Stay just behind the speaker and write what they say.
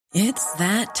It's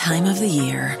that time of the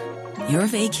year. Your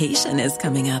vacation is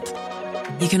coming up.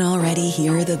 You can already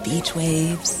hear the beach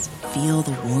waves, feel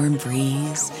the warm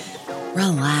breeze,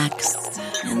 relax,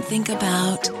 and think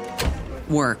about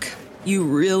work. You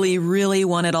really, really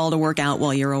want it all to work out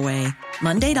while you're away.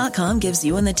 Monday.com gives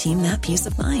you and the team that peace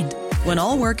of mind. When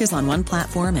all work is on one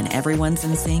platform and everyone's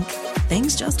in sync,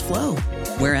 things just flow.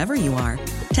 Wherever you are,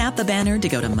 tap the banner to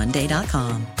go to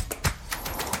Monday.com.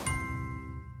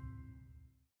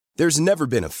 There's never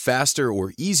been a faster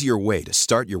or easier way to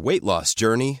start your weight loss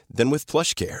journey than with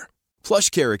PlushCare.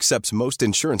 PlushCare accepts most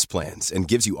insurance plans and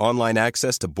gives you online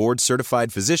access to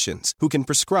board-certified physicians who can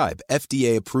prescribe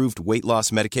FDA-approved weight loss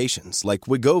medications like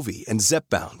Wegovy and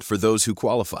Zepbound for those who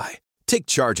qualify. Take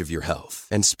charge of your health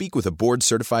and speak with a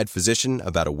board-certified physician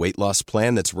about a weight loss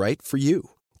plan that's right for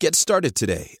you. Get started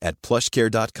today at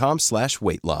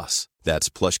plushcare.com/weight loss. That's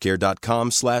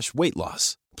plushcare.com/weight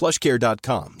loss.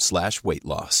 plushcare.com/weight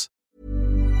loss.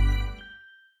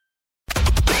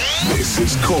 This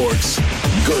is Cork's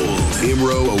Gold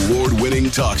IMRO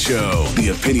award-winning talk show, The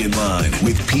Opinion Line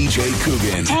with PJ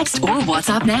Coogan. Text or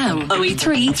WhatsApp now,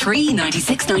 083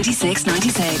 396 96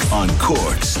 96. On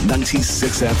Cork's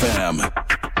 96 FM.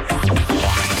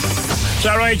 It's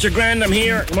all right, you're grand, I'm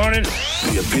here. Good morning.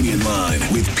 The Opinion Line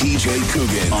with PJ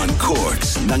Coogan on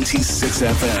Cork's 96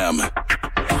 FM.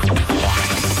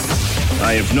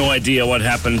 I have no idea what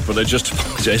happened, but I just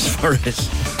apologise for it.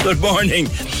 Good morning.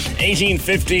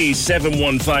 1850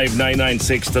 715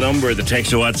 996, the number, the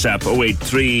text or WhatsApp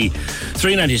 083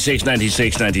 396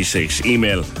 96 96.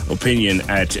 Email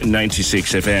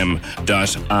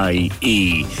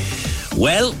opinion@96fm.ie.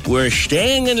 Well, we're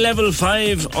staying in level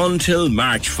 5 until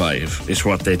March 5, is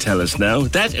what they tell us now.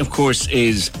 That, of course,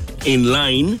 is in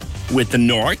line with the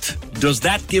North. Does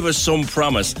that give us some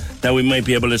promise that we might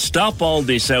be able to stop all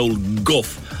this old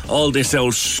guff, all this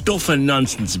old stuff and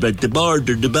nonsense about the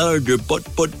border,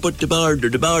 but the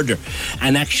border,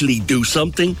 and actually do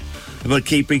something about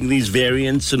keeping these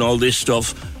variants and all this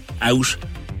stuff out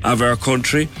of our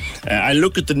country? I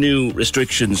look at the new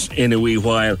restrictions in a wee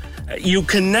while. You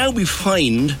can now be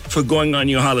fined for going on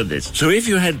your holidays. So if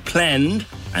you had planned,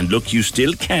 and look, you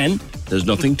still can, there's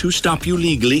nothing to stop you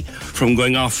legally from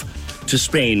going off to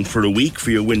Spain for a week, for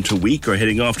your winter week, or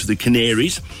heading off to the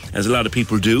Canaries, as a lot of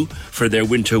people do for their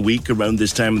winter week around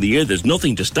this time of the year. There's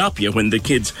nothing to stop you when the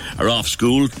kids are off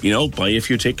school. You know, buy a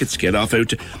few tickets, get off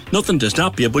out. Nothing to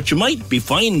stop you, but you might be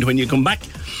fined when you come back,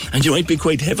 and you might be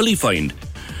quite heavily fined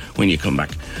when you come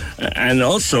back. And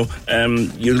also,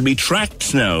 you'll be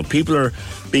tracked now. People are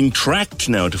being tracked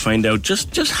now to find out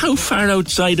just how far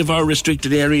outside of our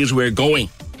restricted areas we're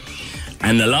going.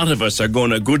 And a lot of us are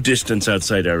going a good distance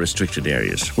outside our restricted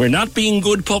areas. We're not being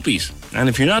good puppies. And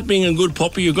if you're not being a good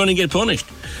puppy, you're going to get punished.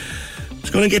 It's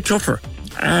going to get tougher.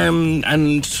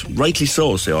 And rightly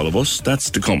so, say all of us. That's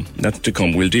to come. That's to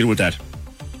come. We'll deal with that.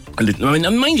 I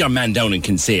mean, mind your man down in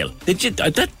Kinsale.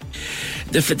 The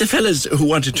fellas who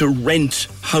wanted to rent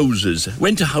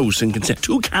a house in Kinsale,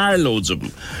 2 carloads of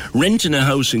them, renting a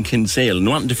house in Kinsale and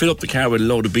wanting to fill up the car with a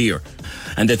load of beer,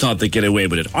 and they thought they'd get away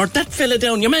with it. Or that fella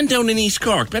down, your man down in East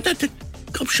Cork, that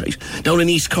cupshite down in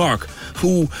East Cork,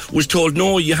 who was told,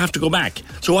 no, you have to go back.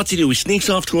 So what's he do? He sneaks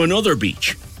off to another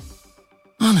beach.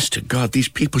 Honest to God, these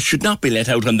people should not be let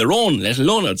out on their own, let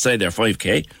alone outside their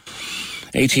 5K.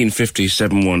 1850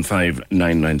 715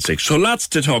 996. So lots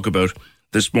to talk about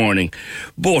this morning,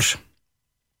 but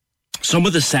some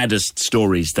of the saddest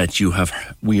stories that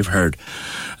we have heard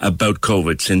about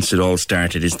COVID since it all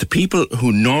started is the people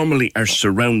who normally are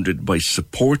surrounded by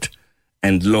support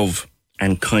and love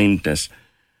and kindness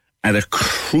at a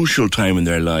crucial time in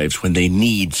their lives when they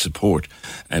need support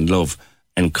and love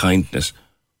and kindness,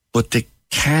 but they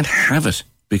can't have it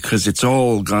because it's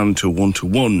all gone to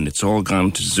one-to-one, it's all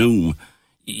gone to Zoom.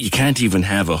 You can't even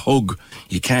have a hug.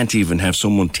 You can't even have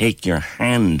someone take your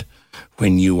hand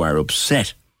when you are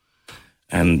upset.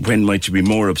 And when might you be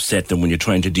more upset than when you're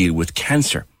trying to deal with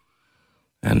cancer?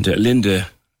 And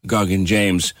Linda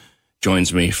Goggin-James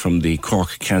joins me from the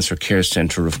Cork Cancer Care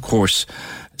Centre, of course,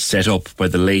 set up by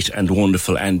the late and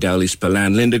wonderful Anne Dowley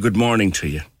Spillane. Linda, good morning to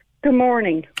you. Good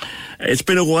morning. It's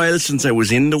been a while since I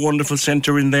was in the wonderful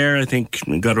centre in there. I think,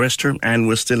 God rest her, Anne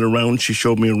was still around. She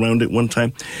showed me around it one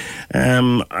time.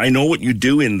 I know what you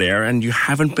do in there, and you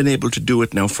haven't been able to do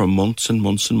it now for months and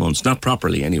months and months. Not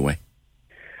properly, anyway.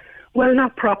 Well,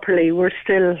 not properly. We're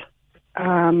still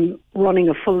running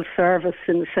a full service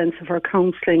in the sense of our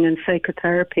counselling and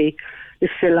psychotherapy is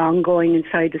still ongoing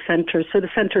inside the centre. So the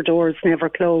centre doors never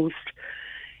closed.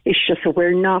 It's just that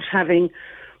we're not having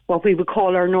what we would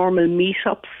call our normal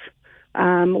meetups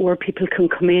where people can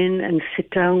come in and sit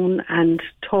down and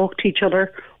talk to each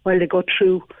other while they go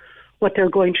through what they're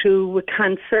going through with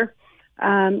cancer.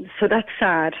 So that's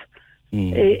sad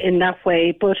in that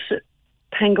way. But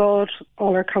thank God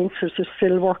all our counsellors are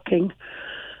still working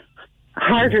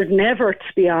harder than ever,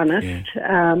 to be honest.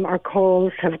 Our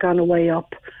calls have gone way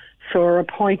up. So our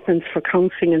appointments for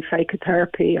counselling and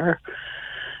psychotherapy are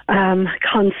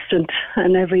constant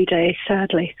and every day,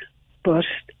 sadly. But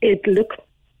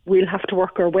we'll have to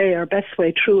work our best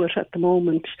way through it at the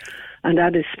moment. And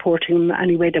that is supporting them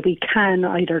any way that we can,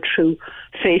 either through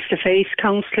face-to-face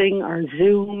counselling or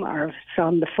Zoom or if it's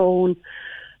on the phone.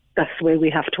 That's the way we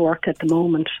have to work at the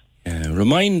moment.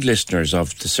 Remind listeners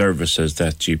of the services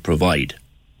that you provide.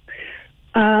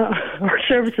 Our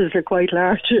services are quite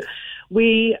large.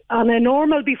 On a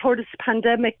normal, before this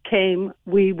pandemic came,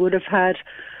 we would have had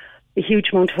a huge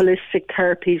amount of holistic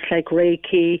therapies like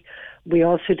Reiki. We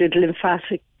also did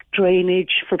lymphatic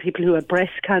drainage for people who had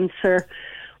breast cancer.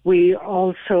 We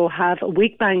also have a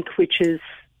week bank, which is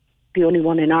the only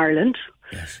one in Ireland.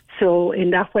 Yes. So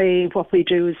in that way, what we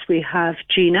do is we have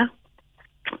Gina,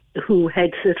 who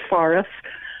heads it for us.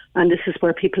 And this is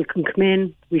where people can come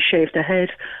in. We shave the head.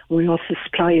 We also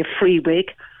supply a free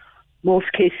wig,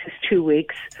 most cases 2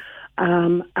 weeks,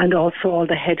 and also all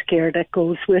the headgear that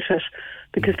goes with it.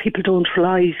 Because people don't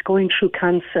realise going through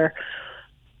cancer,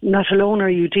 not alone are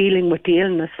you dealing with the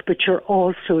illness, but you're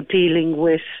also dealing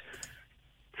with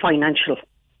financial.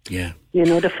 Yeah.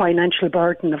 The financial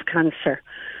burden of cancer.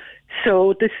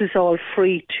 So this is all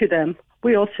free to them.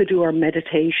 We also do our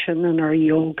meditation and our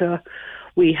yoga.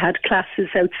 We had classes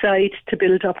outside to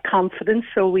build up confidence.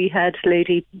 So we had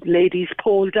ladies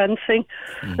pole dancing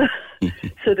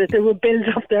so that they would build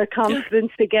up their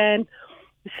confidence again.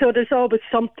 So there's always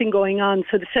something going on.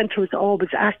 So the centre was always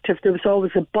active. There was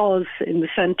always a buzz in the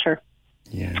centre.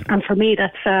 Yeah. And for me,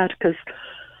 that's sad because,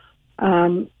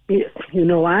 Anne,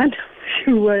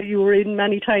 you were in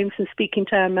many times and speaking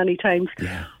to Anne many times.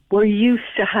 Yeah. We're used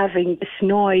to having this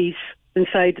noise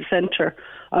inside the centre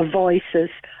of voices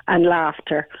and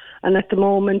laughter. And at the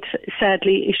moment,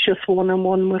 sadly, it's just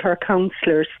one-on-one with our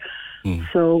counsellors.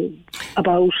 So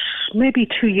about maybe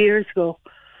 2 years ago,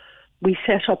 we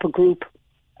set up a group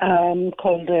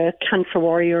called the Cancer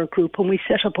Warrior Group, and we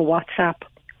set up a WhatsApp.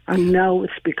 And now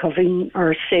it's becoming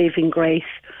our saving grace.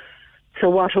 So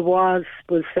what it was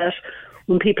that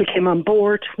when people came on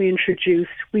board, we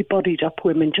buddied up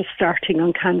women just starting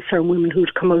on cancer and women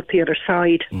who'd come out the other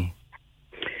side.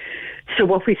 So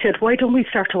what we said, why don't we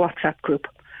start a WhatsApp group?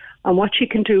 And what you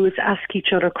can do is ask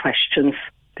each other questions,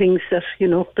 things that,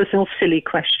 there's no silly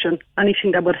question,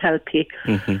 anything that would help you.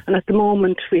 And at the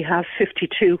moment, we have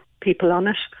 52 people on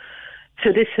it.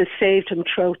 So this has saved them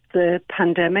throughout the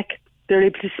pandemic. They're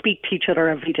able to speak to each other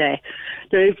every day.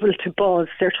 They're able to buzz.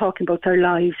 They're talking about their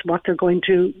lives, what they're going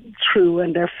through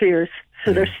and their fears.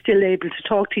 So they're still able to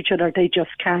talk to each other. They just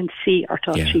can't see or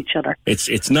touch each other.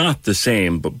 It's not the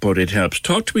same, but it helps.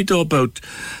 Talk to me, though, about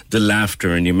the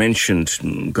laughter. And you mentioned,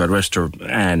 God rest her,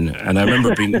 Anne, and I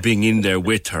remember being in there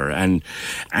with her and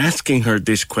asking her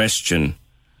this question.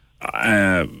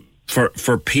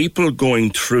 For people going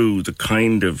through the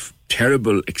kind of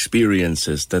terrible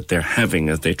experiences that they're having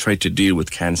as they try to deal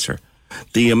with cancer,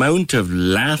 the amount of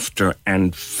laughter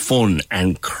and fun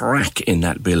and crack in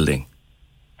that building.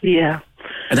 Yeah.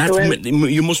 And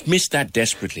you must miss that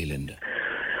desperately, Linda.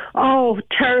 Oh,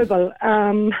 terrible.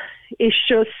 It's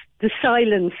just the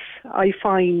silence I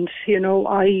find.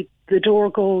 The door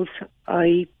goes,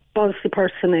 I buzz the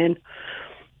person in.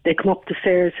 They come up the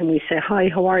stairs and we say, hi,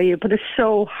 how are you? But it's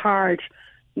so hard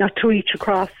not to reach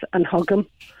across and hug them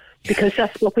because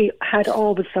that's what we had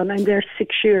always done. I'm there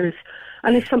 6 years.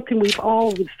 And it's something we've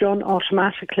always done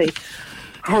automatically.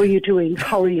 How are you doing?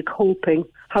 How are you coping?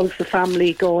 How's the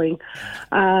family going?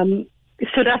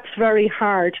 So that's very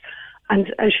hard.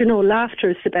 And as you know,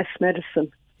 laughter is the best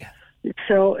medicine. Yeah.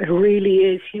 So it really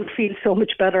is. You feel so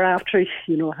much better after,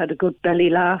 had a good belly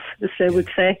laugh, as they would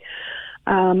say.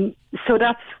 So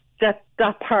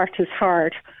that part is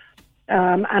hard.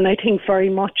 And I think very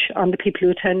much on the people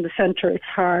who attend the centre, it's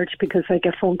hard because I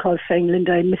get phone calls saying,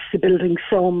 Linda, I miss the building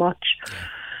so much.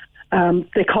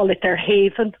 They call it their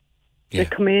haven. Yeah. They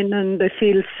come in and they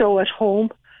feel so at home.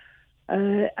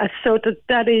 So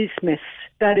that is missed.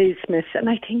 That is missed. And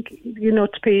I think,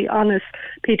 to be honest,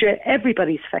 PJ,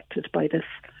 everybody's affected by this.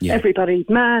 Yeah. Everybody,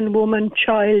 man, woman,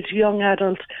 child, young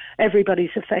adult, everybody's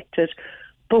affected.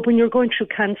 But when you're going through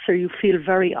cancer, you feel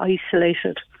very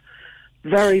isolated.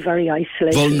 very, very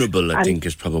isolated. Vulnerable, I think,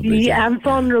 is probably... Yeah, and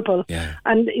vulnerable. Yeah.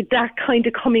 And that kind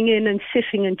of coming in and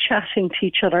sitting and chatting to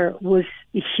each other was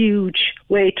a huge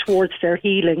way towards their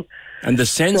healing. And the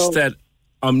sense that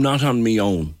I'm not on my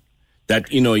own.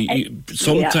 That, you know,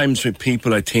 sometimes with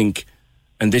people, I think,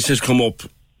 and this has come up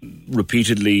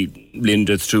repeatedly,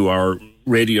 Linda, through our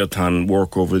Radiothon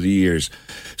work over the years.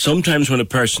 Sometimes when a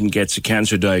person gets a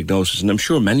cancer diagnosis, and I'm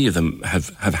sure many of them have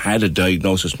had a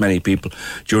diagnosis, many people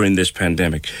during this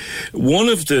pandemic, one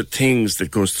of the things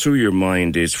that goes through your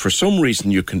mind is, for some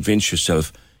reason, you convince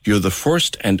yourself you're the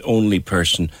first and only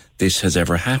person this has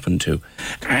ever happened to.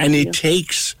 And it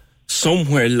takes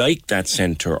somewhere like that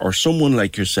centre or someone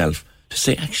like yourself to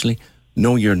say, actually,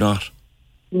 no, you're not.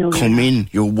 No, Come in,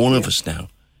 you're one of us now.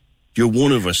 You're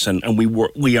one of us, and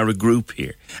we are a group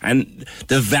here. And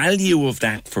the value of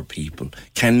that for people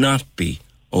cannot be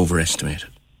overestimated.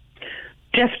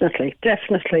 Definitely,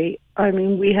 definitely. I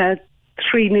mean, we had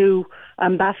 3 new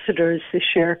ambassadors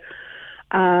this year.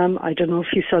 I don't know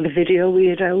if you saw the video we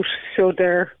had out. So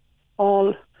they're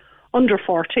all under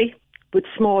 40 with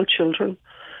small children.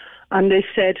 And they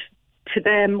said to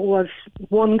them was,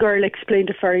 one girl explained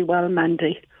it very well,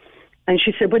 Mandy. And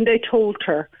she said when they told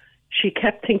her, she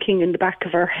kept thinking in the back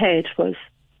of her head was,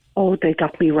 oh, they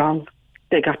got me wrong.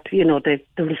 They got, the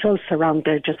results are wrong.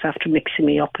 They're just after mixing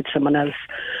me up with someone else.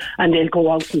 And they'll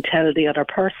go out and tell the other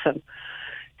person.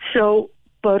 So,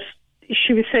 but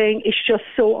she was saying it's just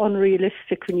so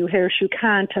unrealistic when you hear it. You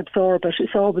can't absorb it.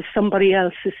 It's always somebody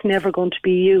else. It's never going to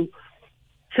be you.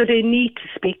 So they need to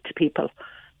speak to people.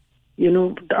 You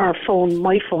know,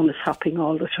 my phone is hopping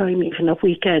all the time, even at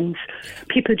weekends.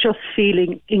 People just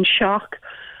feeling in shock.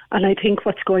 And I think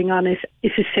what's going on is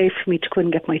it safe for me to go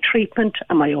and get my treatment?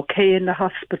 Am I okay in the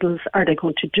hospitals? Are they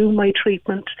going to do my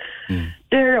treatment?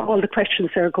 They're all the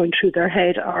questions that are going through their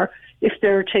head. Or if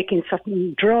they're taking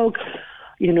certain drug,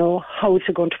 how is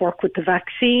it going to work with the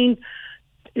vaccine?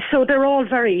 So they're all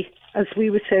very, as we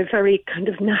would say, very kind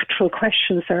of natural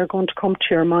questions that are going to come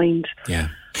to your mind. Yeah.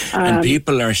 And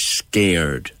people are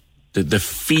scared. The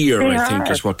fear, I think,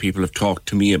 is what people have talked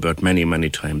to me about many, many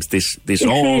times. This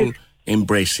all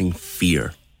embracing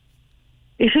fear.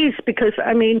 It is, because,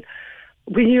 I mean,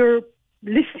 when you're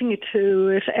listening to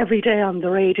it every day on the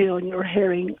radio and you're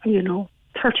hearing,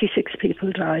 36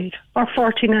 people died or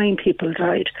 49 people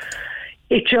died,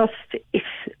 it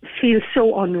feels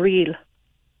so unreal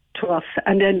to us.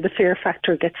 And then the fear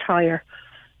factor gets higher.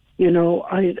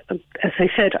 As I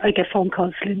said, I get phone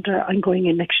calls, Linda, I'm going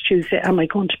in next Tuesday. Am I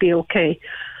going to be okay?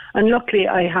 And luckily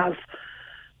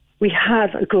we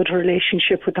have a good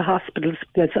relationship with the hospitals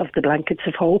because of the Blankets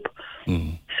of Hope.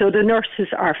 So the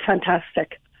nurses are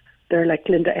fantastic. They're like,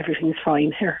 Linda, everything's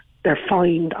fine here. They're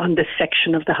fine on this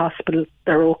section of the hospital.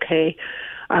 They're okay.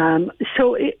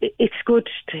 So it's good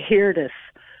to hear this.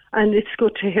 And it's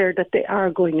good to hear that they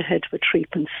are going ahead with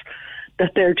treatments,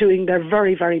 that they're doing their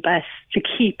very, very best to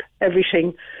keep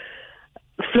everything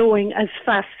flowing as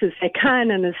fast as they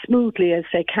can and as smoothly as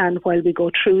they can while we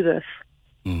go through this.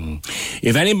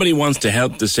 If anybody wants to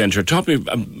help the centre, talk to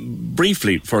me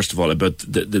briefly, first of all, about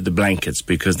the blankets,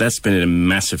 because that's been a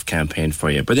massive campaign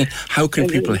for you. But then how can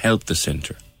people help the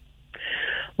centre?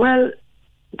 Well,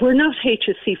 we're not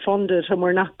HSC funded and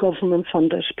we're not government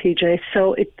funded, PJ.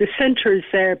 So the centre is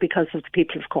there because of the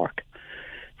people of Cork.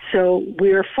 So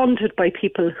we are funded by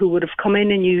people who would have come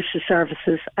in and used the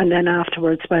services and then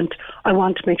afterwards went, I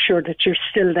want to make sure that you're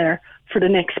still there for the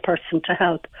next person to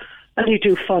help. And they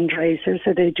do fundraisers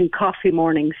or they do coffee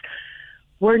mornings.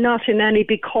 We're not in any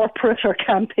big corporate or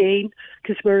campaign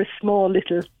because we're a small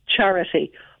little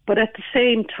charity. But at the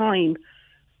same time,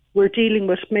 we're dealing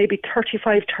with maybe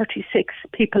 35, 36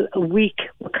 people a week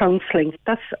with counselling.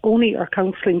 That's only our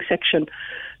counselling section.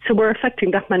 So we're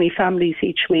affecting that many families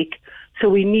each week. So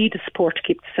we need the support to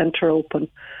keep the centre open.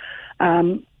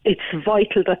 It's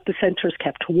vital that the centre is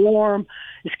kept warm,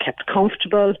 is kept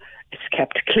comfortable, it's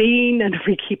kept clean, and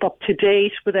we keep up to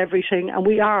date with everything. And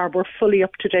we're fully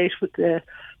up to date with the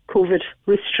COVID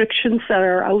restrictions that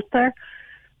are out there.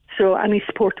 So any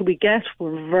support that we get,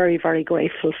 we're very, very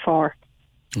grateful for.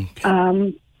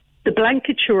 Okay. The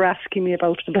blankets you were asking me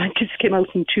about, the blankets came out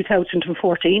in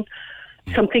 2014.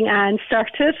 Something Anne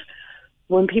started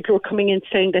when people were coming in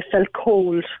saying they felt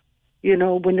cold.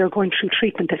 When they're going through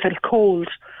treatment, they felt cold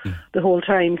the whole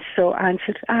time. So Anne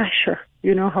said, sure.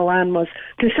 You know how Anne was.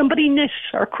 Can somebody knit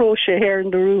or crochet here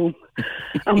in the room?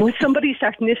 And when somebody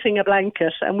starts knitting a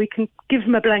blanket, and we can give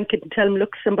them a blanket and tell them,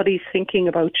 look, somebody's thinking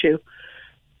about you.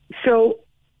 So,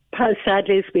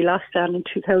 sadly, as we lost Anne in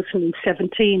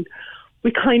 2017,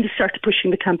 we kind of started pushing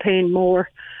the campaign more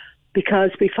because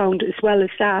we found, as well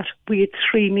as that, we had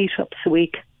 3 meetups a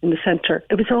week in the centre.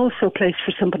 It was also a place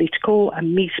for somebody to go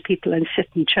and meet people and sit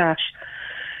and chat.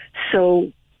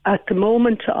 So at the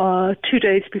moment, 2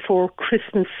 days before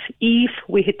Christmas Eve,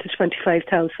 we hit the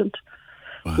 25,000,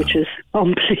 which is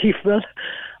unbelievable.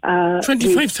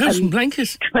 25,000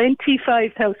 blankets?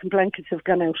 25,000 blankets have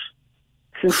gone out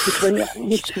since the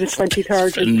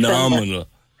 23rd. Phenomenal.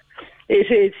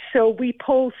 It is. So we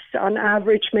post on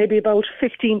average maybe about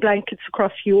 15 blankets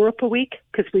across Europe a week,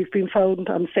 because we've been found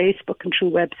on Facebook and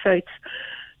through websites.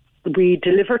 We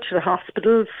deliver to the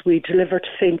hospitals, we deliver to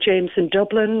St James in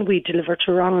Dublin, we deliver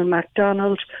to Ronald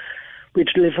McDonald, we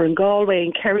deliver in Galway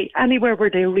and Kerry, anywhere where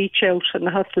they reach out and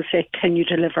the hospital say, can you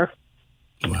deliver?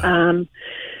 Wow.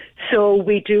 So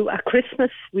we do at Christmas,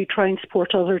 we try and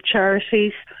support other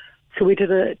charities. So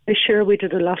this year we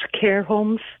did a lot of care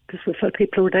homes, because we felt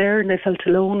people were there and they felt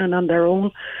alone and on their own.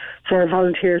 So our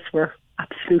volunteers were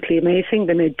absolutely amazing.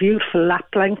 They made beautiful lap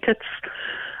blankets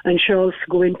and shawls to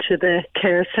go into the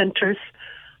care centres.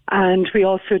 And we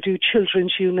also do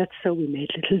children's units, so we made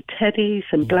little teddies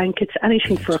and blankets,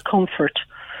 anything for comfort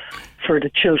for the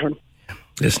children.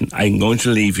 Listen, I'm going to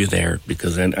leave you there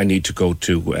because I need to go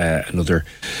to another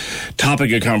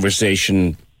topic of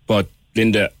conversation. But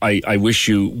Linda, I wish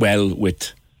you well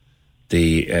with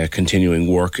the continuing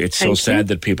work. It's so sad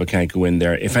that people can't go in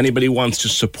there. If anybody wants to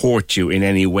support you in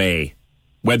any way,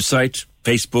 website,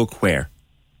 Facebook, where?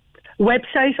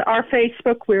 Website, our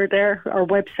Facebook, we're there. Our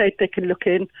website, they can look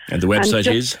in. And the website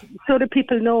is? So that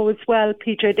people know as well,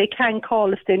 PJ, they can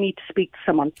call if they need to speak to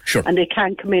someone. Sure. And they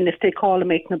can come in if they call and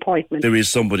make an appointment. There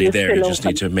is somebody there, you just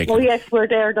need to make it. Oh, yes, we're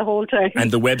there the whole time.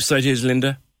 And the website is,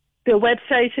 Linda? The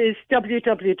website is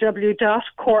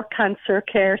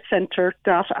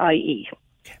www.corkcancercarecentre.ie.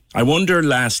 I wonder,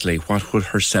 lastly, what would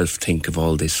herself think of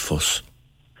all this fuss?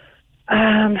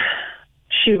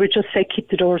 She would just say, keep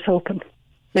the doors open.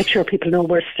 Make sure people know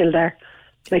we're still there.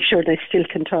 Make sure they still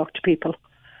can talk to people.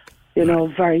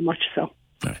 Very much so. All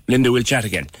right. Linda, we'll chat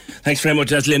again. Thanks very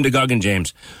much. That's Linda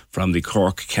Goggin-James from the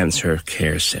Cork Cancer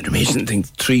Care Centre. Amazing thing,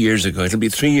 3 years ago. It'll be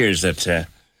 3 years that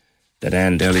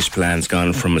Anne Dellish-Plan's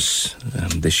gone from us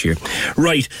this year.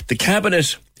 Right, the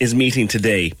Cabinet is meeting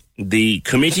today. The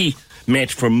committee met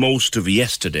for most of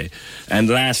yesterday. And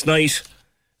last night,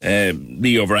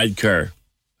 Leo Varadkar,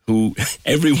 who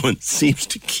everyone seems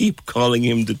to keep calling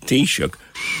him the Taoiseach.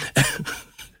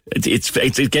 It's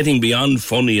getting beyond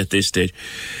funny at this stage.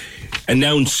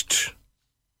 Announced,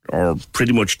 or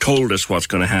pretty much told us what's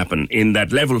going to happen, in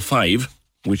that level 5,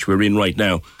 which we're in right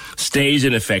now, stays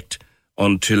in effect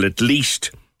until at least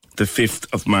the 5th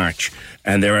of March.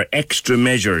 And there are extra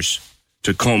measures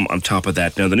to come on top of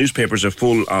that. Now, the newspapers are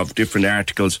full of different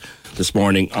articles this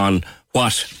morning on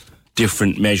what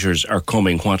different measures are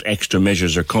coming, what extra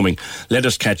measures are coming. Let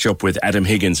us catch up with Adam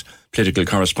Higgins, political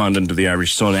correspondent of the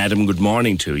Irish Sun. Adam, good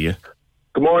morning to you.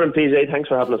 Good morning, PJ. Thanks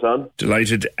for having us on.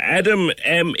 Delighted. Adam,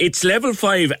 it's level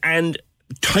 5 and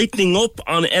tightening up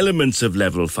on elements of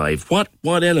level 5. What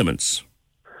elements?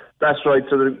 That's right.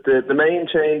 So the main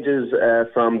changes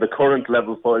from the current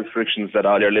level 5 restrictions that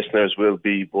all your listeners will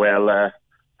be well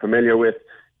familiar with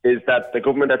is that the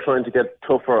government are trying to get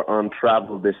tougher on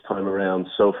travel this time around.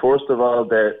 So first of all,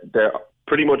 they're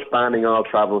pretty much banning all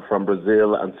travel from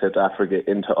Brazil and South Africa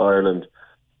into Ireland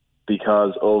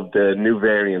because of the new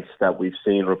variants that we've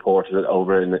seen reported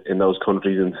over in those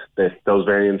countries, and those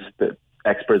variants, the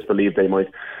experts believe they might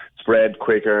spread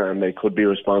quicker and they could be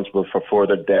responsible for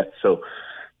further deaths. So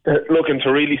they're looking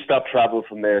to really stop travel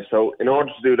from there. So in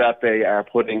order to do that, they are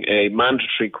putting a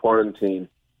mandatory quarantine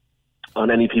on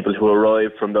any people who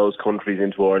arrive from those countries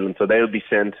into Ireland. So they'll be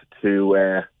sent to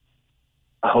a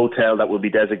hotel that will be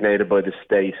designated by the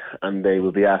state, and they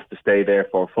will be asked to stay there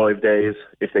for 5 days.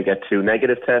 If they get 2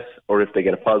 negative tests, or if they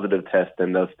get a positive test,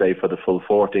 then they'll stay for the full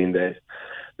 14 days.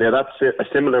 Now, that's a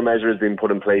similar measure has been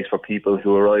put in place for people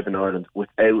who arrive in Ireland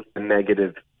without a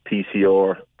negative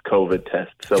PCR COVID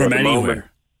test. So from anywhere?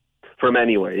 From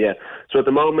anywhere, yeah. So at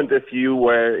the moment, if you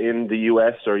were in the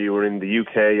US or you were in the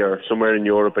UK or somewhere in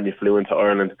Europe and you flew into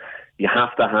Ireland, you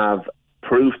have to have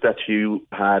proof that you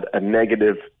had a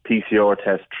negative PCR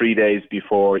test 3 days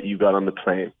before you got on the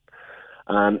plane.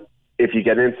 And if you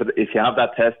have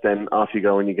that test, then off you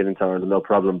go and you get into Ireland, no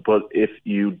problem. But if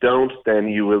you don't, then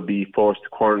you will be forced to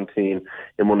quarantine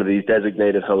in one of these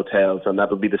designated hotels, and that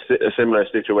will be a similar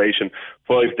situation: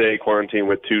 5-day quarantine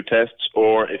with 2 tests,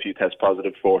 or if you test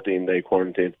positive, 14-day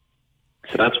quarantine.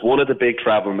 So that's one of the big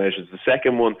travel measures. The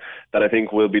second one that I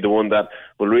think will be the one that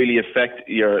will really affect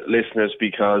your listeners,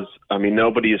 because,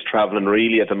 nobody is travelling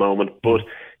really at the moment, but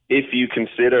if you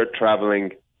consider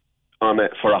travelling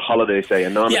for a holiday, say, a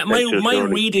non-essential my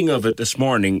reading of it this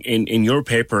morning in your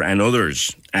paper and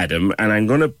others, Adam, and I'm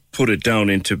going to put it down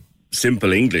into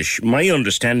simple English. My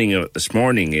understanding of it this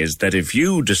morning is that if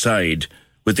you decide,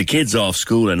 with the kids off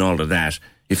school and all of that,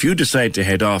 if you decide to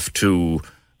head off to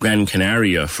Gran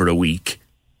Canaria for a week,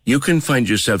 you can find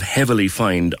yourself heavily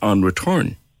fined on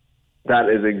return. That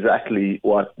is exactly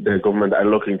what the government are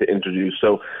looking to introduce.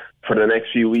 So for the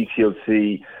next few weeks, you'll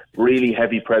see really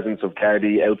heavy presence of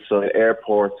Gardaí outside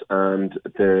airports and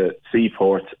the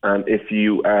seaports. And if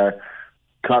you are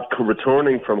caught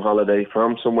returning from holiday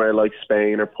from somewhere like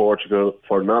Spain or Portugal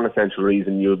for a non-essential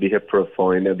reason, you'll be hit for a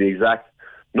fine. Now, the exact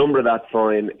number of that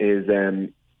fine is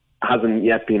hasn't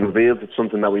yet been revealed. It's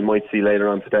something that we might see later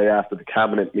on today after the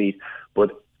cabinet meet.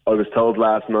 But I was told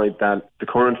last night that the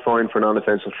current fine for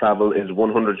non-essential travel is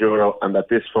 €100 and that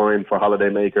this fine for holiday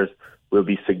makers will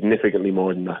be significantly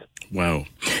more than that. Wow.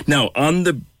 Now, on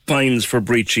the fines for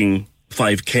breaching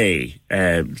 5K,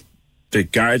 the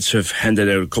guards have handed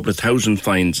out a couple of thousand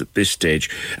fines at this stage.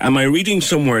 Am I reading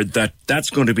somewhere that that's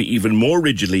going to be even more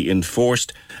rigidly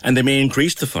enforced and they may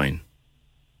increase the fine?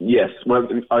 Yes. Well,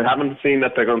 I haven't seen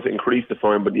that they're going to increase the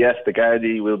fine, but yes, the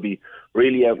Gardaí will be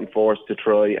really out in force to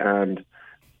try, and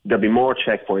there'll be more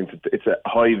checkpoints. It's a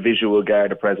high visual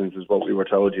Garda presence is what we were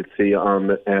told you'd see on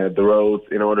the roads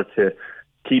in order to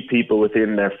keep people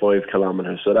within their 5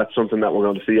 kilometres. So that's something that we're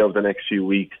going to see over the next few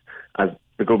weeks as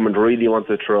the government really wants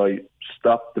to try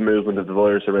stop the movement of the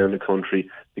virus around the country,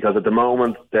 because at the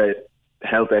moment the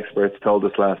health experts told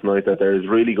us last night that there is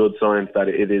really good signs that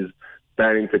it is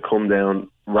starting to come down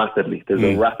rapidly. There's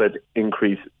a rapid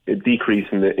decrease in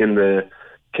the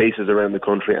cases around the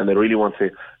country, and they really want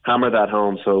to hammer that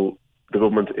home. So the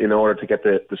government, in order to get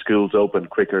the schools open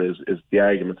quicker, is the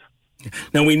argument.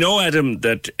 Now, we know, Adam,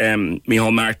 that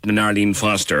Micheál Martin and Arlene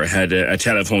Foster had a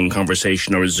telephone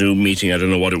conversation or a Zoom meeting, I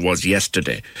don't know what it was,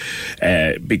 yesterday,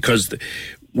 because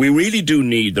we really do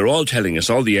need, they're all telling us,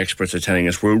 all the experts are telling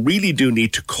us, we really do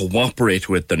need to cooperate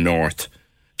with the North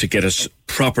to get us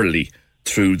properly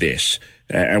through this.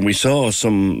 And we saw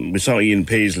Ian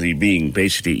Paisley being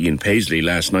basically Ian Paisley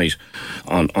last night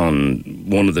on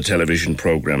one of the television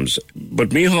programmes. But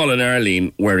Micheál and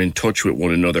Arlene were in touch with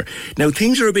one another. Now,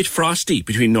 things are a bit frosty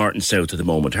between North and South at the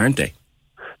moment, aren't they?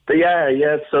 They are,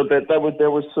 yes. So there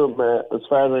was some, as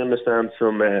far as I understand,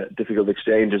 some difficult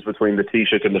exchanges between the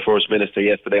Taoiseach and the First Minister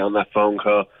yesterday on that phone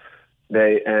call.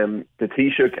 The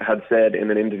Taoiseach had said in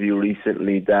an interview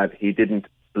recently that he didn't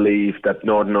believe that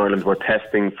Northern Ireland were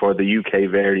testing for the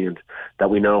UK variant that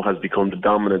we know has become the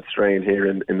dominant strain here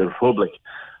in the Republic.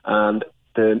 And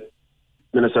the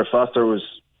Minister Foster was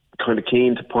kind of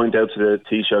keen to point out to the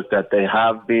Taoiseach that they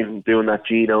have been doing that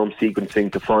genome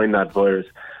sequencing to find that virus.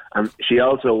 And she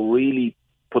also really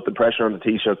put the pressure on the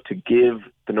Taoiseach to give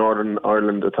the Northern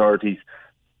Ireland authorities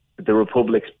the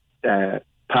Republic's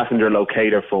passenger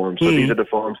locator forms. So these are the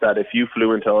forms that if you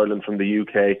flew into Ireland from the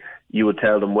UK, you would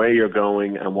tell them where you're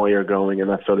going and why you're going and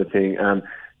that sort of thing. And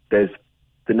the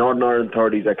Northern Ireland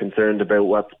authorities are concerned about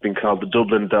what's been called the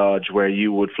Dublin Dodge, where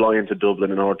you would fly into Dublin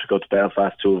in order to go to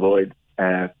Belfast to avoid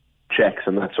checks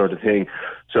and that sort of thing.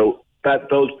 So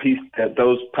those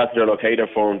passenger locator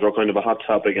forms are kind of a hot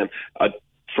topic. And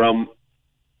from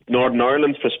Northern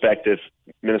Ireland's perspective,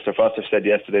 Minister Foster said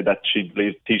yesterday that she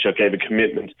believes Taoiseach gave a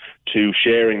commitment to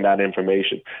sharing that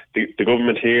information. The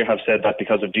government here have said that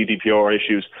because of GDPR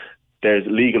issues, there's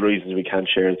legal reasons we can't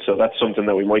share it. So that's something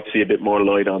that we might see a bit more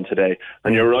light on today.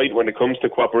 And you're right, when it comes to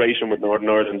cooperation with Northern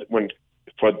Ireland,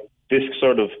 for this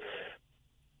sort of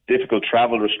difficult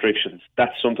travel restrictions,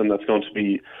 that's something that's going to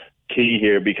be key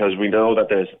here, because we know that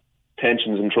there's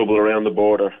tensions and trouble around the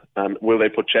border. And will they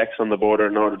put checks on the border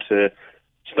in order to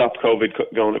stop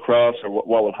COVID going across, or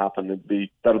what will happen?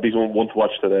 That'll be one to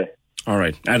watch today. All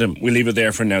right, Adam, we'll leave it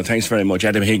there for now. Thanks very much.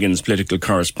 Adam Higgins, political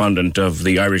correspondent of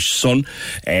the Irish Sun.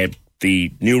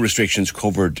 The new restrictions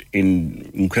covered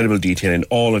in incredible detail in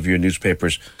all of your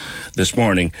newspapers this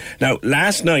morning. Now,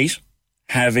 last night,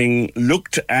 having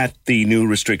looked at the new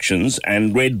restrictions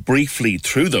and read briefly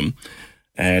through them,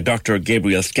 Dr.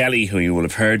 Gabriel Scally, who you will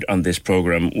have heard on this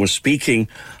programme, was speaking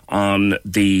on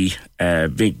the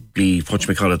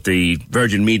the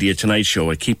Virgin Media Tonight Show.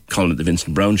 I keep calling it the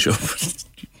Vincent Browne Show.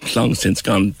 It's long since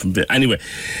gone. Anyway,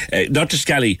 Dr.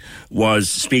 Scally was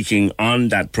speaking on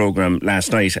that programme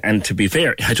last night, and to be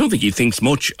fair, I don't think he thinks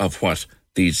much of what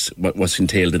what's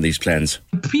entailed in these plans?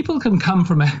 People can come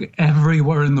from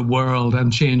everywhere in the world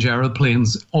and change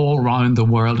aeroplanes all around the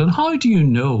world. And how do you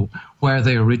know where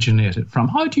they originated from?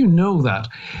 How do you know that?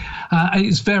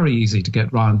 It's very easy to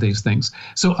get around these things.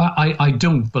 So I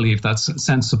don't believe that's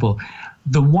sensible.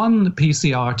 The one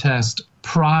PCR test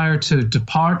prior to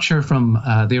departure from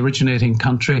the originating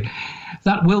country,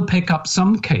 that will pick up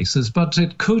some cases, but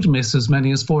it could miss as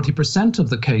many as 40% of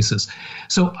the cases.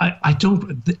 So I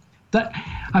don't...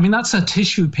 That's a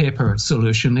tissue paper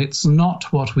solution. It's not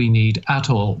what we need at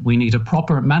all. We need a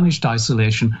proper managed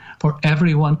isolation for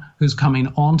everyone who's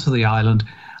coming onto the island.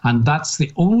 And that's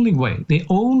the only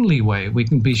way we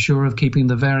can be sure of keeping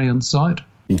the variants out.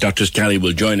 Dr. Scally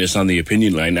will join us on the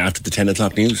Opinion Line after the 10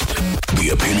 o'clock news.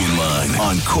 The Opinion Line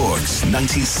on Cork's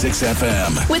 96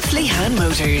 FM. With Lehan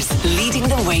Motors, leading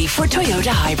the way for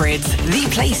Toyota hybrids. The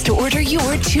place to order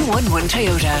your 211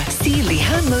 Toyota. See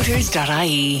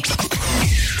lehanmotors.ie.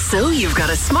 So you've got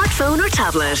a smartphone or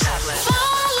tablet.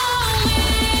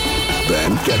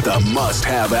 Then get the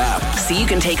must-have app. So you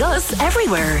can take us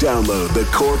everywhere. Download the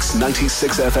Cork's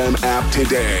 96 FM app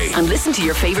today. And listen to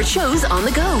your favourite shows on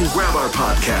the go. Grab our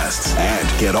podcasts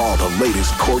and get all the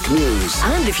latest Cork news.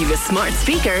 And if you've a smart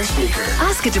speaker,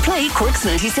 ask it to play Cork's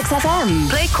 96 FM.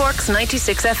 Play Cork's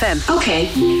 96 FM. Okay.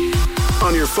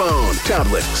 On your phone,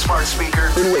 tablet, smart speaker,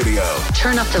 and radio.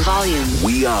 Turn up the volume.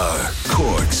 We are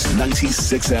Cork's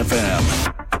 96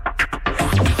 FM.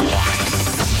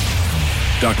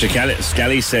 Dr.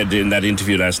 Scally said in that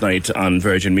interview last night on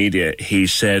Virgin Media, he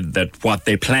said that what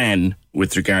they plan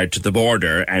with regard to the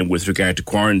border and with regard to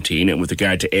quarantine and with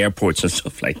regard to airports and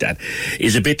stuff like that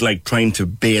is a bit like trying to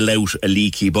bail out a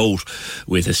leaky boat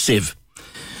with a sieve.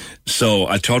 So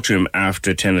I'll talk to him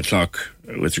after 10 o'clock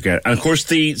with regard. And of course,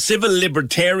 the civil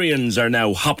libertarians are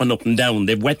now hopping up and down.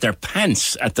 They've wet their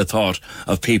pants at the thought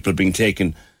of people being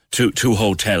taken to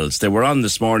hotels. They were on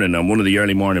this morning on one of the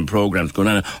early morning programmes going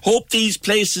on, hope these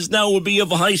places now will be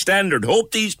of a high standard.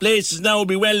 Hope these places now will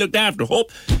be well looked after.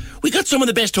 Hope we got some of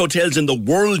the best hotels in the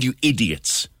world, you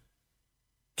idiots.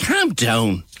 Calm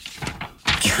down.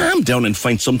 Calm down and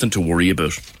find something to worry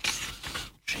about.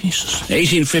 Jesus.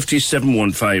 1850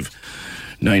 715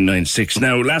 996.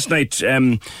 Now, last night,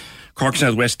 Cork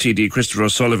South West TD Christopher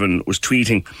O'Sullivan was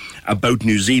tweeting about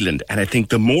New Zealand, and I think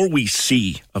the more we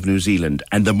see of New Zealand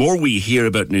and the more we hear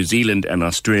about New Zealand and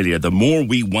Australia, the more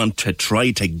we want to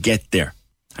try to get there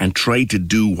and try to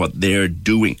do what they're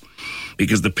doing,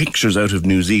 because the pictures out of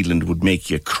New Zealand would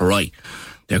make you cry.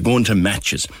 They're going to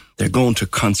matches, they're going to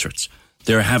concerts,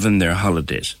 they're having their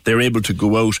holidays, they're able to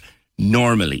go out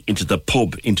normally into the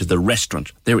pub, into the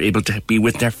restaurant, they're able to be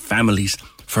with their families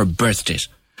for birthdays,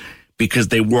 because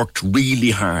they worked really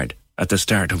hard at the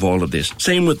start of all of this.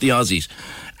 Same with the Aussies.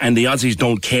 And the Aussies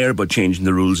don't care about changing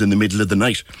the rules in the middle of the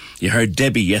night. You heard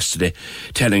Debbie yesterday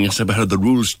telling us about how the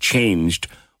rules changed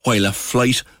while a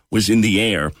flight was in the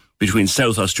air between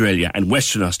South Australia and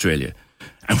Western Australia.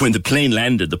 And when the plane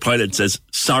landed, the pilot says,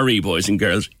 sorry, boys and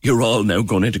girls, you're all now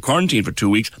going into quarantine for 2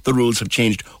 weeks. The rules have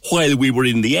changed while we were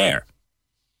in the air.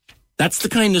 That's the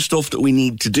kind of stuff that we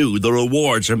need to do. The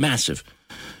rewards are massive.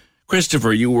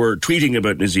 Christopher, you were tweeting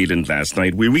about New Zealand last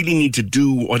night. We really need to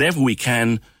do whatever we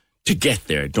can to get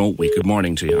there, don't we? Good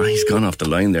morning to you. Oh, he's gone off the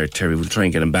line there, Terry. We'll try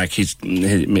and get him back. He's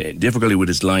difficulty with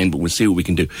his line, but we'll see what we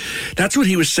can do. That's what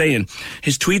he was saying.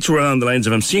 His tweets were along the lines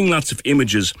of, I'm seeing lots of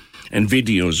images and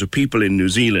videos of people in New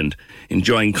Zealand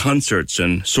enjoying concerts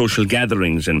and social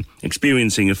gatherings and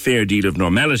experiencing a fair deal of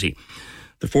normality.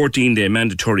 The 14-day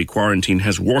mandatory quarantine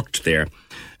has worked there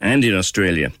and in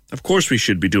Australia. Of course we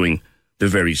should be doing the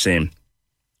very same.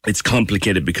 It's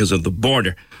complicated because of the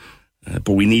border,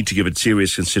 but we need to give it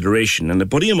serious consideration. And a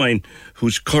buddy of mine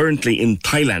who's currently in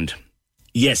Thailand,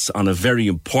 yes, on a very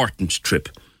important trip,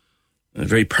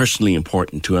 very personally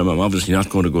important to him. I'm obviously not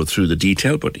going to go through the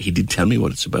detail, but he did tell me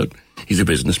what it's about. He's a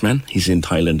businessman. He's in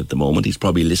Thailand at the moment. He's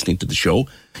probably listening to the show.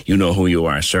 You know who you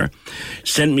are, sir.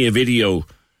 Sent me a video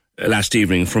last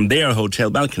evening from their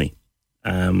hotel balcony.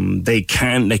 They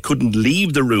couldn't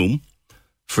leave the room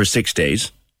for 6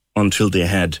 days until they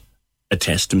had a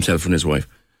test, himself and his wife.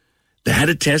 They had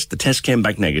a test, the test came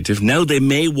back negative. Now they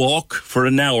may walk for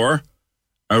an hour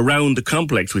around the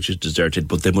complex, which is deserted,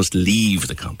 but they must leave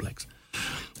the complex.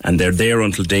 And they're there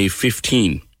until day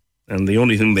 15. And the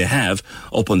only thing they have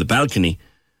up on the balcony,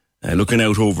 looking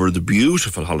out over the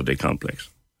beautiful holiday complex,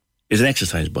 is an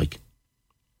exercise bike.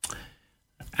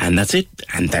 And that's it.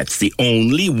 And that's the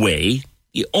only way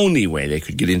they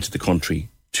could get into the country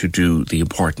to do the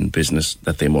important business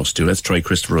that they must do. Let's try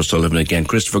Christopher O'Sullivan again.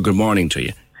 Christopher, good morning to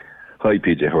you. Hi,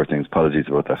 PJ. How are things? Apologies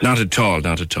about that. Not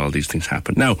at all. These things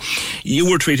happen. Now, you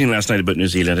were tweeting last night about New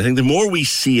Zealand. I think the more we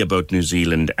see about New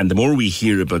Zealand and the more we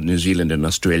hear about New Zealand and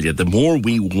Australia, the more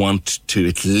we want to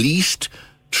at least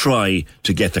try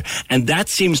to get there. And that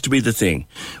seems to be the thing.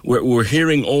 We're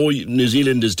hearing, New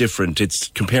Zealand is different. It's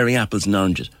comparing apples and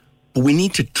oranges. But we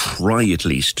need to try at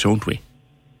least, don't we?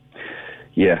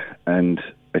 Yeah, and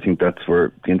I think that's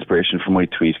where the inspiration for my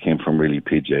tweet came from, really,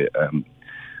 PJ.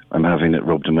 I'm having it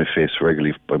rubbed in my face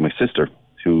regularly by my sister,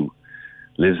 who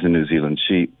lives in New Zealand.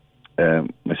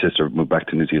 My sister moved back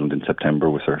to New Zealand in September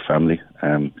with her family.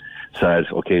 Sad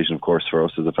occasion, of course, for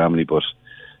us as a family, but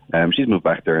she's moved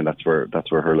back there, and that's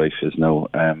where her life is now.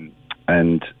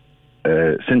 And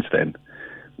since then,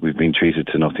 we've been treated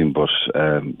to nothing but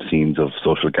scenes of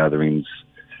social gatherings,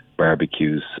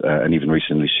 barbecues, and even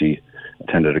recently she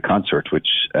attended a concert, which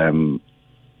by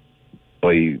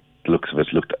the looks of it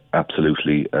looked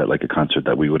absolutely like a concert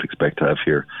that we would expect to have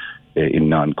here in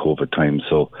non-COVID times.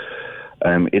 So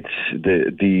it's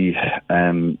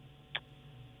the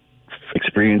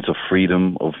experience of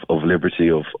freedom, of liberty,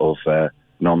 of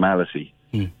normality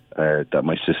that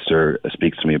my sister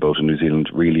speaks to me about in New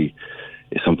Zealand really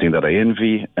is something that I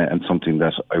envy and something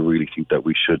that I really think that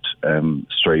we should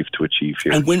strive to achieve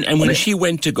here. And when she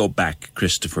went to go back,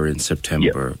 Christopher, in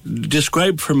September,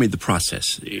 describe for me the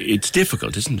process. It's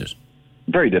difficult, isn't it?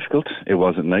 Very difficult. It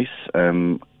wasn't nice.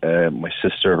 My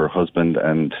sister, her husband,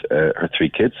 and her 3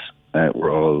 kids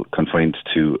were all confined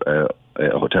to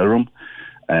a hotel room.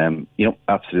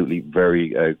 Absolutely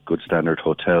very good standard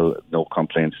hotel, no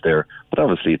complaints there. But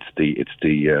obviously, it's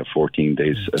the 14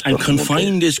 days. And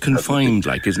confined is confined,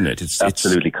 isn't it? It's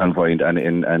absolutely confined.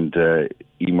 And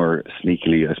Emer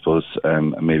sneakily, I suppose,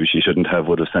 maybe she shouldn't have,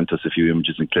 would have sent us a few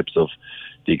images and clips of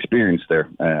the experience there.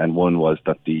 And one was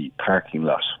that the parking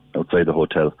lot outside the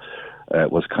hotel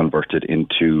was converted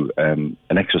into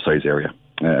an exercise area.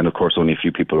 And of course, only a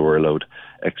few people were allowed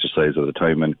exercise at the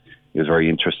time. And it was very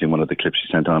interesting. One of the clips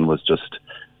she sent on was just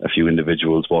a few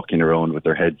individuals walking around with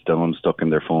their heads down, stuck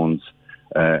in their phones.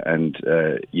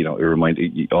 It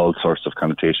reminded, all sorts of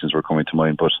connotations were coming to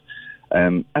mind. But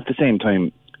at the same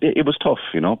time, it was tough,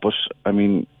 But, I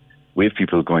mean, we have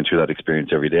people going through that experience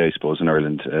every day, I suppose, in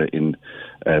Ireland, in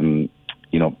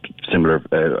similar,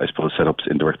 I suppose, setups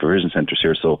in direct provision centres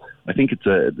here. So I think it's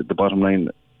the bottom line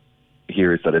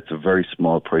here is that it's a very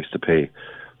small price to pay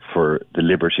for the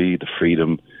liberty, the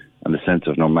freedom, and the sense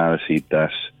of normality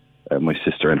that my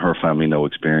sister and her family now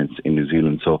experience in New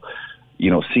Zealand. So,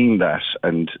 seeing that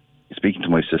and speaking to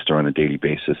my sister on a daily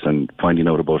basis and finding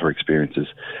out about her experiences,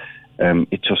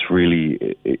 it just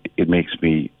really, it makes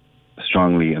me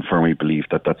strongly and firmly believe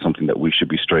that that's something that we should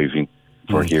be striving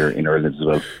for here in Ireland as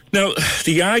well. Now,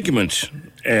 the argument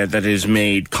that is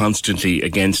made constantly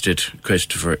against it,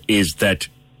 Christopher, is that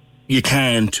you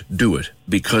can't do it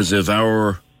because of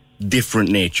our different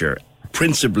nature.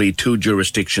 Principally 2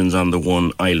 jurisdictions on the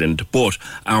one island, but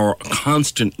our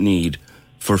constant need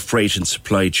for freight and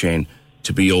supply chain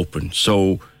to be open.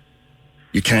 So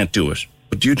you can't do it.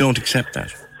 But you don't accept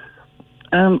that.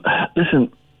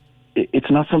 Listen, it's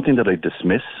not something that I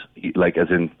dismiss, as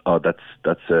in,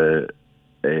 that's a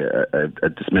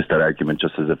dismiss that argument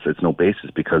just as if it's no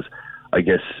basis, because I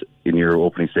guess in your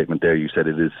opening statement there you said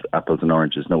it is apples and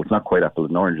oranges. No, it's not quite apples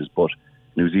and oranges, but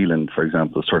New Zealand, for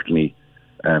example, certainly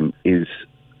is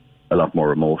a lot more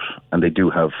remote, and they do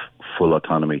have full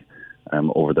autonomy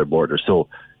over their borders. So,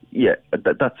 yeah,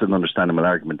 that's an understandable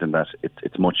argument in that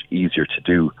it's much easier to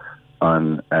do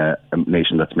on a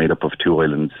nation that's made up of 2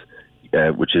 islands,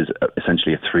 which is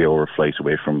essentially a 3-hour flight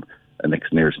away from a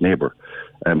nearest neighbour.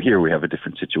 Here we have a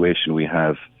different situation. We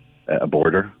have a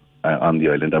border on the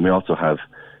island, and we also have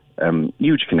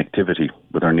huge connectivity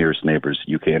with our nearest neighbours,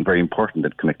 UK, and very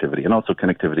important connectivity, and also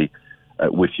connectivity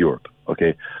with Europe.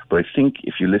 Okay, but I think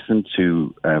if you listen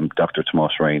to Dr.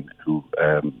 Tomas Ryan, who,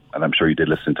 and I'm sure you did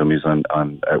listen to him, he's on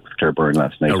with Claire Byrne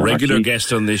last night. A regular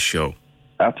guest on this show.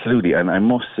 Absolutely, and I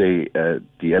must say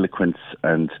the eloquence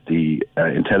and the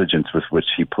intelligence with which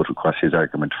he put across his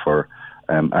argument for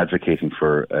advocating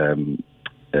for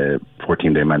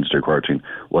 14-day mandatory quarantine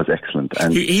was excellent.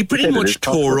 And he pretty much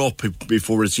tore up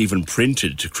before it's even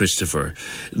printed, Christopher,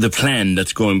 the plan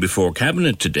that's going before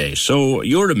Cabinet today. So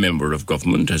you're a member of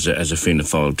government as a Fianna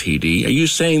Fáil TD. Are you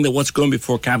saying that what's going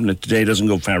before Cabinet today doesn't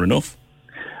go far enough?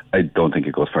 I don't think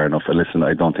it goes far enough. And listen,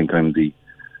 I don't think I'm the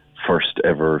first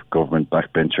ever government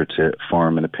backbencher to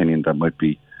form an opinion that might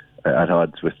be at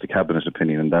odds with the Cabinet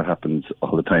opinion, and that happens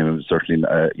all the time. And certainly,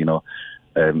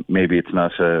 maybe it's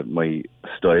not my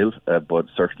style, but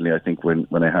certainly I think when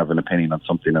I have an opinion on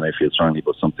something and I feel strongly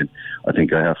about something, I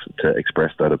think I have to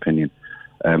express that opinion.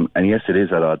 And yes, it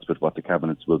is at odds with what the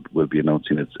cabinet will be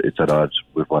announcing. It's at odds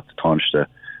with what the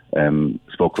Taoiseach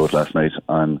spoke about last night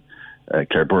on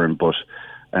Claire Byrne. But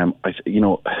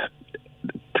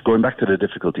going back to the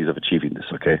difficulties of achieving this,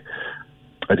 okay,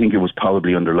 I think it was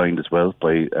probably underlined as well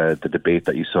by the debate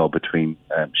that you saw between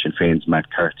Sinn Féin's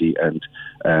Matt Carthy and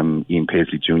Ian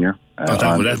Paisley Jr.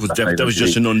 That was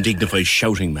just an undignified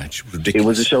shouting match. Ridiculous. It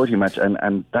was a shouting match,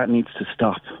 and that needs to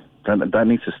stop. That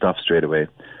needs to stop straight away.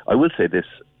 I will say this.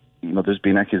 There's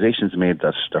been accusations made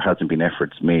that there hasn't been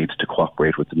efforts made to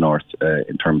cooperate with the North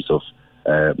in terms of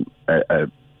a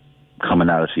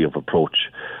commonality of approach.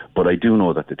 But I do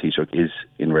know that the Taoiseach is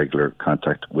in regular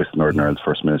contact with Northern Ireland's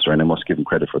First Minister, and I must give him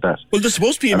credit for that. Well, there's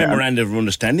supposed to be a memorandum of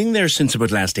understanding there since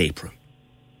about last April.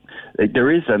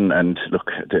 There is, and look,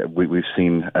 we've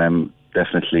seen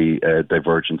definitely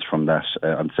divergence from that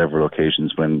on several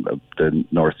occasions when the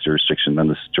North jurisdiction and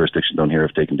the jurisdiction down here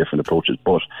have taken different approaches.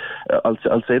 But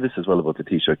I'll say this as well about the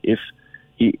Taoiseach.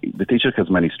 The Taoiseach has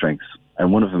many strengths,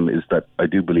 and one of them is that I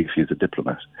do believe he's a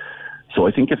diplomat. So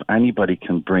I think if anybody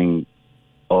can bring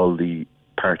all the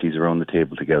parties around the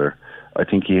table together, I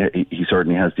think he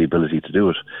certainly has the ability to do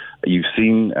it. You've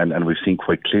seen, and we've seen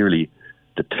quite clearly,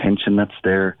 the tension that's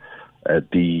there,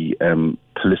 the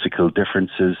political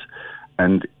differences,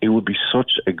 and it would be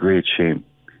such a great shame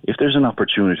if there's an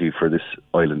opportunity for this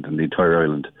island and the entire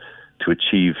island to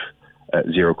achieve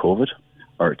zero COVID,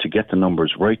 or to get the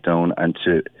numbers right down and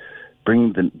to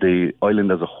bring the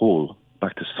island as a whole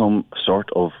back to some sort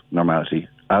of normality,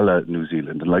 a la New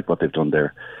Zealand, and like what they've done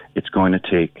there. It's going to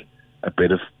take a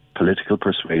bit of political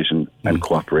persuasion and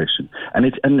cooperation. And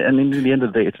in the end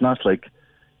of the day, it's not like,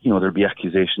 there'll be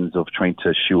accusations of trying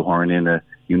to shoehorn in a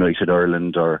united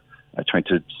Ireland or trying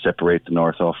to separate the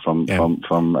North off from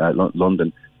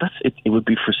London. That's it. It would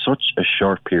be for such a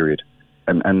short period,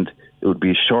 and it would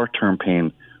be a short-term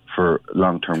pain for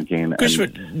long-term gain. Christopher,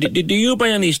 do you by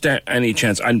any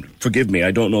chance, and forgive me,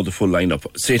 I don't know the full lineup,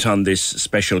 sit on this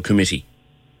special committee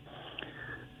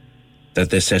that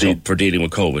they set up for dealing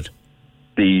with COVID?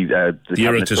 The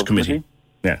Oireachtas Committee.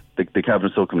 Yeah. The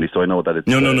Cabinet Subcommittee, so I know that it's...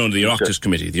 No, the Oireachtas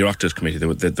Committee. The Oireachtas Committee,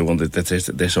 the one that sets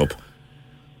this up.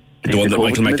 The one that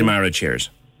Michael McNamara chairs.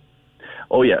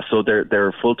 Oh, yeah, so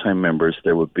they're full-time members.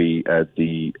 There would be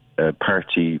the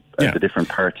party, the different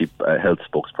party health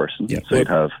spokesperson. Yeah. So you'd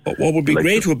have... What would be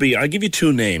great would be, I'll give you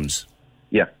two names.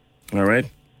 Yeah. All right?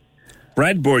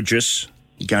 Brad Burgess,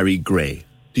 Gary Gray.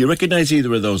 Do you recognise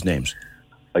either of those names?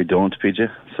 I don't,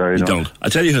 PJ. Sorry, you don't. I'll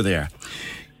tell you who they are.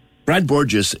 Brad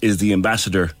Burgess is the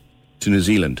ambassador to New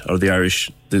Zealand, or the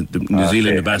New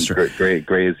Zealand ambassador.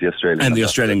 Gray is the Australian. And the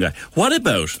Australian guy. What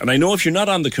about, and I know if you're not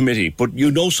on the committee, but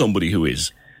you know somebody who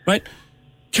is, right?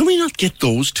 Can we not get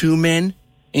those two men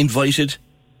invited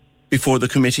before the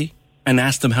committee and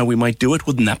ask them how we might do it?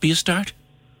 Wouldn't that be a start?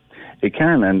 It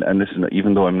can, and listen,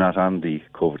 even though I'm not on the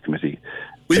COVID committee...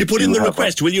 Will you put in the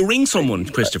request? Will you ring someone,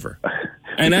 Christopher,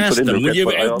 and ask them?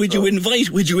 Would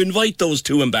you invite those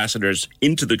two ambassadors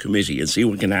into the committee and see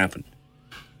what can happen?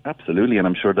 Absolutely, and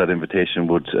I'm sure that invitation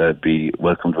would be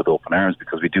welcomed with open arms,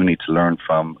 because we do need to learn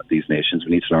from these nations.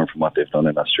 We need to learn from what they've done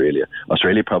in Australia.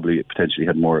 Australia probably potentially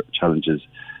had more challenges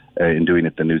in doing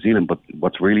it than New Zealand, but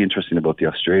what's really interesting about the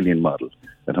Australian model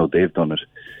and how they've done it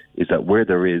is that where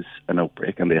there is an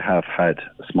outbreak, and they have had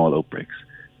small outbreaks,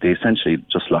 they essentially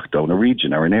just lock down a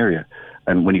region or an area.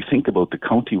 And when you think about the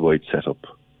county-wide setup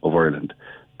of Ireland,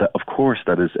 that, of course,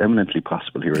 that is eminently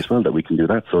possible here as well, that we can do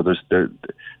that. So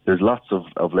there's lots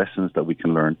of lessons that we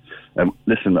can learn.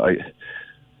 Listen,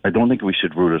 I don't think we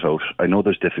should rule it out. I know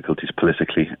there's difficulties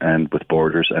politically and with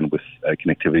borders and with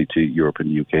connectivity to Europe and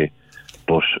the UK,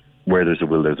 but where there's a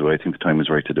will, there's a way. I think the time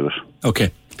is right to do it.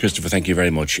 Okay, Christopher, thank you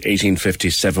very much. 1850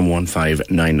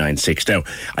 715 996. Now,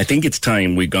 I think it's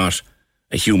time we got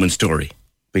a human story,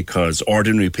 because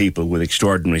ordinary people with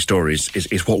extraordinary stories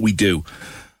is what we do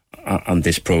on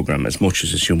this programme as much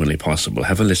as is humanly possible.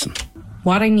 Have a listen.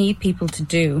 What I need people to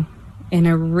do in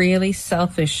a really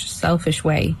selfish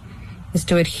way is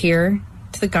to adhere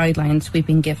to the guidelines we've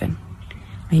been given.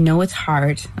 I know it's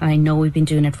hard, and I know we've been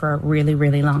doing it for a really,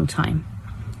 really long time,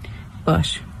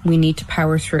 but we need to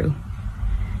power through.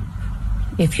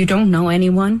 If you don't know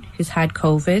anyone who's had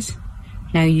COVID,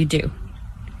 now you do.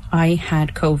 I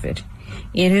had COVID.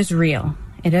 It is real.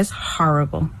 It is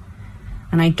horrible.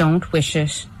 And I don't wish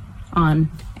it on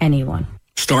anyone.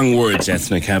 Strong words,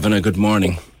 Ethna Kavanagh. Good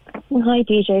morning. Hi,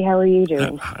 DJ. How are you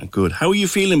doing? Good. How are you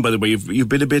feeling, by the way? You've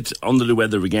been a bit under the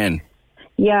weather again.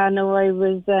 Yeah, no, I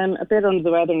was a bit under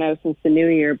the weather now since the New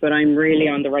Year, but I'm really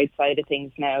on the right side of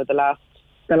things now. The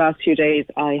last few days,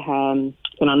 I can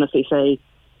honestly say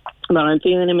that I'm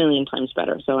feeling a million times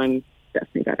better. So I'm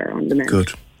definitely better on the mend.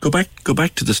 Good. Go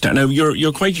back to the start. Now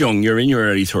you're quite young. You're in your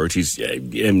early 30s.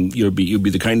 You'll be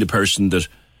the kind of person that,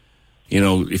 you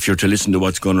know, if you're to listen to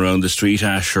what's going around the street,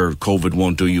 Ash, or COVID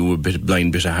won't do you a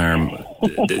blind bit of harm.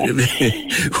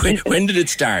 When did it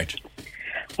start?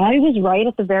 I was right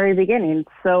at the very beginning.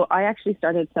 So I actually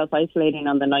started self-isolating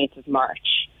on the 9th of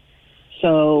March.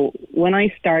 So when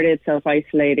I started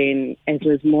self-isolating, it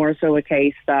was more so a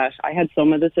case that I had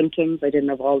some of the symptoms. I didn't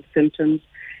have all the symptoms.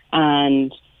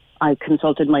 And I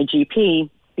consulted my GP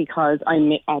because at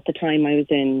the time I was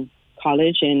in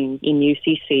college in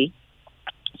UCC.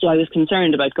 So I was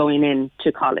concerned about going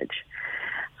into college.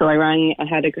 So I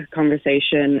had a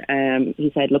conversation.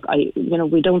 He said, look,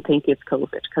 we don't think it's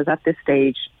COVID, because at this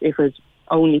stage it was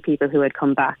only people who had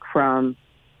come back from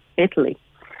Italy.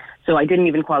 So I didn't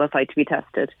even qualify to be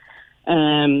tested.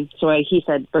 He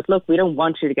said, but look, we don't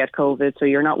want you to get COVID, so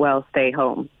you're not well, stay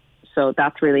home. So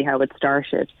that's really how it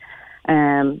started.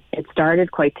 It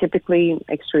started quite typically,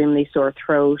 extremely sore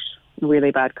throat, really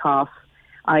bad cough.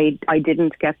 I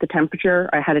didn't get the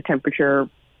temperature. I had a temperature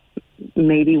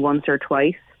maybe once or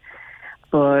twice.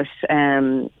 But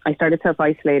I started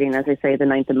self-isolating, as I say, the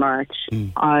 9th of March.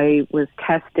 I was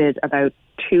tested about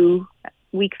 2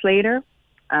 weeks later,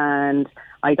 and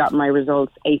I got my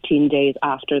results 18 days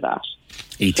after that.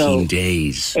 18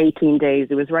 days? 18 days.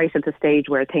 It was right at the stage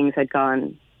where things had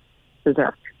gone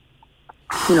berserk.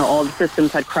 You know, all the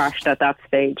systems had crashed at that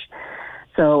stage.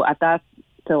 So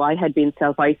I had been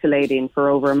self-isolating for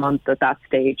over a month at that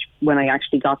stage when I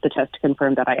actually got the test to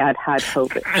confirm that I had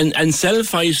COVID. And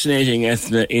self-isolating,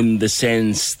 Ethna, in the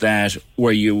sense that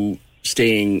were you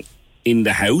staying in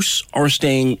the house or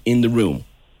staying in the room?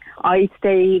 I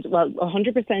stayed,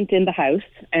 100% in the house.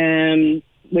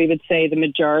 We would say the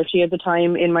majority of the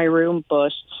time in my room,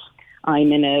 but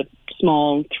I'm in a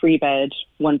small 3-bed,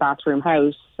 1-bathroom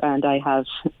house, and I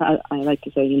like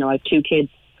to say, you know, I have 2 kids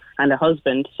and a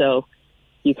husband, so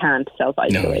you can't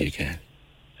self-isolate. No, you can't.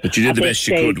 But you did the best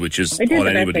you could, which is all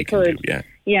anybody can do. Yeah.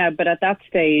 Yeah, but at that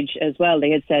stage as well, they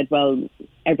had said, well,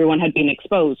 everyone had been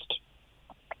exposed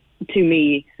to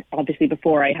me, obviously,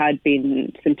 before I had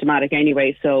been symptomatic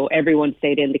anyway, so everyone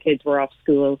stayed in. The kids were off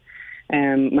school.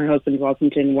 My husband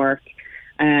wasn't in work.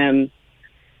 I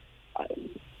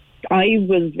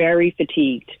was very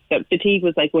fatigued. But fatigue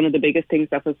was like one of the biggest things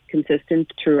that was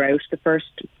consistent throughout the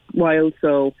first while,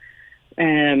 so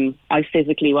I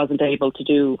physically wasn't able to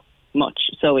do much.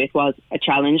 So it was a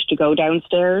challenge to go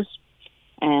downstairs.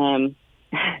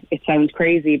 It sounds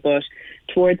crazy, but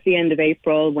towards the end of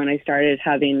April, when I started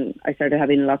having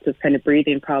lots of kind of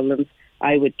breathing problems,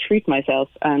 I would treat myself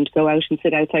and go out and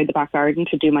sit outside the back garden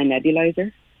to do my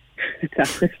nebulizer.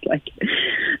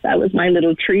 That was my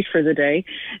little treat for the day.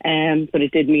 But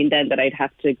it did mean then that I'd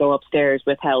have to go upstairs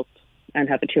with help and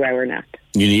have a 2-hour nap.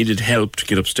 You needed help to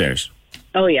get upstairs?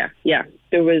 Oh, yeah.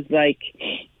 There was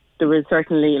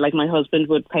certainly, like, my husband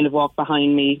would kind of walk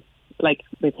behind me, like,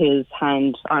 with his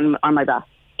hand on my back,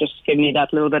 just give me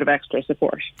that little bit of extra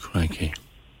support. Crikey.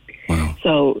 Wow.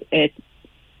 So at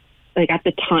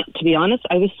the time, to be honest,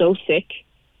 I was so sick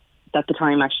that the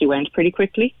time actually went pretty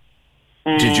quickly.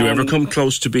 Did you ever come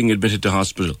close to being admitted to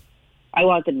hospital? I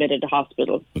was admitted to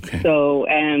hospital. Okay. So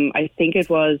I think it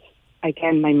was,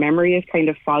 again, my memory is kind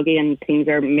of foggy and things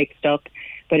are mixed up,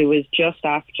 but it was just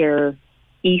after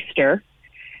Easter.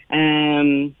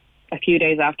 A few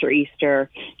days after Easter,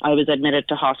 I was admitted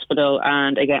to hospital,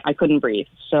 and again, I couldn't breathe.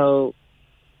 So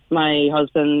my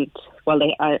husband,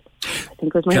 I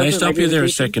think it was my husband. Can I stop you there a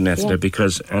second, Ethna? Yeah.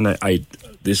 Because,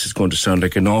 this is going to sound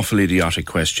like an awful idiotic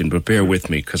question, but bear with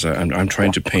me, because I'm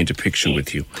trying to paint a picture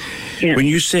with you. Yeah. When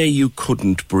you say you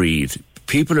couldn't breathe,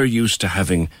 people are used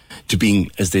to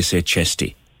being, as they say,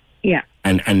 chesty. Yeah.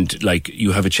 And like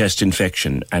you have a chest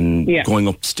infection and going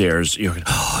upstairs, you're going,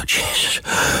 oh, Jesus.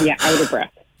 Yeah, out of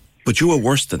breath. But you were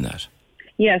worse than that.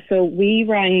 Yeah, so we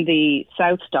rang the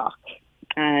South Doc,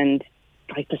 and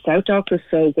like the South Doc was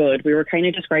so good. We were kind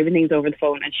of describing things over the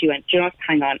phone, and she went, "Do you know what?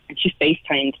 Hang on," and she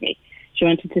FaceTimed me. She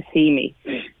wanted to see me,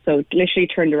 so literally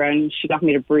turned around. She got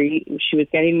me to breathe. She was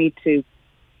getting me to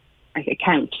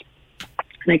count,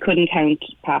 and I couldn't count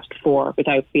past 4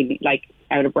 without being like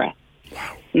out of breath.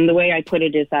 Wow. And the way I put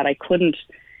it is that I couldn't.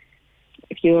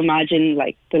 If you imagine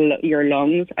like your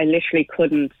lungs, I literally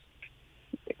couldn't.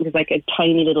 It was like a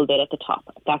tiny little bit at the top.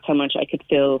 That's how much I could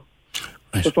feel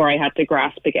before I had to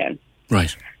grasp again.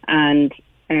 Right. And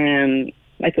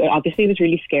obviously it was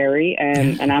really scary.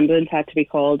 An ambulance had to be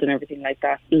called and everything like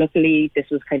that. Luckily, this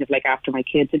was kind of like after my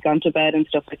kids had gone to bed and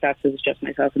stuff like that. So it was just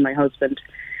myself and my husband.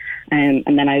 And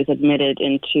then I was admitted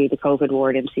into the COVID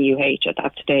ward in CUH at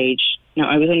that stage. Now,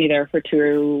 I was only there for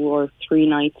 2 or 3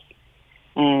 nights.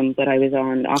 that I was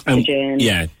on oxygen.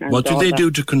 What do they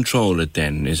do to control it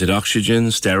then? Is it oxygen,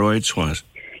 steroids, what?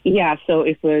 Yeah, so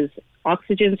it was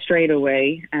oxygen straight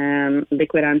away,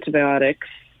 liquid antibiotics.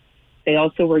 They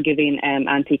also were giving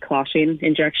anti-clotting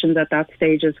injections at that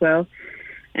stage as well.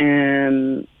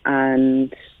 And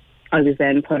I was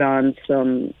then put on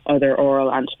some other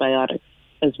oral antibiotics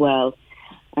as well,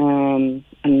 and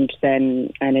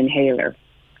then an inhaler.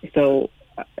 So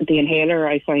the inhaler,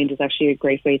 I find, is actually a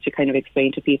great way to kind of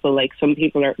explain to people. Like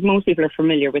most people are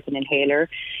familiar with an inhaler.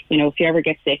 You know, if you ever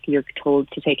get sick, you're told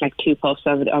to take like 2 puffs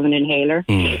of an inhaler.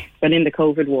 But in the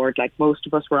COVID ward, like most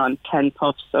of us were on 10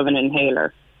 puffs of an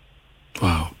inhaler.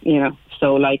 Wow. You know,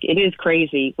 so like it is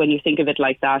crazy when you think of it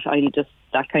like that. I'm just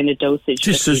that kind of dosage.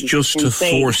 This is just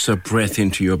insane. To force a breath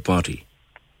into your body.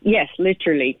 Yes,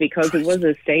 literally, because it was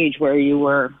a stage where you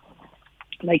were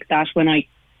like that. When I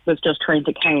was just trying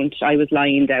to count, I was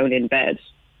lying down in bed.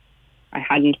 I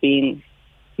hadn't been,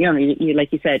 you know, you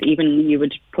like you said, even you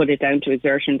would put it down to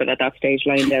exertion, but at that stage,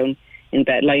 lying down in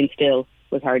bed, lying still,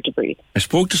 was hard to breathe. I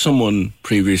spoke to someone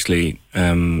previously,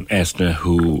 Esna,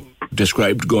 who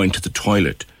described going to the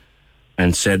toilet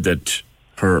and said that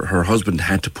her husband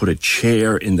had to put a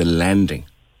chair in the landing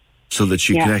so that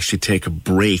she could actually take a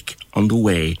break on the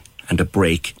way and a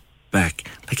break back.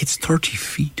 Like it's 30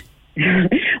 feet.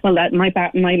 Well, my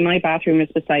bathroom is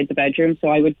beside the bedroom, so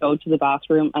I would go to the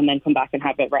bathroom and then come back and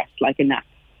have a rest, like a nap.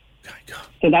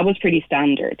 So that was pretty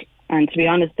standard. And to be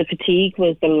honest, the fatigue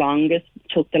was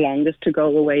took the longest to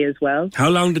go away as well. How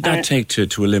long did that take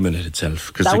to eliminate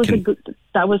itself?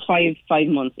 That was 5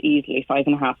 months easily,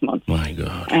 5.5 months. My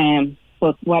God.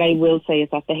 But what I will say is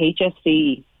that the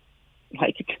HSC,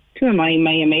 like to my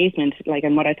amazement, like,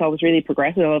 and what I thought was really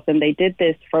progressive of them, they did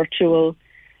this virtual,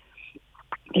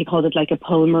 they called it like a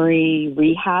pulmonary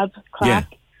rehab class.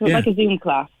 So it was like a Zoom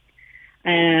class.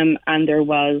 And there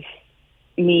was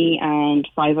me and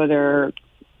 5 other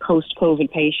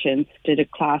post-COVID patients did a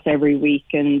class every week,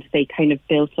 and they kind of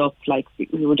built up, like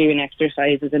we were doing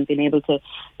exercises and being able to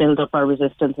build up our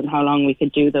resistance and how long we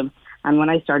could do them. And when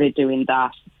I started doing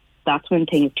that, that's when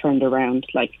things turned around.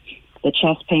 Like the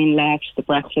chest pain left, the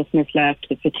breathlessness left,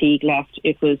 the fatigue left.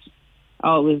 It was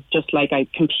just like I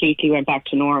completely went back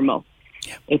to normal.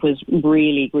 Yeah. It was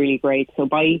really, really great. So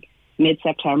by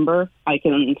mid-September, I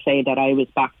can say that I was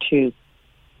back to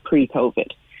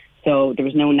pre-COVID. So there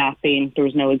was no napping, there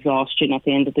was no exhaustion at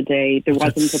the end of the day. There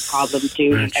wasn't a problem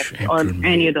doing or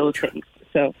any of those things.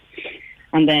 So,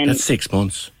 and then that's 6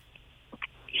 months.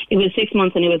 It was 6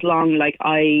 months, and it was long. Like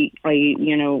I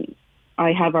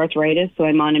have arthritis, so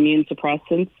I'm on immune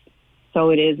suppressants. So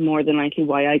it is more than likely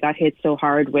why I got hit so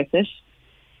hard with it.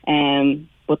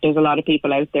 But there's a lot of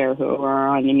people out there who are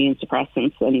on immune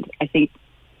suppressants, and I think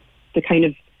the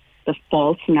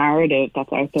false narrative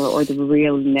that's out there, or the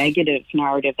real negative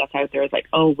narrative that's out there, is like,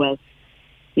 oh, well,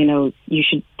 you know,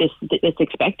 it's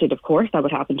expected. Of course that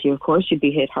would happen to you. Of course you'd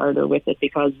be hit harder with it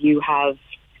because you have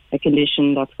a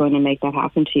condition that's going to make that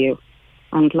happen to you.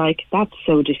 And like, that's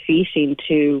so defeating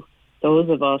to those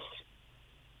of us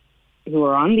who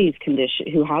are on these conditions,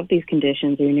 who have these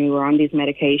conditions, and who are on these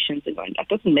medications, and going,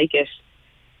 that's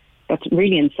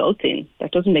really insulting. That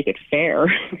doesn't make it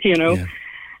fair, you know? Yeah.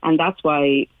 And that's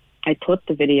why I put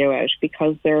the video out,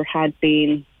 because there had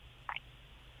been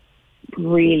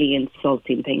really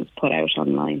insulting things put out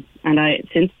online. And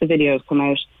since the video has come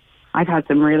out, I've had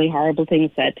some really horrible things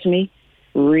said to me,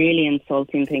 really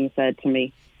insulting things said to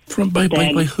me. By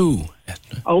who?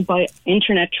 Oh, by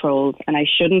internet trolls. And I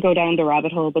shouldn't go down the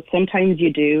rabbit hole, but sometimes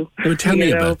you do. Oh, tell me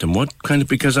about them. What kind of?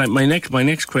 Because my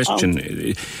next question.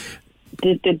 There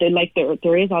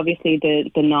is obviously the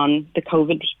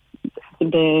COVID.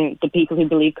 The people who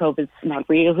believe COVID's not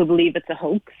real, who believe it's a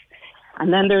hoax.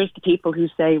 And then there's the people who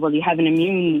say, well, you have a bad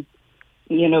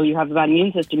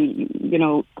immune system, you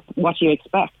know, what do you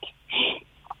expect?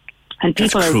 And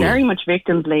people are very much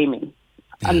victim blaming.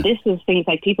 Yeah. And this is things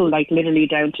like people like literally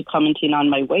down to commenting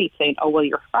on my weight, saying, oh, well,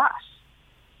 you're fat.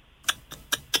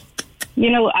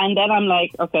 You know, and then I'm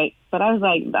like, okay, but I was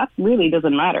like, that really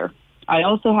doesn't matter. I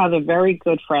also have a very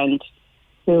good friend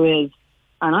who is,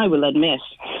 and I will admit,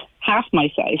 half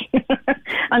my size.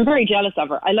 I'm very jealous of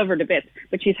her. I love her to bits,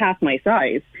 but she's half my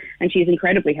size, and she's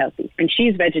incredibly healthy, and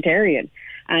she's vegetarian,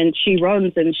 and she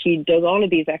runs and she does all of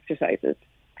these exercises,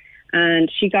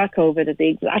 and she got COVID at the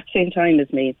exact same time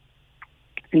as me,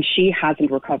 and she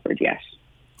hasn't recovered yet.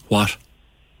 What?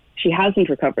 She hasn't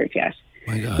recovered yet.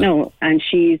 My God. No, and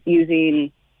she's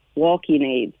using walking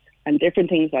aids and different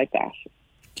things like that.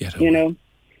 You know,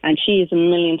 and she is a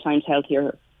million times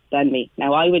healthier than me.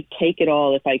 Now, I would take it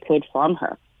all if I could from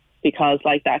her, because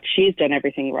like that, she's done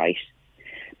everything right.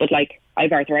 But like,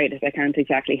 I've arthritis. I can't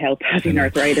exactly help having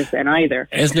arthritis then either.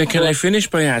 Esna, can I finish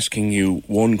by asking you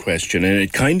one question? And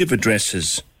it kind of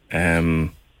addresses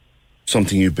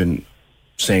something you've been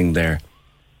saying there.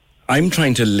 I'm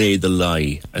trying to lay the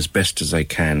lie as best as I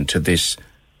can to this,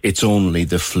 it's only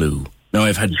the flu. Now,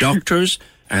 I've had doctors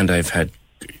and I've had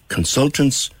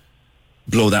consultants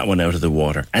blow that one out of the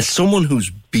water. As someone who's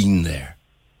been there,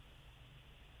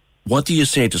 what do you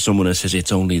say to someone who says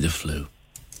it's only the flu?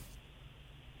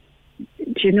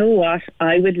 Do you know what?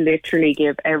 I would literally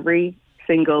give every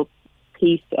single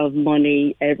piece of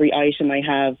money, every item I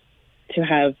have, to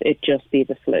have it just be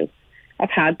the flu. I've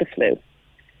had the flu.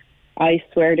 I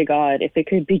swear to God, if it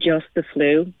could be just the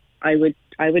flu, I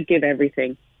would give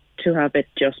everything to have it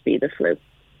just be the flu.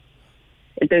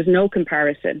 There's no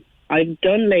comparison. I've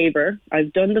done labour,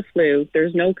 I've done the flu,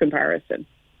 there's no comparison.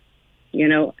 You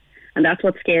know, and that's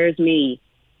what scares me,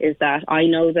 is that I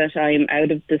know that I'm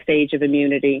out of the stage of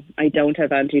immunity. I don't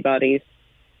have antibodies.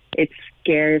 It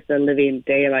scares the living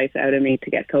daylights out of me to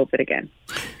get COVID again.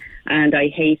 And I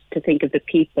hate to think of the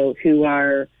people who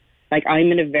are, like,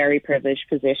 I'm in a very privileged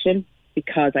position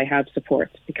because I have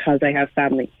support, because I have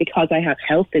family, because I have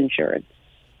health insurance.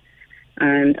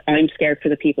 And I'm scared for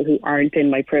the people who aren't in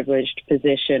my privileged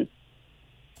position,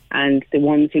 and the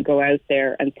ones who go out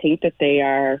there and think that they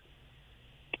are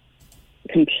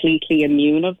completely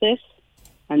immune of this.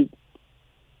 And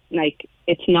like,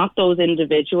 it's not those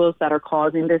individuals that are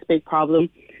causing this big problem,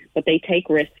 but they take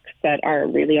risks that are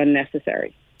really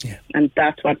unnecessary. Yeah. And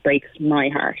that's what breaks my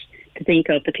heart, to think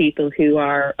of the people who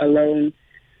are alone,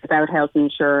 without health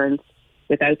insurance,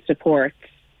 without support,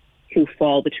 who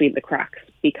fall between the cracks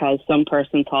because some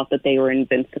person thought that they were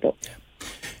invincible.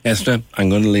 Esna, I'm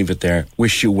going to leave it there.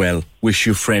 Wish you well. Wish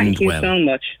your friend Thank you well. so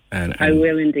much. And I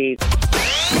will indeed.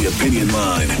 The Opinion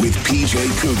Line with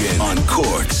PJ Coogan on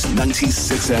Cork's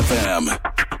 96 FM.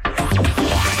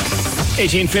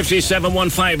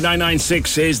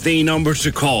 1850-715-996 is the number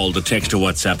to call. The text to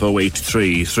WhatsApp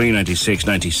 083 396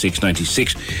 96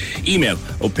 96. Email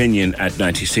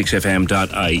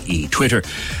opinion@96fm.ie. Twitter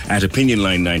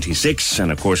 @opinionline96.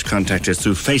 And of course, contact us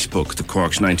through Facebook, the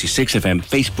Cork's 96FM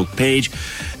Facebook page.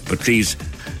 But please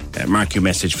mark your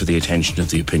message for the attention of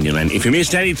the Opinion Line. If you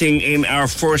missed anything in our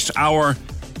first hour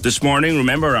this morning,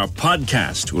 remember our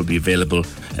podcast will be available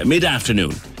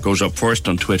mid-afternoon. Goes up first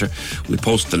on Twitter. We'll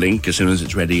post the link as soon as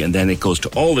it's ready, and then it goes to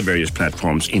all the various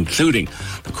platforms, including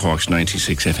the Cork's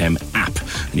 96FM app.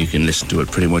 And you can listen to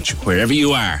it pretty much wherever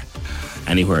you are.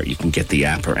 Anywhere you can get the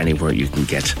app, or anywhere you can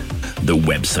get the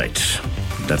website.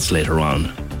 That's later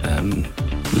on.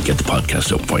 We'll get the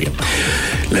podcast up for you.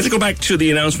 Let's go back to the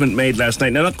announcement made last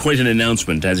night. Now, not quite an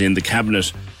announcement, as in the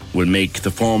Cabinet will make the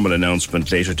formal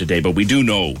announcement later today, but we do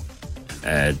know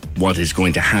what is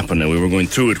going to happen, and we were going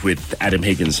through it with Adam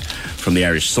Higgins from the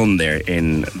Irish Sun there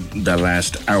in the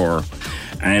last hour.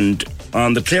 And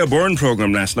on the Claire Byrne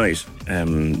programme last night,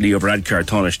 Leo Varadkar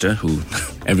Taoiseach, who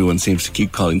everyone seems to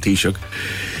keep calling Taoiseach,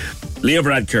 Leo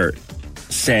Varadkar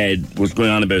said was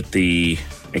going on about the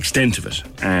extent of it,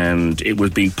 and it was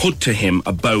being put to him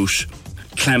about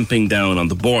clamping down on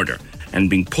the border, and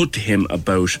being put to him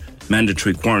about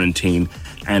mandatory quarantine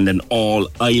and an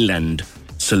all-island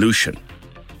solution.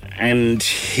 And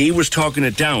he was talking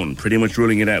it down, pretty much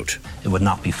ruling it out. It would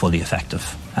not be fully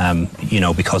effective,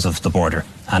 because of the border.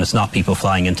 And it's not people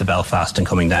flying into Belfast and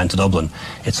coming down to Dublin.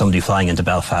 It's somebody flying into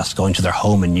Belfast, going to their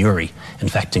home in Newry,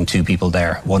 infecting 2 people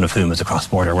there, one of whom is a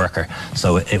cross-border worker.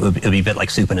 So it would be a bit like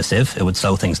soup in a sieve. It would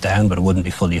slow things down, but it wouldn't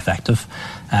be fully effective.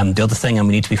 The other thing, and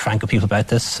we need to be frank with people about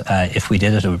this, if we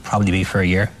did it, it would probably be for a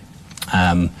year.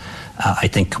 I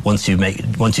think once you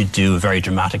do a very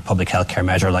dramatic public health care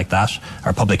measure like that,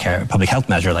 or public health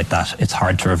measure like that, it's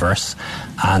hard to reverse.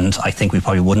 And I think we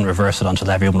probably wouldn't reverse it until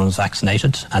everyone was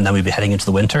vaccinated, and then we'd be heading into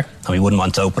the winter, and we wouldn't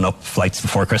want to open up flights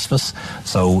before Christmas.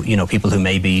 So, people who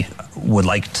maybe would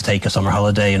like to take a summer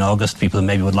holiday in August, people who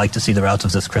maybe would like to see their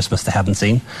relatives this Christmas they haven't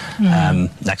seen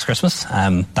next Christmas,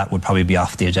 that would probably be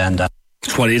off the agenda.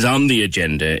 What is on the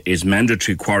agenda is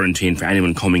mandatory quarantine for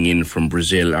anyone coming in from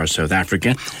Brazil or South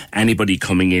Africa, anybody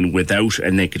coming in without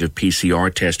a negative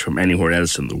PCR test from anywhere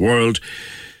else in the world.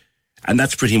 And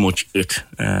that's pretty much it.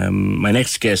 My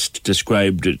next guest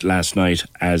described it last night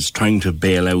as trying to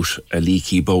bail out a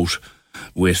leaky boat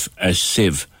with a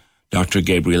sieve. Dr.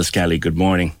 Gabriel Scally, good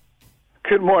morning.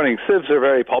 Good morning. Sieves are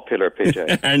very popular,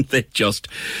 PJ. Aren't they just?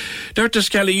 Dr.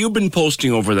 Scally, you've been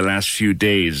posting over the last few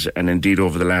days, and indeed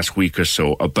over the last week or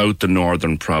so, about the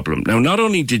northern problem. Now, not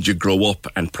only did you grow up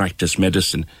and practice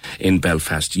medicine in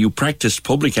Belfast, you practiced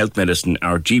public health medicine,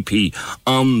 or GP,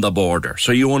 on the border,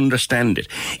 so you understand it.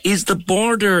 Is the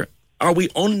border Are we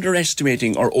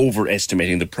underestimating or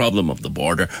overestimating the problem of the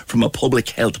border from a public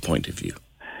health point of view?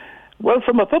 Well,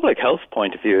 from a public health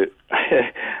point of view,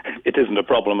 it isn't a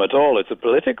problem at all. It's a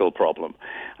political problem.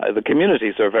 The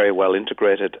communities are very well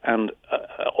integrated, and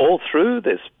all through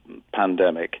this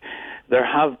pandemic, there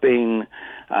have been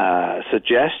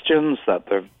suggestions that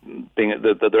there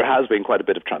has been quite a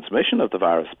bit of transmission of the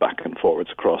virus back and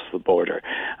forwards across the border.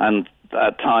 And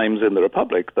at times in the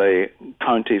Republic, the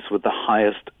counties with the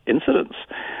highest incidence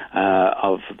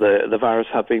of the virus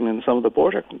have been in some of the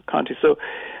border counties. So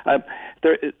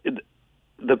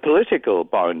the political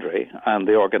boundary and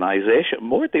the organisation,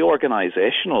 more the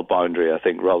organisational boundary, I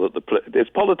think, rather than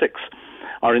its politics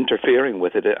are interfering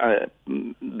with it,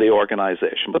 the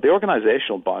organisation. But the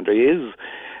organisational boundary is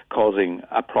causing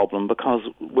a problem because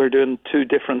we're doing two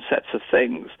different sets of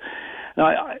things.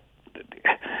 Now,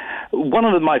 one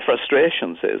of my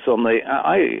frustrations is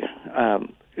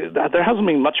there hasn't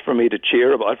been much for me to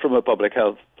cheer about from a public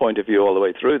health point of view all the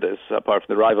way through this, apart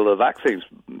from the arrival of vaccines.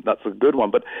 That's a good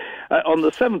one. But on the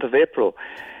 7th of April,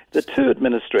 the two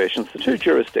administrations, the two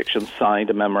jurisdictions signed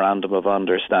a memorandum of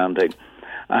understanding.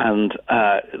 And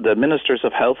the Ministers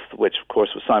of Health, which of course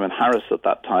was Simon Harris at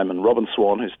that time, and Robin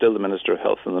Swan, who's still the Minister of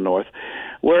Health in the North,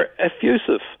 were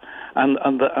effusive. And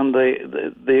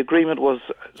the agreement was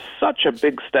such a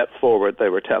big step forward, they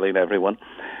were telling everyone.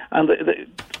 And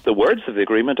the words of the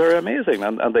agreement are amazing.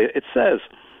 It says,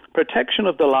 protection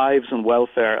of the lives and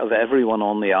welfare of everyone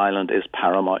on the island is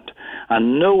paramount,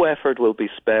 and no effort will be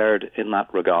spared in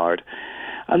that regard.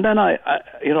 And then I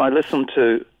listened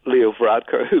to Leo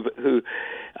Varadkar, who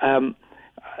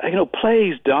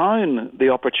plays down the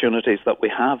opportunities that we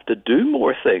have to do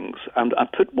more things and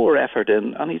put more effort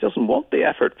in, and he doesn't want the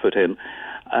effort put in.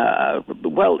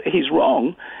 Well, he's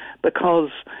wrong, because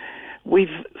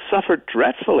we've suffered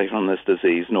dreadfully from this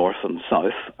disease, north and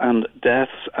south, and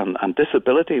deaths and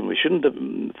disability, and we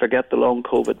shouldn't forget the long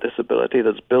COVID disability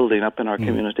that's building up in our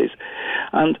communities.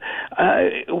 And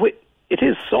it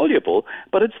is soluble,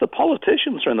 but it's the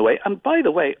politicians who are in the way. And by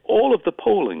the way, all of the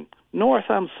polling, north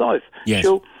and south,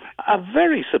 show a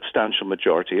very substantial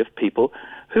majority of people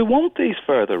who want these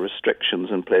further restrictions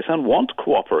in place and want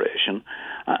cooperation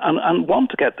and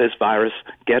want to get this virus,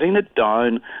 getting it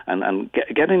down and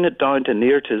getting it down to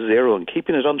near to zero and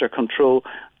keeping it under control,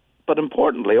 but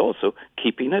importantly also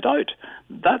keeping it out.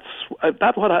 That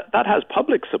has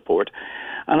public support,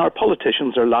 and our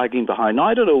politicians are lagging behind. Now,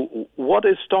 I don't know what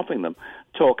is stopping them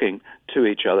talking to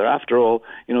each other. After all,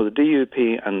 the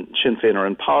DUP and Sinn Féin are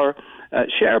in power,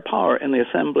 share power in the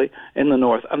Assembly in the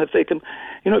North. And if they can,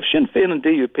 if Sinn Féin and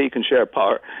DUP can share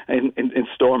power in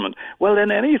Stormont, well,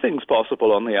 then anything's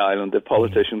possible on the island if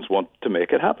politicians want to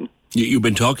make it happen. You've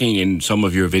been talking in some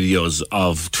of your videos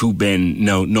of two men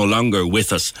no longer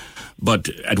with us, but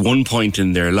at one point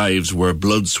in their lives were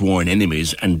blood-sworn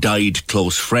enemies and died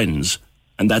close friends,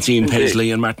 and that's Ian Paisley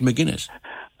and Martin McGuinness.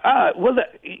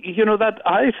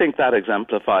 I think that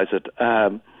exemplifies it.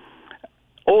 I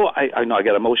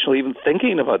get emotional even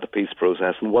thinking about the peace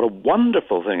process and what a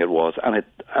wonderful thing it was, and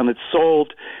it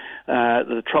solved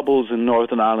the troubles in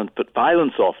Northern Ireland, put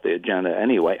violence off the agenda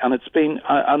anyway, and it's been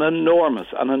an enormous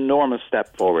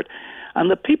step forward. And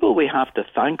the people we have to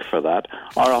thank for that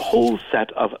are a whole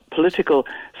set of political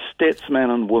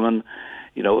statesmen and women,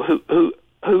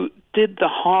 who did the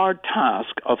hard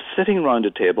task of sitting around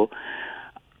a table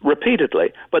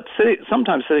repeatedly, but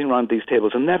sometimes sitting around these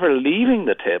tables and never leaving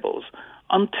the tables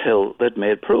until they'd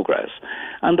made progress.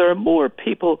 And there are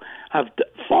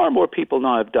far more people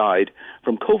now have died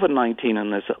from COVID-19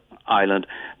 in this island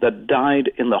that died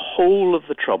in the whole of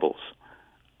the Troubles.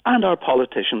 And our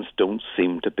politicians don't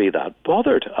seem to be that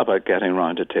bothered about getting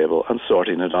around a table and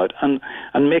sorting it out and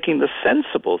making the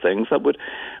sensible things that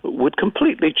would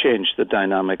completely change the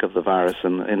dynamic of the virus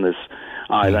in this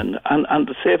island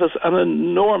and save us an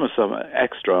enormous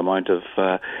extra amount of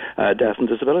death and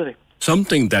disability.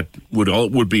 Something that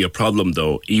would be a problem,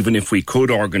 though, even if we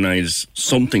could organise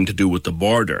something to do with the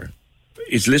border,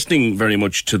 is listening very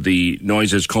much to the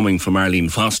noises coming from Arlene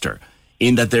Foster,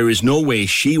 in that there is no way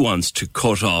she wants to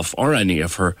cut off, or any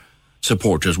of her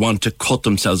supporters want to cut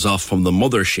themselves off from the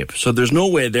mothership. So there's no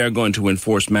way they're going to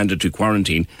enforce mandatory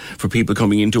quarantine for people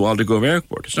coming into Aldergrove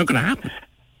Airport. It's not going to happen.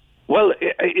 Well,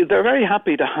 they're very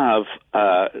happy to have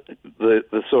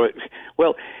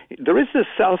there is this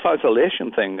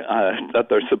self-isolation thing that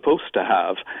they're supposed to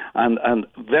have, and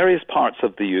various parts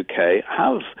of the UK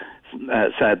have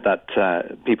said that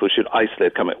people should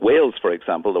isolate. Wales, for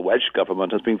example, the Welsh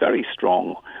government has been very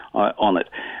strong on it.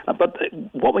 But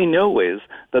what we know is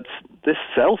that this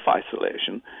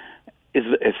self-isolation is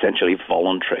essentially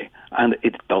voluntary, and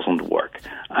it doesn't work.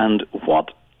 And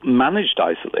what managed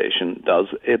isolation does,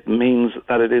 it means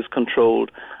that it is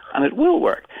controlled and it will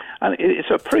work. And it's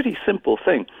a pretty simple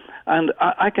thing. And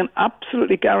I can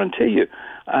absolutely guarantee you,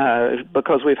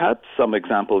 because we've had some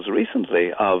examples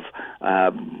recently of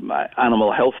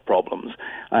animal health problems,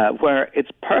 where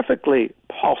it's perfectly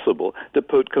possible to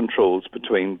put controls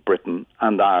between Britain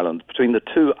and Ireland, between the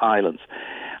two islands.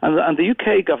 And the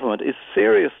UK government is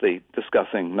seriously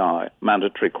discussing now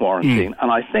mandatory quarantine,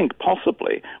 and I think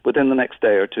possibly within the next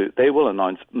day or two they will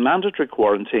announce mandatory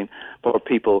quarantine for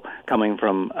people coming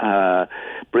from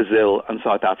Brazil and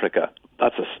South Africa.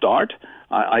 That's a start.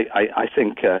 I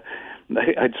think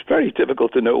it's very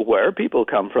difficult to know where people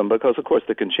come from because, of course,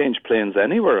 they can change planes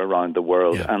anywhere around the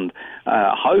world. Yeah. And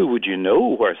how would you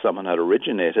know where someone had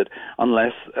originated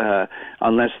unless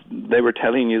they were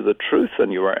telling you the truth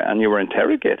and you were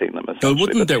interrogating them? Well,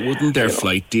 wouldn't their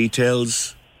flight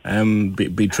details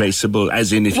be traceable?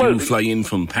 As in, if you fly in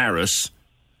from Paris,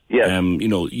 yeah.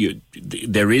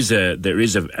 There is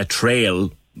a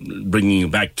trail bringing you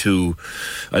back to,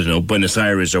 I don't know, Buenos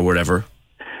Aires or whatever.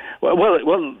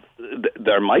 Well,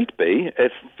 there might be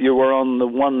if you were on the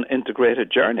one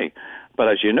integrated journey. But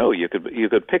as you know, you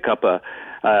could pick up a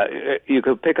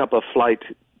flight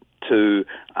to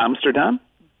Amsterdam,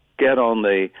 get on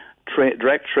the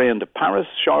direct train to Paris,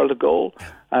 Charles de Gaulle.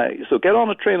 So get on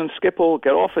a train in Schiphol,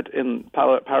 get off it in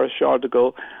Paris, Charles de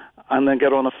Gaulle, and then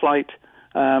get on a flight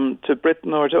to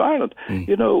Britain or to Ireland.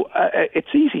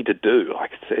 It's easy to do, I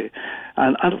could say.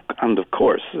 And of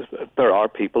course, there are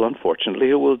people, unfortunately,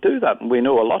 who will do that. And we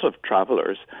know a lot of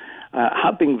travellers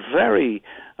have been very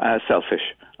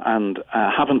selfish and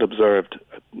haven't observed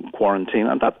quarantine.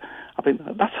 And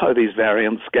that's how these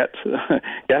variants get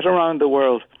around the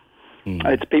world.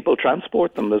 It's people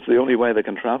transport them. That's the only way they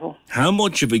can travel. How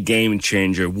much of a game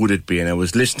changer would it be? And I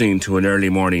was listening to an early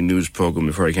morning news programme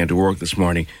before I came to work this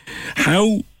morning.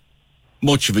 How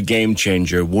much of a game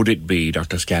changer would it be,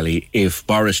 Dr. Scally, if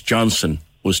Boris Johnson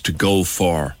was to go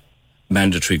for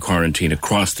mandatory quarantine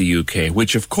across the UK,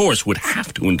 which of course would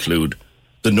have to include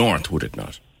the north, would it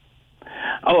not?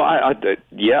 Oh, I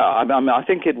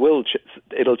think it will.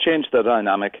 It'll change the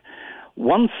dynamic.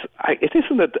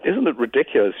 Isn't it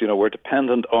ridiculous? We're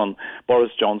dependent on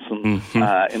Boris Johnson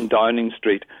in Downing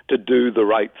Street to do the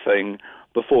right thing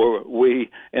before we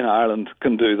in Ireland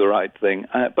can do the right thing.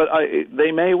 But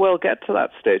they may well get to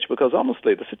that stage because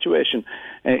honestly, the situation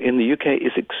in the UK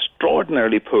is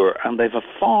extraordinarily poor, and they've a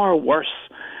far worse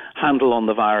handle on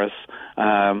the virus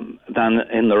than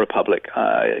in the Republic.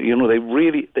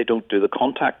 They don't do the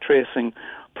contact tracing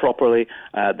properly.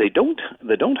 They don't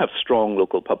have strong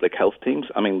local public health teams.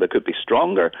 I mean, they could be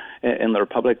stronger in the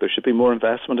Republic. There should be more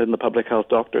investment in the public health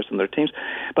doctors and their teams.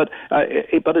 But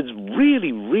it's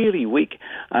really, really weak.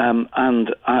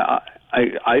 And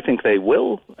I think they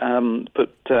will put.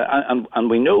 And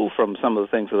we know from some of the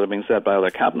things that have been said by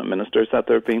other cabinet ministers that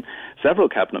there have been several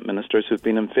cabinet ministers who've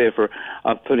been in favour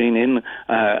of putting in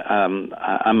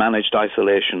a managed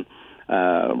isolation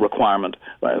requirement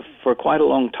for quite a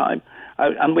long time.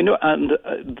 And we know, and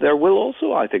there will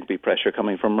also, I think, be pressure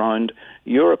coming from around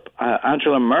Europe.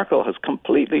 Angela Merkel has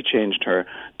completely changed her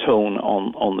tone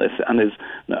on this and is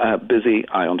busy,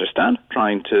 I understand,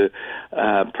 trying to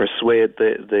persuade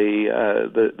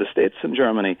the states in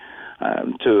Germany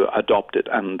to adopt it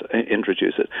and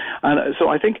introduce it. And so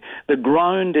I think the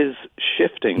ground is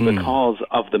shifting because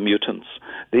of the mutants,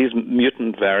 these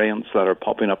mutant variants that are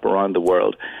popping up around the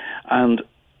world. And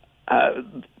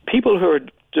people who are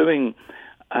doing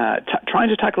trying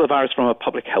to tackle the virus from a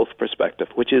public health perspective,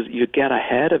 which is you get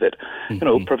ahead of it.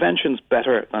 Prevention's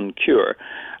better than cure.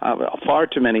 Far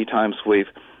too many times we've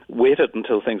waited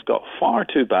until things got far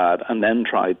too bad and then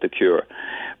tried the cure.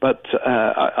 But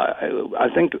I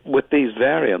think with these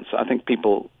variants, I think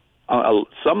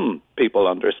some people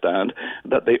understand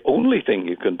that the only thing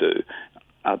you can do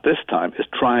at this time is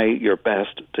try your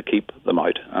best to keep them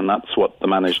out, and that's what the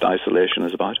managed isolation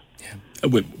is about.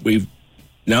 Yeah.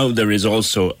 Now there is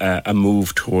also a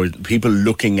move toward people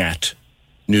looking at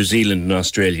New Zealand and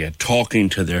Australia, talking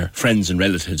to their friends and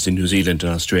relatives in New Zealand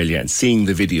and Australia and seeing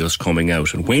the videos coming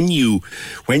out. And when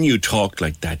you talk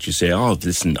like that, you say, oh,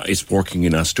 listen, it's working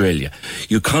in Australia.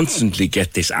 You constantly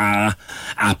get this,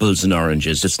 apples and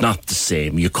oranges. It's not the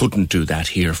same. You couldn't do that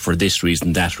here for this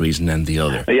reason, that reason and the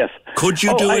other. Yes. Could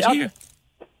you do it here?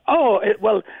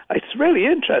 Well, it's really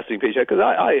interesting, Peter, because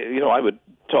I would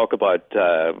talk about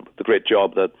the great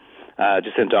job that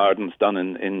Jacinda Ardern's done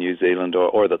in New Zealand,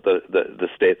 or that the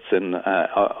states in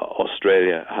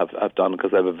Australia have done,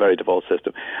 because they have a very devolved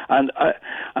system. And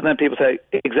then people say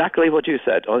exactly what you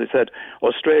said. They said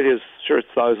Australia's sure it's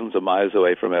thousands of miles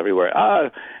away from everywhere.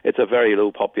 It's a very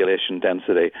low population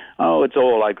density. It's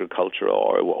all agriculture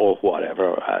or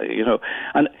whatever,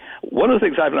 And one of the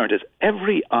things I've learned is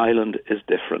every island is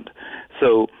different.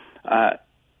 So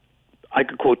I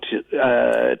could quote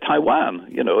Taiwan.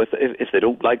 If they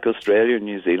don't like Australia or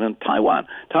New Zealand, Taiwan.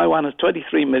 Taiwan has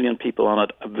 23 million people on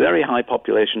it, a very high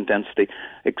population density,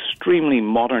 extremely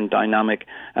modern, dynamic,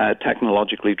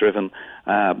 technologically driven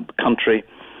country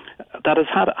that has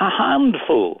had a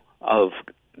handful of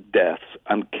deaths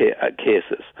and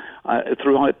cases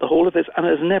throughout the whole of this, and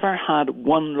has never had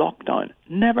one lockdown.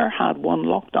 Never had one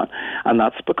lockdown. And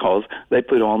that's because they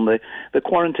put on the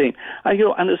quarantine.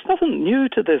 And there's nothing new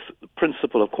to this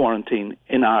principle of quarantine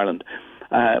in Ireland.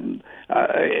 I'm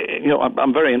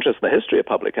very interested in the history of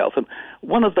public health, and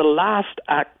one of the last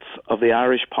acts of the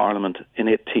Irish Parliament in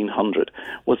 1800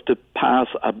 was to pass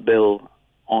a bill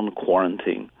on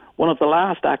quarantine. One of the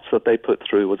last acts that they put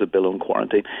through was a bill on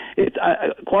quarantine.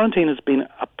 Quarantine has been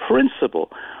a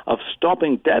principle of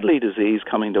stopping deadly disease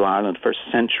coming to Ireland for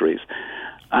centuries.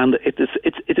 And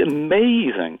it's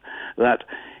amazing that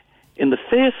in the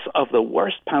face of the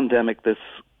worst pandemic this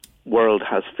world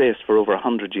has faced for over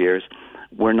 100 years,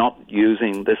 we're not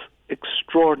using this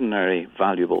extraordinary,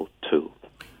 valuable tool.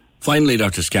 Finally,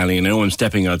 Dr. Scally, and I know I'm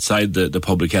stepping outside the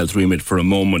public health remit for a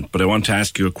moment, but I want to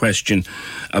ask you a question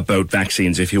about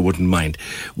vaccines, if you wouldn't mind.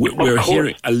 We're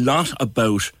hearing a lot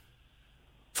about,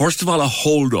 first of all, a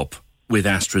hold-up with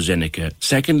AstraZeneca.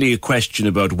 Secondly, a question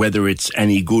about whether it's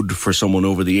any good for someone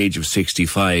over the age of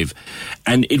 65.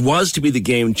 And it was to be the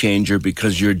game changer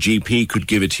because your GP could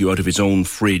give it to you out of his own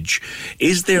fridge.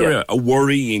 Is there a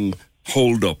worrying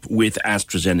hold-up with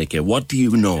AstraZeneca? What do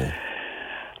you know?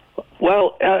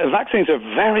 Well, vaccines are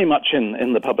very much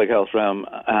in the public health realm,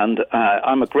 and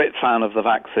I'm a great fan of the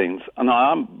vaccines. And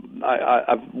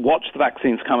I've watched the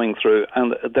vaccines coming through,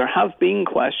 and there have been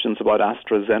questions about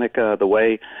AstraZeneca, the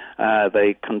way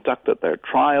they conducted their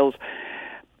trials,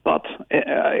 but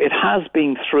it has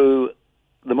been through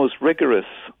the most rigorous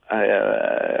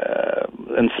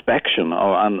inspection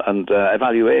and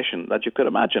evaluation that you could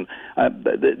imagine.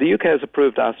 The UK has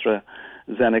approved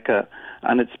AstraZeneca,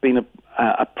 and it's been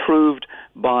approved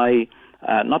by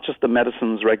not just the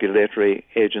Medicines Regulatory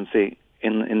Agency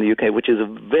in the UK, which is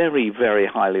very, very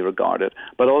highly regarded,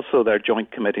 but also their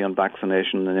Joint Committee on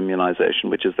Vaccination and Immunisation,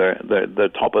 which is their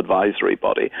top advisory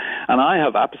body. And I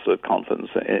have absolute confidence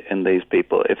in these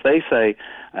people. If they say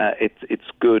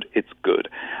it's good, it's good.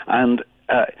 And,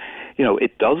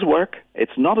 it does work.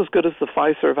 It's not as good as the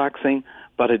Pfizer vaccine,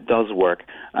 but it does work.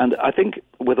 And I think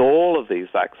with all of these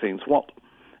vaccines, what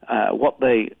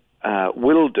they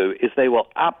will do is they will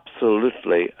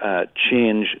absolutely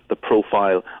change the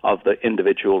profile of the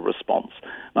individual response.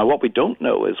 Now, what we don't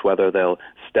know is whether they'll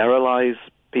sterilize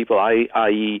people,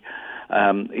 i.e.,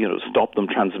 stop them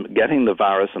getting the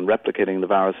virus and replicating the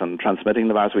virus and transmitting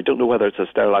the virus. We don't know whether it's a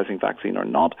sterilizing vaccine or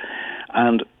not.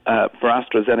 And for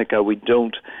AstraZeneca, we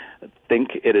don't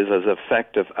think it is as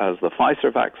effective as the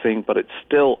Pfizer vaccine, but it's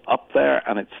still up there,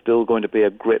 and it's still going to be a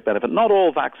great benefit. Not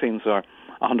all vaccines are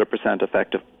 100%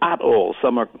 effective at all.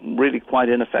 Some are really quite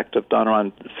ineffective, down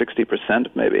around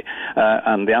 60% maybe,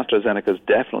 and the AstraZeneca is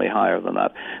definitely higher than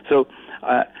that. So,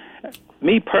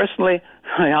 me personally,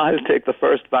 I'll take the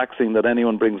first vaccine that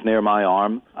anyone brings near my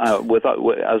arm. As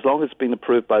long as it's been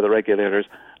approved by the regulators,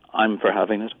 I'm for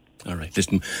having it. All right,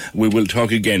 listen, we will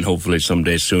talk again hopefully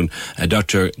someday soon.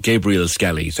 Dr. Gabriel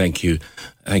Scally, thank you.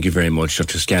 Thank you very much.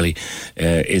 Dr. Scally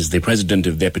is the President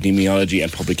of the Epidemiology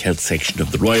and Public Health Section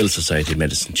of the Royal Society of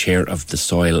Medicine, Chair of the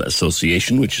Soil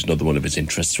Association, which is another one of his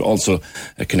interests, also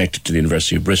connected to the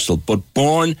University of Bristol, but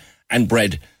born and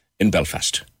bred in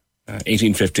Belfast.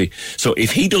 1850. So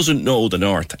if he doesn't know the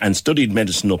North and studied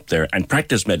medicine up there and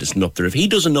practiced medicine up there, if he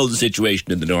doesn't know the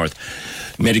situation in the North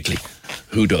medically,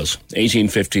 who does?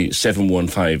 1850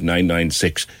 715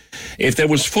 996. If there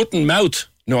was foot and mouth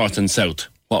north and south,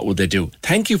 what would they do?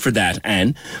 Thank you for that,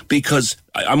 Anne, because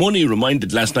I'm only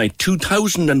reminded last night,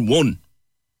 2001,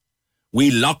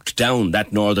 we locked down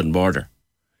that northern border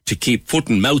to keep foot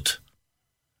and mouth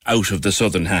out of the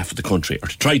southern half of the country, or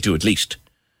to try to at least.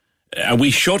 And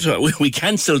we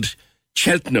cancelled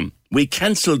Cheltenham. We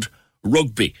cancelled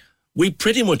rugby. We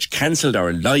pretty much cancelled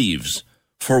our lives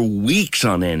for weeks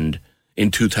on end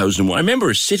in 2001. I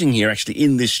remember sitting here actually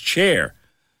in this chair,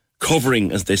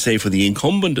 covering, as they say, for the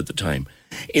incumbent at the time,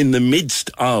 in the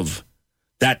midst of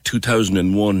that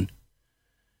 2001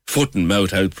 foot and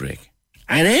mouth outbreak.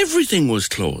 And everything was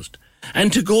closed.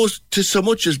 And to go to so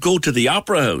much as go to the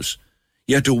Opera House,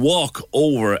 you had to walk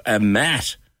over a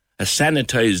mat, a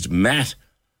sanitised mat,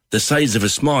 the size of a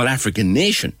small African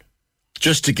nation,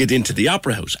 just to get into the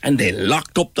Opera House. And they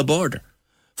locked up the border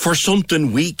for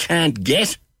something we can't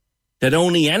get, that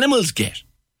only animals get.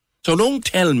 So don't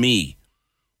tell me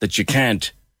that you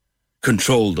can't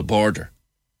control the border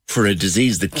for a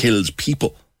disease that kills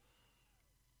people.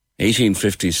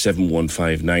 1850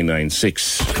 715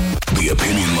 996. The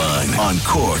Opinion Line on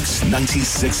Cork's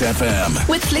 96 FM.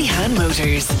 With Lehan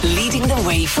Motors, leading the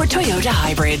way for Toyota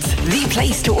hybrids. The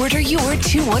place to order your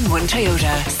 211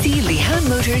 Toyota. See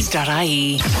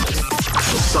lehanmotors.ie.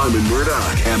 Simon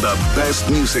Murdoch and the best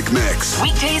music mix.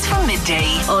 Weekdays from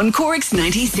midday on Cork's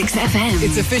 96 FM.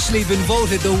 It's officially been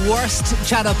voted the worst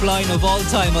chat-up line of all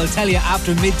time. I'll tell you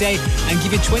after midday and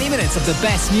give you 20 minutes of the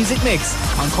best music mix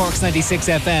on Cork's 96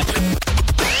 FM.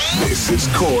 This is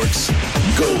Cork's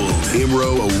Gold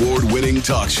IMRO award-winning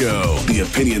talk show. The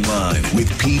Opinion Line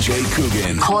with PJ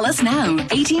Coogan. Call us now,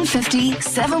 1850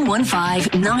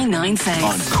 715 996.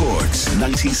 On Cork's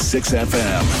 96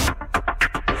 FM.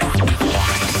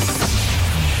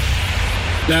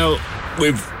 Now,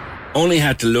 we've only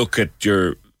had to look at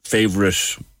your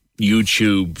favourite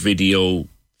YouTube video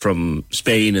from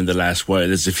Spain in the last while.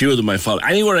 There's a few of them I follow.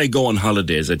 Anywhere I go on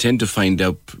holidays, I tend to find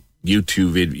out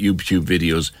YouTube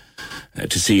videos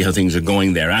to see how things are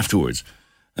going there afterwards.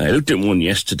 I looked at one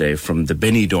yesterday from the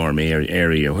Benidorm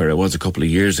area where I was a couple of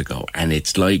years ago, and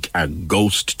it's like a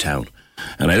ghost town.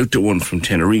 And I looked at one from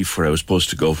Tenerife where I was supposed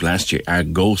to go last year, a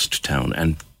ghost town.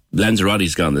 And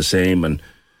Lanzarote's gone the same, and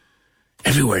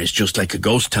everywhere is just like a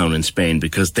ghost town in Spain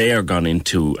because they are gone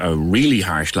into a really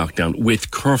harsh lockdown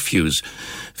with curfews.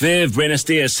 Viv, buenos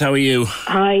dias, how are you?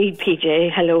 Hi,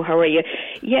 PJ. Hello, how are you?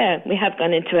 Yeah, we have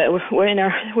gone into it.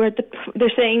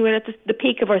 They're saying we're at the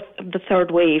peak of the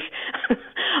third wave.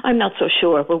 I'm not so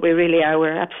sure, but we really are.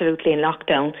 We're absolutely in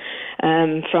lockdown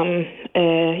from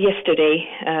yesterday.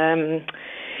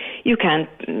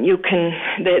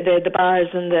 The bars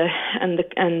and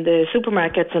the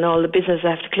supermarkets and all the businesses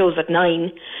have to close at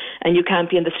 9, and you can't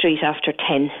be in the street after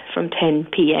 10, from 10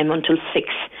 p.m. until 6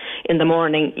 in the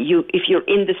morning. If you're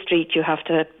in the street, you have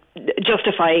to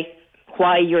justify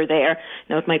why you're there.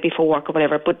 Now, it might be for work or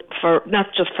whatever, but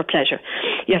not just for pleasure.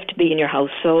 You have to be in your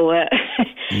house. So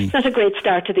it's not a great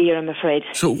start to the year, I'm afraid.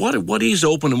 So what is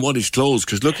open and what is closed?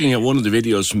 Because looking at one of the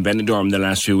videos from Benidorm the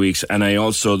last few weeks, and I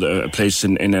also, a place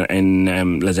in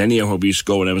Lasenia where we used to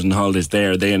go when I was on holidays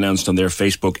there, they announced on their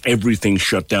Facebook everything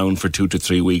shut down for 2 to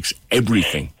 3 weeks.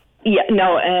 Everything. Yeah,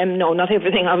 no, not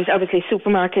everything. Obviously,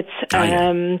 supermarkets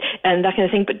and that kind of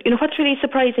thing. But you know what's really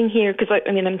surprising here, because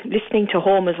I'm listening to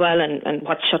Home as well, and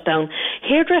what's shut down.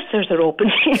 Hairdressers are open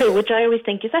here, which I always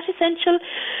think, is that essential?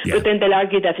 Yeah. But then they'll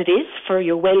argue that it is for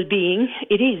your well-being.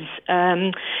 It is.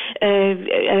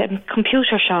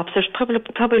 Computer shops. There's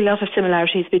probably a lot of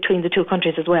similarities between the two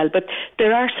countries as well. But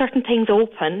there are certain things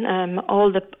open.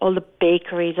 All the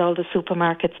bakeries, all the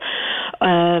supermarkets.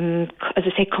 As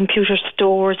I say, computer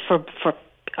stores for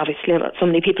obviously so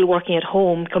many people working at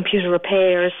home, computer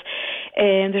repairs,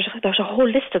 and there's a whole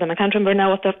list of them. I can't remember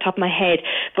now off the top of my head,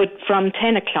 but from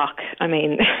 10 o'clock,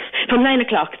 from 9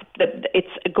 o'clock,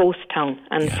 it's a ghost town,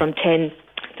 and from 10,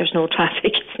 there's no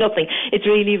traffic, it's nothing. It's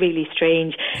really, really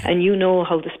strange, and you know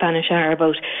how the Spanish are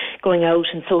about going out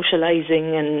and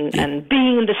socialising and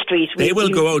being in the street. They will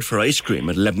go out for ice cream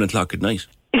at 11 o'clock at night.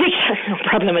 No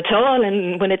problem at all.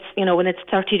 And when it's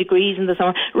 30 degrees in the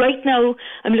summer, right now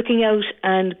I'm looking out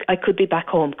and I could be back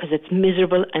home because it's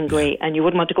miserable and grey, and you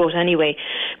wouldn't want to go out anyway.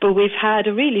 But we've had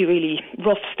a really, really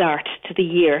rough start to the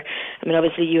year.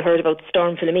 Obviously you heard about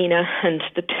Storm Filomena and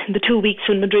the 2 weeks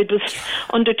when Madrid was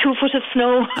under 2 foot of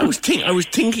snow. I was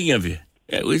thinking of you.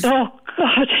 Oh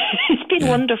God, it's been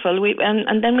wonderful.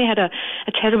 And then we had a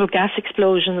terrible gas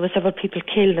explosion. There were several people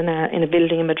killed in a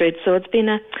building in Madrid. So it's been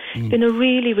a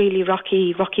really, really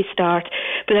rocky start.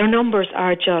 But our numbers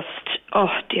are just, oh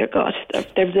dear God,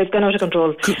 they've gone out of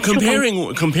control.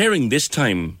 Comparing this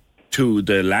time to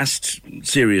the last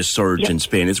serious surge in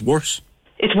Spain, it's worse.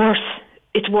 It's worse.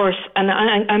 And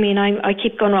I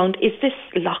keep going around, is this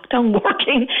lockdown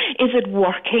working? Is it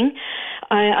working?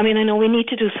 I know we need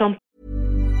to do something.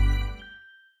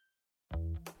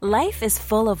 Life is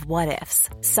full of what-ifs.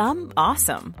 Some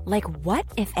awesome, like what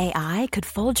if AI could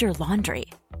fold your laundry?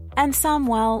 And some,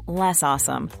 well, less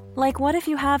awesome, like what if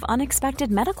you have unexpected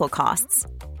medical costs?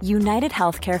 United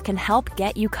Healthcare can help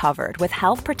get you covered with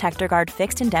Health Protector Guard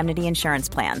fixed indemnity insurance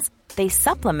plans. They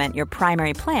supplement your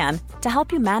primary plan to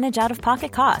help you manage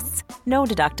out-of-pocket costs. no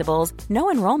deductibles,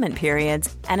 no enrollment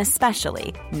periods, and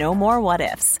especially no more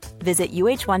what-ifs. Visit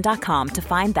uh1.com to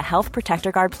find the Health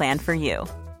Protector Guard plan for you.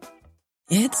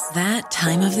 It's that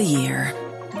time of the year.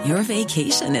 Your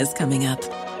vacation is coming up.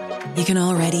 You can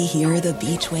already hear the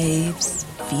beach waves,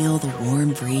 feel the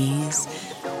warm breeze,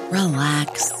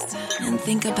 relax, and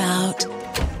think about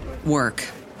work.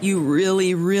 You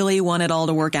really, really want it all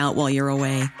to work out while you're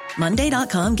away.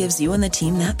 Monday.com gives you and the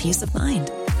team that peace of mind.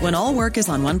 When all work is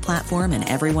on one platform and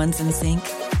everyone's in sync,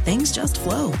 things just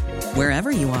flow.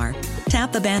 Wherever you are,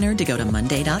 tap the banner to go to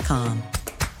Monday.com.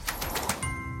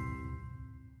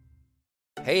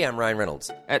 Hey, I'm Ryan Reynolds.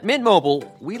 At Mint Mobile,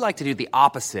 we like to do the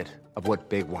opposite of what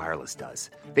Big Wireless does.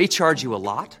 They charge you a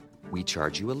lot, we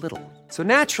charge you a little. So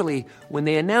naturally, when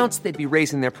they announced they'd be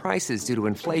raising their prices due to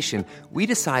inflation, we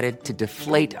decided to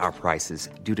deflate our prices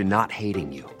due to not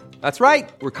hating you. That's right.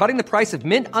 We're cutting the price of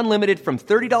Mint Unlimited from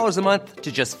 $30 a month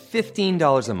to just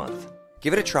 $15 a month.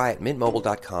 Give it a try at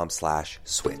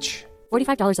mintmobile.com/switch.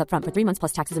 $45 up front for 3 months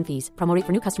plus taxes and fees. Promo rate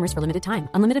for new customers for limited time.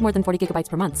 Unlimited more than 40 gigabytes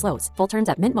per month. Slows full terms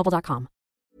at mintmobile.com.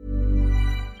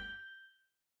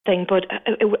 But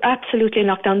absolutely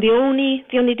locked down. The only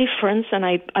difference, and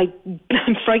I'm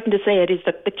frightened to say it, is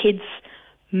that the kids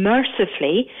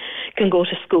mercifully can go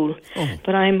to school.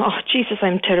 But I'm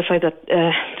terrified that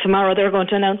tomorrow they're going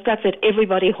to announce that's it,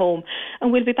 everybody home,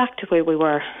 and we'll be back to where we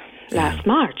were last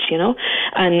March, and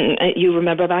you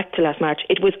remember back to last March,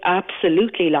 it was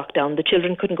absolutely locked down. The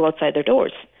children couldn't go outside their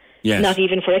doors. Yes. Not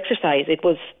even for exercise. It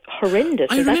was horrendous.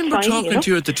 I remember talking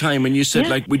to you at the time and you said,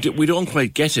 we don't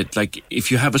quite get it. Like, if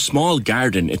you have a small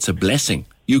garden, it's a blessing.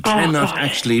 You cannot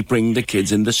actually bring the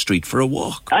kids in the street for a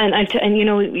walk. And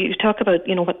you talk about,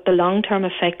 what the long-term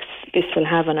effects this will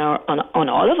have on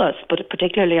all of us, but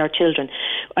particularly our children.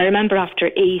 I remember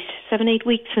after 7, 8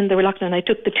 weeks when they were locked down, I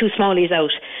took the 2 smallies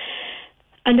out.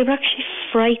 And they were actually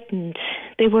frightened.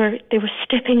 They were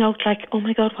stepping out like, oh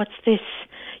my God, what's this?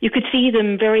 You could see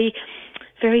them very,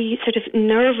 very sort of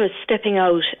nervous stepping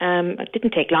out. It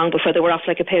didn't take long before they were off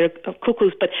like a pair of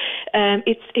cuckoos, but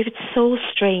it's so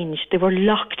strange. They were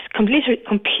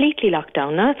completely locked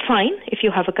down. Now, it's fine if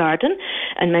you have a garden,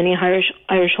 and many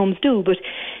Irish homes do, but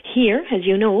here, as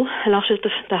you know, a lot of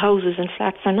the houses and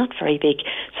flats are not very big.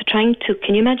 So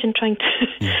can you imagine trying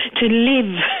to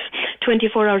live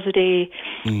 24 hours a day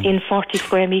in 40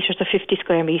 square metres or 50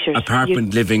 square metres?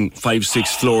 Apartment living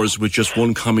 5-6 floors with just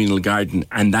one communal garden,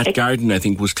 and that garden, I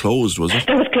think, was closed, was it?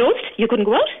 It was closed. You couldn't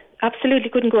go out. Absolutely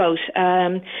couldn't go out.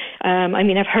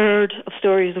 I've heard of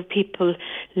stories of people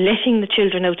letting the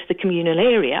children out to the communal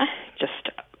area,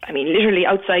 literally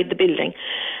outside the building,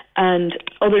 and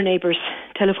other neighbours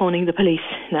telephoning the police.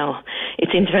 Now,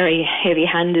 it seems very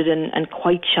heavy-handed and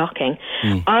quite shocking.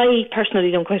 I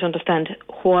personally don't quite understand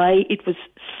why it was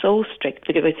so strict,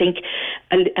 because I think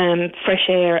fresh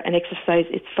air and exercise,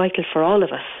 it's vital for all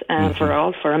of us, for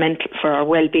our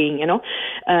well-being,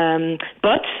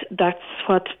 but that's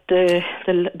what the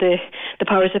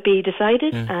powers that be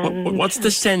decided. And what's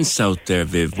the sense out there,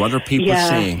 Viv? What are people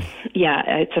saying? Yeah,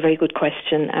 it's a very good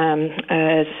question.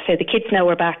 As I say, the kids now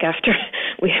are back after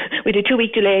we did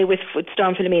 2-week delay with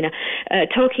Storm Philomena.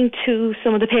 Talking to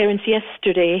some of the parents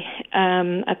yesterday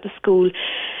at the school,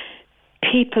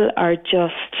 people are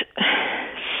just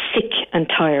sick and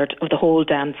tired of the whole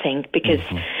damn thing, because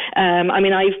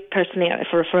I've personally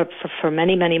for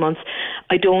many months,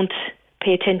 I don't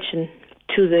pay attention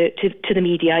to the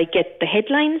media. I get the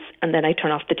headlines and then I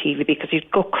turn off the TV, because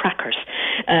you'd go crackers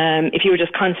if you were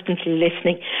just constantly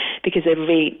listening, because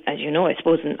as you know, I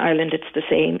suppose in Ireland it's the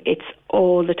same. It's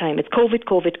all the time. It's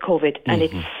COVID, and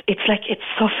it's like it's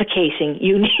suffocating.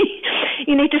 You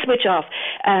need to switch off.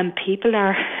 People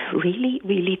are really,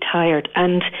 really tired,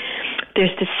 and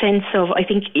there's this sense of, I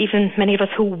think even many of us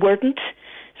who weren't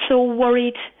so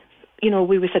worried,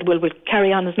 we said, well, we'll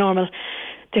carry on as normal.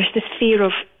 There's this fear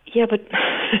of, but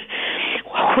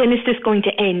when is this going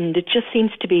to end? It just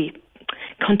seems to be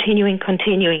continuing,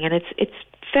 and it's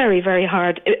very, very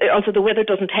hard. Also, the weather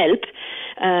doesn't help,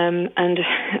 and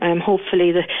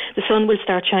hopefully the sun will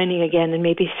start shining again, and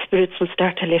maybe spirits will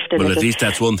start to lift a little. Well, at least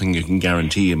that's one thing you can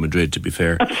guarantee in Madrid, to be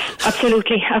fair.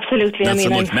 Absolutely. Not so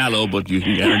much mallow, but you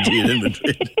can guarantee it in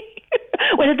Madrid.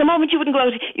 Well, at the moment you wouldn't go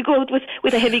out. You go out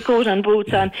with a heavy coat and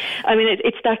boots on.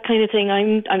 It's that kind of thing.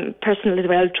 I'm personally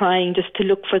trying just to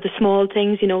look for the small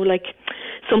things, like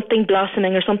something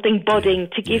blossoming or something budding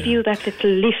to give you that little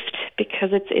lift,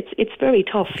 because it's very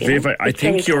tough. Viv, I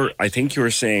think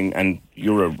you're saying, and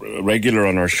you're a regular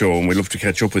on our show, and we love to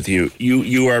catch up with you.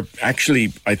 You are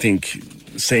actually, I think,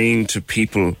 saying to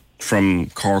people from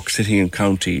Cork City and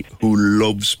County who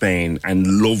love Spain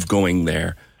and love going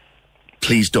there,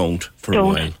 please don't for a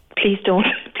while. please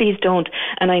don't.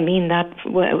 And I mean that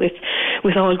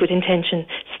with all good intention.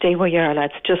 Stay where you are,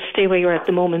 lads. Just stay where you are at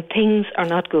the moment. Things are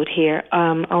not good here.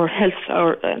 Our health,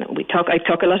 I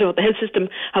talk a lot about the health system,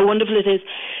 how wonderful it is.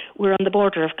 We're on the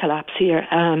border of collapse here.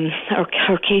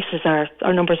 Our cases our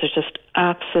numbers are just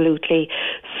absolutely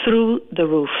through the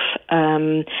roof.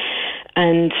 And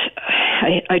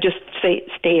I just say,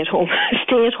 stay at home.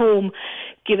 Stay at home.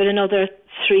 Give it another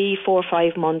 3, 4,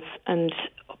 5 months, and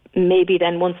maybe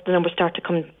then once the numbers start to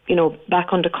come,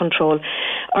 back under control,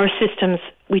 our systems,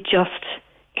 we just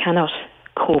cannot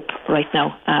cope right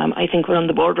now. I think we're on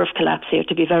the border of collapse here,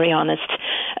 to be very honest.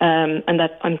 And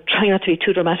that I'm trying not to be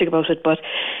too dramatic about it, but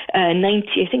I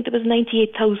think there was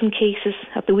 98,000 cases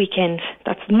at the weekend.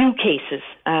 That's new cases.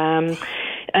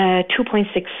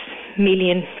 2.6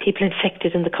 million people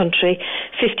infected in the country,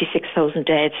 56,000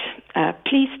 dead.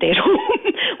 Please stay at home.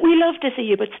 We love to see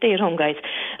you, but stay at home, guys.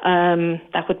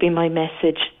 That would be my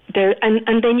message.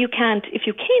 And then you can't, if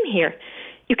you came here,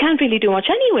 you can't really do much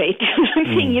anyway. Do you know what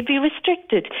I'm saying? You'd be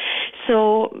restricted.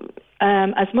 So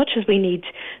as much as we need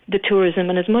the tourism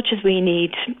and as much as we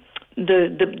need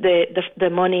the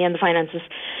money and the finances,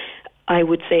 I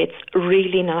would say it's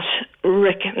really not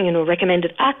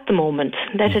recommended at the moment.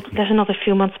 Let another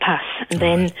few months pass, and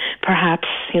then perhaps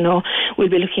we'll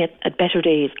be looking at better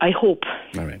days. I hope.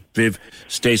 All right, Viv,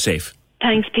 stay safe.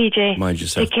 Thanks, PJ. Mind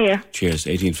yourself. Take care. Cheers.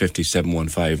 1850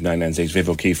 715 996. Viv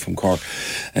O'Keefe from Cork,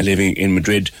 living in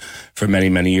Madrid for many,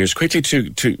 many years. Quickly to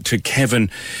Kevin.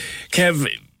 Kev,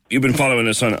 you've been following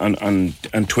us on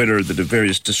Twitter, the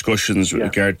various discussions with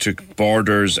regard to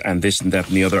borders and this and that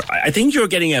and the other. I think you're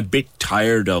getting a bit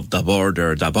tired of the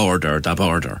border.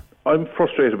 I'm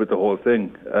frustrated with the whole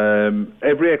thing.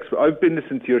 I've been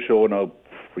listening to your show now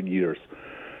for years,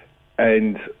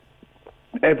 and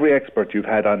every expert you've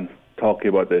had on talking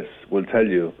about this will tell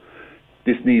you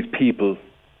this needs people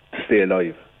to stay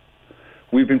alive.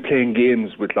 We've been playing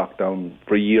games with lockdown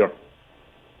for a year.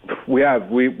 We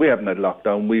haven't had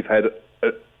lockdown. We've had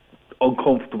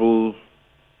uncomfortable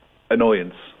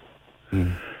annoyance.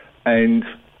 And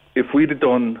if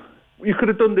you could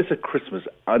have done this at Christmas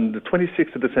on the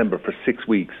 26th of December for 6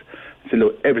 weeks. Say,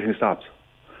 look, everything stops.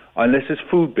 Unless it's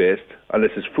food-based,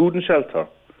 unless it's food and shelter,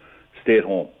 stay at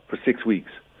home for 6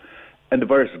 weeks. And the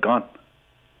virus is gone.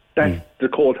 That's the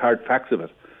cold, hard facts of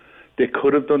it. They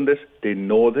could have done this. They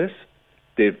know this.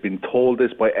 They've been told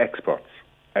this by experts.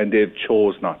 And they've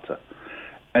chose not to.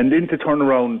 And then to turn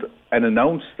around and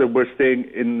announce that we're staying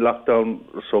in lockdown,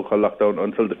 so-called lockdown,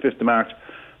 until the 5th of March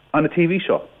on a TV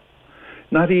show.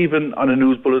 Not even on a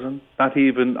news bulletin, not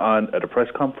even at a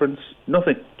press conference,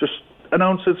 nothing. Just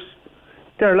announces,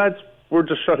 there lads, we're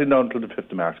just shutting down until the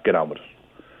 5th of March, get on with it.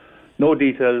 No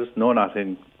details, no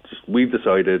nothing, just we've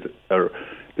decided, or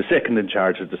the second in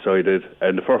charge has decided,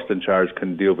 and the first in charge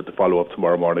can deal with the follow-up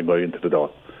tomorrow morning going into the door.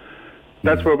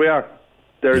 That's where we are.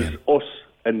 There's us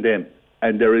and them,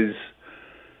 and there is,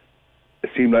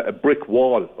 it seemed like a brick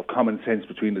wall of common sense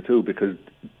between the two, because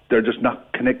they're just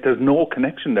not connected. There's no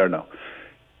connection there now.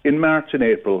 In March and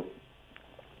April,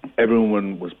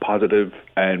 everyone was positive,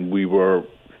 and you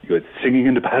had singing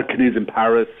in the balconies in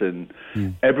Paris, and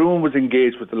everyone was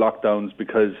engaged with the lockdowns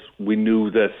because we knew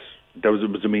that there was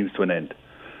a means to an end.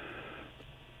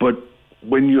 But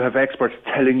when you have experts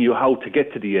telling you how to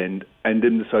get to the end and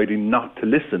then deciding not to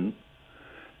listen,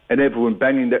 and everyone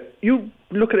banging that. You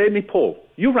look at any poll.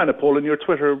 You ran a poll on your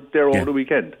Twitter there over the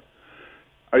weekend.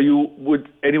 Would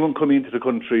anyone coming into the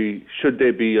country, should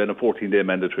they be on a 14-day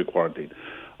mandatory quarantine?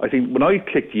 I think when I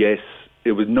clicked yes,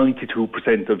 it was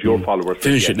 92% of your followers.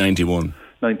 Finish at 91.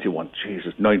 91.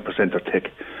 Jesus, 9% are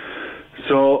tick.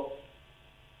 So...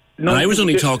 And I was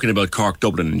only talking about Cork,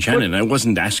 Dublin and Shannon. I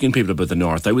wasn't asking people about the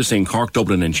north. I was saying Cork,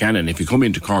 Dublin and Shannon. If you come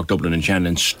into Cork, Dublin and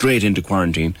Shannon, straight into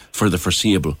quarantine for the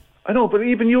foreseeable. I know, but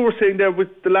even you were saying there with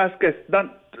the last guest,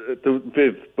 not the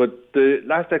Viv, but the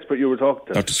last expert you were talking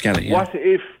to. Dr. Scally, yeah. What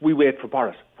if we wait for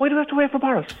Boris? Why do we have to wait for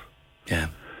Boris? Yeah.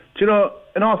 Do you know,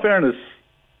 in all fairness,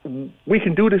 we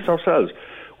can do this ourselves.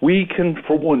 We can,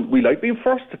 for one, we like being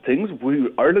first at things.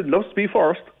 Ireland loves to be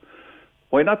first.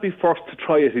 Why not be first to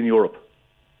try it in Europe?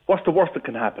 What's the worst that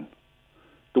can happen?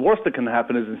 The worst that can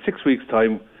happen is in 6 weeks'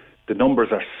 time, the numbers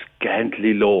are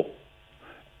scantily low.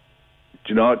 Do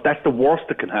you know, that's the worst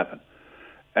that can happen.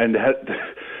 And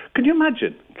can you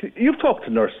imagine? You've talked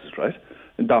to nurses, right?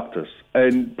 And doctors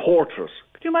and porters.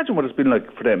 Can you imagine what it's been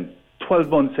like for them 12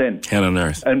 months in? Hell on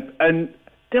earth. And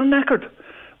they're knackered.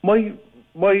 My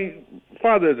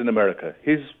father's in America.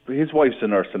 His wife's a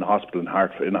nurse in a hospital in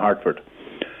Hartford.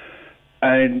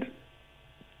 And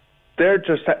they're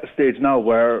just at the stage now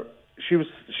where she was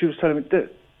telling me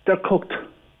they're cooked.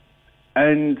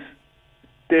 And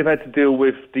they've had to deal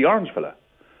with the orange fella.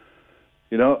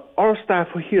 You know, our staff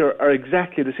here are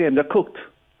exactly the same. They're cooked.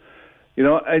 You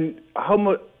know, and how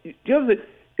much?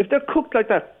 If they're cooked like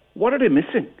that, what are they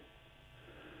missing?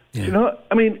 Yeah. You know,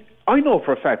 I mean, I know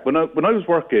for a fact when I was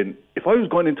working, if I was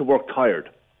going into work tired,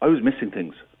 I was missing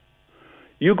things.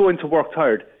 You go into work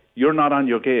tired, you're not on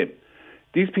your game.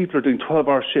 These people are doing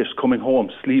 12-hour shifts, coming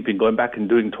home, sleeping, going back and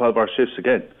doing 12-hour shifts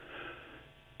again.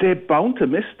 They're bound to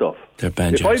miss stuff. They're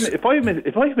banjos. If I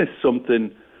miss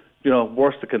something, you know,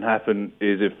 worst that can happen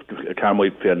is if a car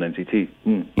might fail an NCT.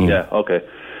 Yeah, okay.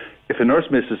 If a nurse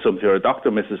misses something or a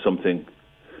doctor misses something,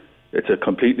 it's a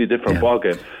completely different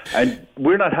ballgame. And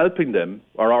we're not helping them,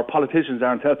 or our politicians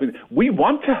aren't helping them. We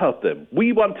want to help them.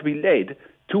 We want to be led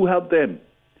to help them.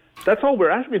 That's all we're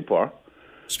asking for.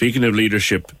 Speaking of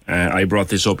leadership, I brought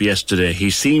this up yesterday. He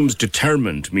seems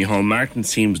determined, Micheál Martin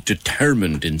seems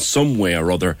determined in some way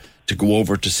or other to go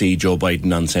over to see Joe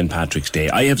Biden on St. Patrick's Day.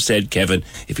 I have said, Kevin,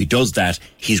 if he does that,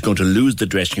 he's going to lose the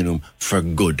dressing room for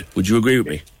good. Would you agree with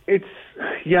me?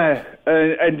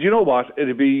 And you know what?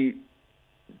 It'd be...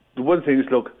 The one thing is,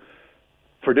 look,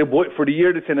 for the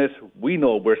year that's in it, we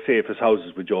know we're safe as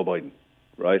houses with Joe Biden,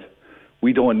 right?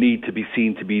 We don't need to be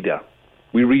seen to be there.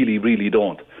 We really, really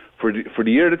don't. For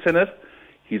the year that's in it,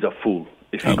 he's a fool.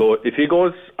 If he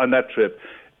goes on that trip,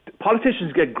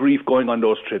 politicians get grief going on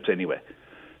those trips anyway.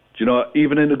 Do you know,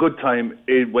 even in a good time,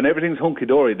 when everything's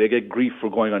hunky-dory, they get grief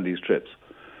for going on these trips.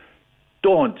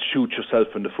 Don't shoot yourself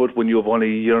in the foot when you have only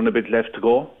a year and a bit left to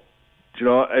go. Do you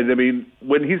know, and I mean,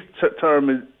 when his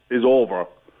term is over,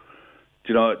 do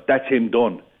you know, that's him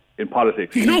done in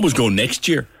politics. He can always go next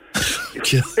year.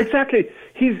 Exactly.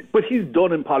 He's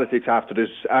done in politics after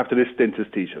this stint as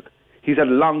Taoiseach. He's had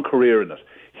a long career in it.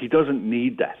 He doesn't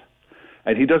need that.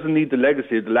 And he doesn't need the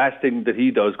legacy. The last thing that he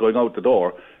does going out the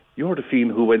door, you're the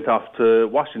fiend who went off to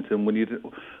Washington when you did.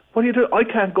 What do you do? I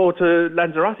can't go to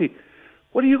Lanzarote.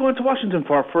 What are you going to Washington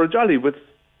for a jolly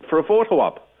for a photo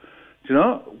op? Do you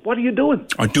know? What are you doing?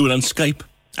 Or do it on Skype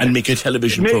and make a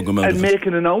television programme out of it. And make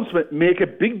an announcement, make a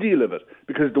big deal of it.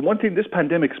 Because the one thing this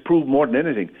pandemic's proved more than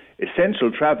anything,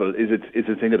 essential travel is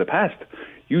a thing of the past.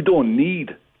 You don't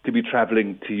need to be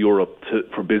travelling to Europe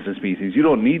for business meetings. You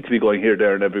don't need to be going here,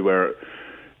 there and everywhere,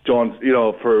 John, you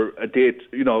know, for a date.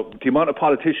 You know, the amount of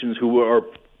politicians who are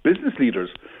business leaders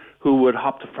who would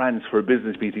hop to France for a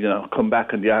business meeting and come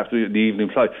back in the evening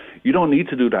flight. You don't need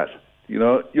to do that. You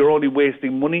know, you're only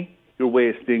wasting money.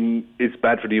 It's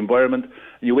bad for the environment,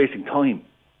 and you're wasting time.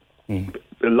 A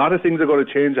lot of things are going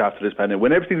to change after this pandemic.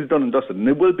 When everything's done and dusted, and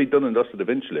it will be done and dusted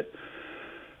eventually,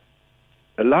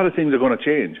 a lot of things are going to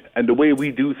change. And the way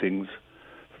we do things,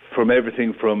 from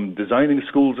everything from designing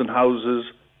schools and houses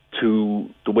to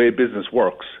the way business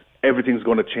works, everything's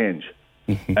going to change.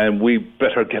 And we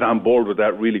better get on board with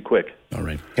that really quick. All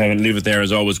right, Kevin, leave it there.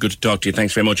 As always, good to talk to you.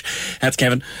 Thanks very much. That's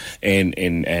Kevin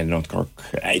in North Cork.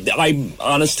 I'm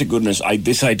honest to goodness,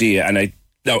 this idea, and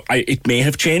it may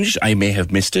have changed. I may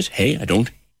have missed it. Hey, I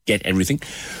don't get everything.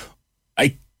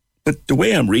 But the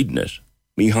way I'm reading it,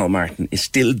 Micheál Martin is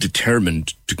still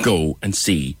determined to go and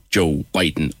see Joe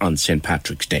Biden on St.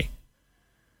 Patrick's Day.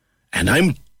 And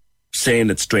I'm saying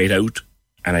it straight out,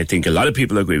 and I think a lot of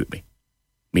people agree with me.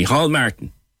 Micheál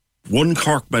Martin, one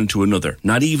Corkman to another,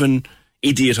 not even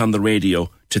idiot on the radio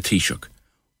to Taoiseach.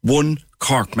 One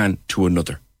Corkman to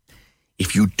another.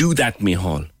 If you do that,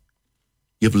 Micheál,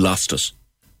 you've lost us.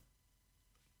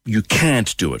 You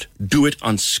can't do it. Do it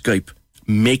on Skype.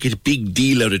 Make a big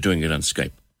deal out of doing it on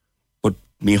Skype. But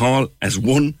Micheál, as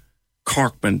one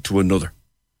Corkman to another,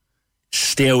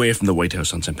 stay away from the White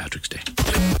House on St. Patrick's Day.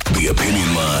 The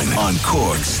Opinion Line on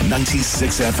Cork's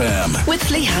 96 FM. With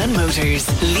Lehan Motors,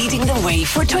 leading the way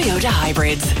for Toyota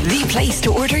hybrids. The place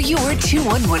to order your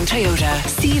 211 Toyota.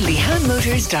 See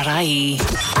lehanmotors.ie.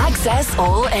 Access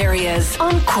all areas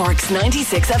on Cork's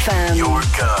 96 FM. Your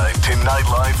guide to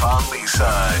nightlife on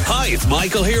Leaside. Hi, it's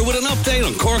Michael here with an update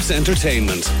on Cork's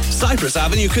entertainment. Cypress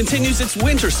Avenue continues its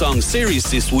Winter Song series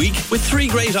this week with 3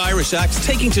 great Irish acts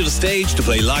taking to the stage to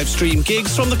play live stream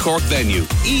gigs from the Cork venue.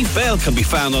 Eve Bell can be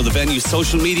found on the venue's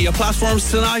social media platforms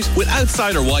tonight, with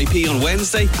Outsider YP on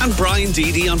Wednesday and Brian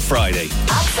Deedy on Friday.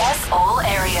 Access all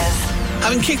areas.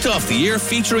 Having kicked off the year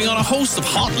featuring on a host of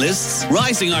hot lists,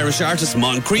 rising Irish artist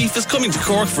Moncrief is coming to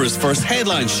Cork for his first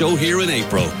headline show here in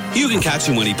April. You can catch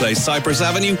him when he plays Cypress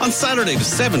Avenue on Saturday the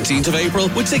 17th of April,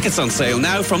 with tickets on sale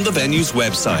now from the venue's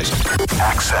website.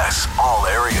 Access all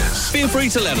areas. Feel free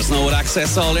to let us know at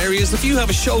Access All Areas if you have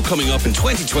a show coming up in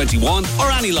 2021 or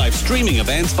any live streaming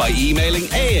events by emailing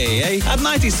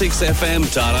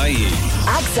aaa@96fm.ie.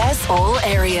 Access all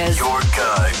areas. Your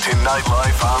guide to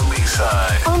nightlife on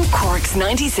Leaside. On Cork's Cork's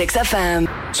 96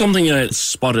 FM. Something I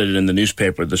spotted in the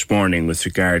newspaper this morning with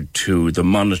regard to the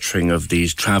monitoring of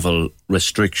these travel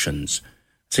restrictions.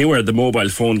 See where the mobile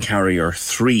phone carrier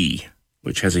 3,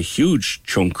 which has a huge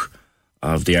chunk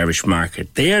of the Irish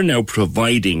market, they are now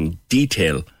providing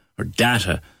detail or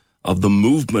data of the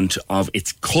movement of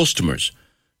its customers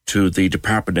to the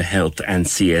Department of Health and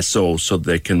CSO so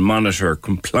they can monitor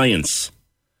compliance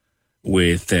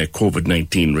with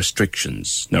COVID-19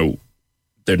 restrictions. Now,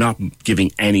 they're not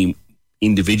giving any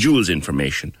individuals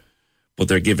information, but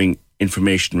they're giving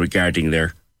information regarding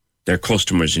their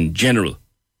customers in general.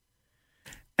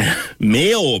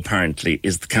 Mayo, apparently,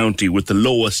 is the county with the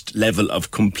lowest level of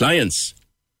compliance.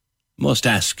 Must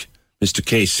ask Mr.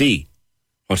 KC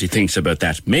what he thinks about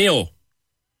that. Mayo,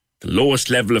 the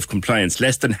lowest level of compliance.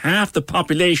 Less than half the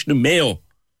population of Mayo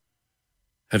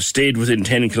have stayed within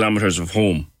 10 kilometres of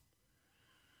home.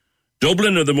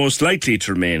 Dublin are the most likely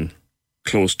to remain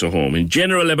close to home. In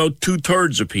general, about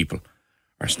 2/3 of people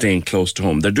are staying close to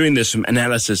home. They're doing this from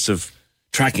analysis of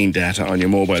tracking data on your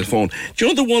mobile phone. Do you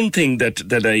know the one thing that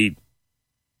I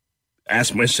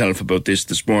asked myself about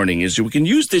this morning is we can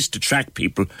use this to track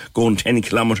people going 10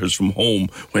 kilometres from home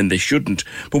when they shouldn't,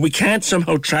 but we can't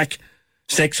somehow track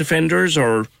sex offenders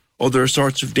or other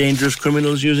sorts of dangerous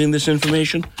criminals using this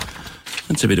information?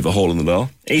 That's a bit of a hole in the law.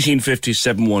 1850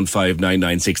 715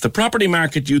 996. The property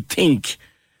market, you'd think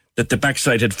that the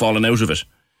backside had fallen out of it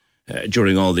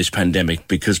during all this pandemic,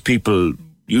 because people,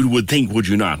 you would think, would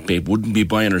you not, they wouldn't be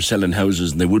buying or selling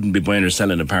houses and they wouldn't be buying or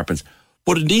selling apartments.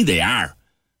 But indeed they are.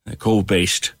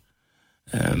 Cove-based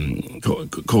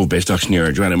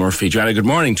auctioneer Joanna Murphy. Joanna, good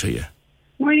morning to you.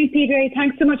 Morning, PJ.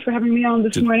 Thanks so much for having me on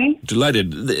this morning.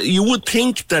 Delighted. You would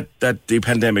think that the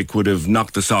pandemic would have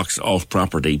knocked the socks off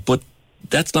property, but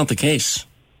that's not the case.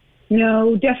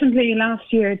 No, definitely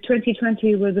last year,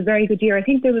 2020, was a very good year. I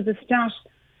think there was a stat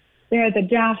there that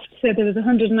Daft said there was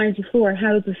 194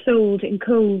 houses sold in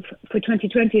Cove for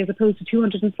 2020 as opposed to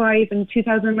 205 in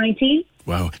 2019.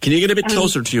 Wow. Can you get a bit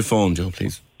closer to your phone, Joe,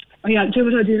 please? Oh, yeah, do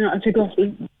what I do now. I'll take off.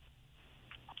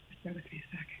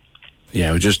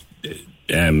 Yeah, just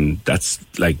that's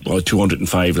like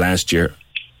 205 last year,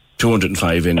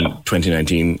 205 in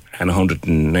 2019, and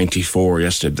 194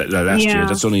 yesterday. Last year,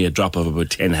 that's only a drop of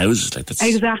about 10 houses. Like that's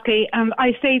exactly.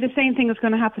 I say the same thing is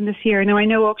going to happen this year. Now, I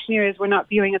know auctioneers were not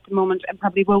viewing at the moment and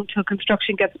probably won't till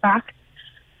construction gets back.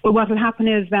 But what will happen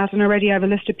is that, and already I have a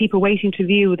list of people waiting to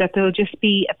view, that there'll just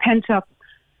be a pent-up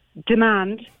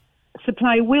demand.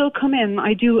 Supply will come in.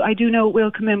 I do know it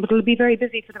will come in, but it'll be very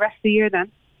busy for the rest of the year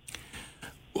then.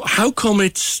 How come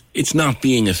it's not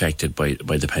being affected by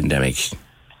the pandemic?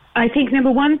 I think,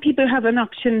 number one, people have an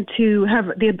option to have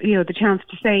the chance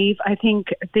to save. I think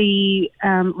the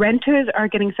renters are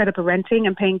getting set up a renting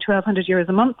and paying €1,200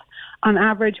 a month on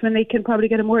average, when they can probably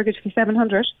get a mortgage for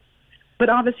 $700. But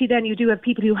obviously then you do have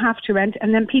people who have to rent,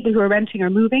 and then people who are renting are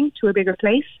moving to a bigger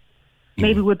place,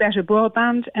 maybe with better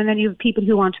broadband, and then you have people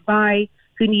who want to buy,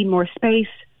 who need more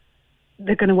space.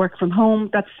 They're going to work from home.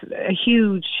 That's a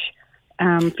huge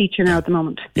feature now at the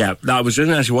moment. Yeah, now I was going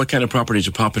to ask you what kind of properties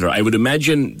are popular. I would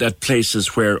imagine that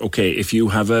places where, if you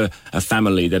have a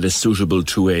family that is suitable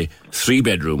to a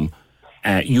 3-bedroom,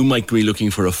 you might be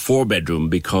looking for a 4-bedroom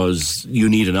because you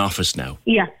need an office now.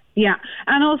 Yeah.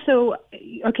 And also,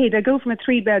 they go from a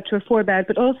 3-bed to a 4-bed,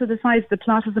 but also the size of the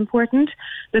plot is important,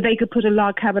 that they could put a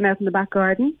log cabin out in the back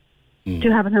garden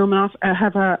to have a home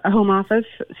office.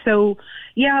 So,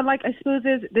 I suppose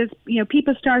there's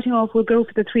people starting off will go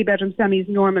for the 3-bedroom semis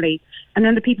normally, and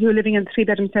then the people who are living in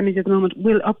 3-bedroom semis at the moment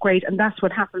will upgrade, and that's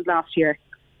what happened last year.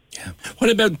 Yeah. What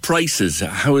about prices?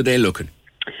 How are they looking?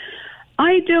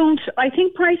 I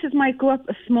think prices might go up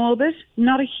a small bit,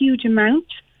 not a huge amount.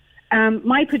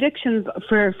 My predictions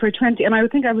for 20, and I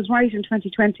would think I was right in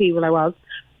 2020,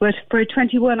 but for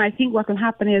 21, I think what will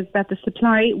happen is that the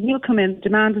supply will come in,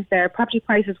 demand is there, property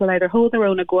prices will either hold their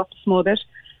own or go up a small bit,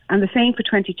 and the same for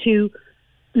 22.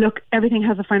 Look, everything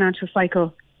has a financial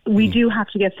cycle. We do have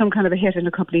to get some kind of a hit in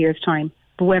a couple of years' time,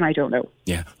 but when, I don't know.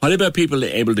 Yeah. What about people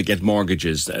able to get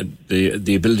mortgages,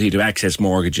 the ability to access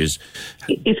mortgages?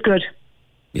 It's good.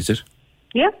 Is it?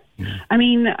 Yeah. I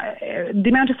mean, the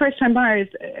amount of first-time buyers,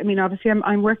 obviously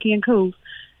I'm working in Cove,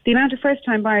 the amount of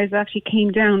first-time buyers actually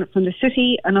came down from the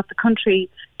city and up the country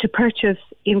to purchase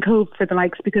in Cove for the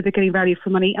likes because they're getting value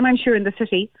for money, and I'm sure in the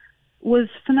city, was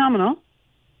phenomenal.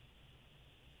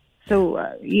 So,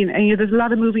 there's a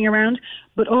lot of moving around,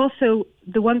 but also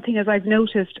the one thing is I've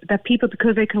noticed that people,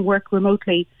 because they can work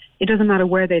remotely, it doesn't matter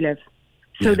where they live.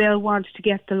 So they'll want to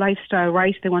get the lifestyle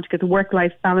right, they want to get the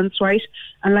work-life balance right,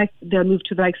 and they'll move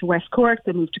to the likes of West Cork,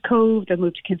 they'll move to Cove, they'll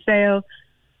move to Kinsale.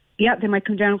 they might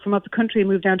come down from up the country and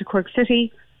move down to Cork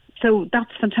City. So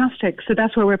that's fantastic. So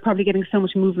that's where we're probably getting so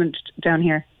much movement down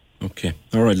here. Okay.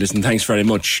 All right, listen, thanks very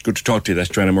much. Good to talk to you. That's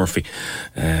Joanna Murphy,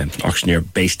 auctioneer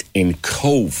based in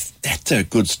Cove. That's a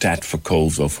good stat for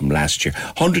Cove, though, from last year.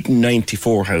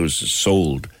 194 houses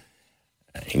sold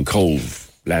in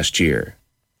Cove last year.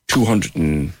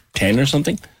 210 or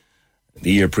something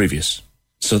the year previous.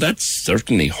 So that's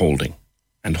certainly holding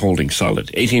solid.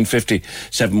 1850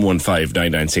 715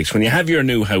 996. When you have your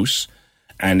new house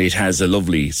and it has a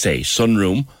lovely, say,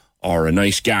 sunroom or a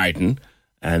nice garden,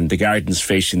 and the garden's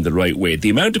facing the right way,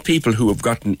 the amount of people who have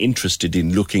gotten interested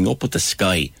in looking up at the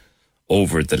sky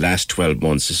over the last 12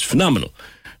 months is phenomenal.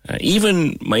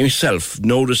 Even myself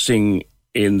noticing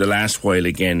in the last while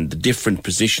again the different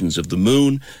positions of the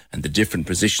moon and the different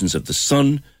positions of the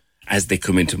sun as they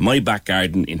come into my back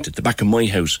garden, into the back of my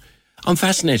house. I'm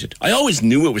fascinated. I always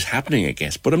knew it was happening, I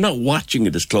guess, but I'm not watching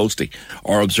it as closely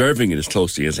or observing it as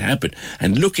closely as it happened.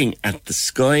 And looking at the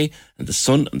sky and the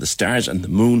sun and the stars and the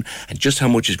moon and just how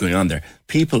much is going on there,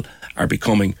 people are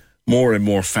becoming more and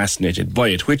more fascinated by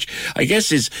it, which I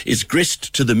guess is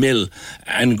grist to the mill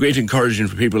and great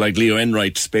encouragement for people like Leo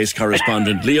Enright, space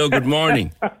correspondent. Leo, good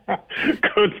morning.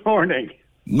 Good morning.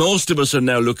 Most of us are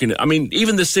now looking at, I mean,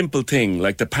 even the simple thing,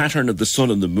 like the pattern of the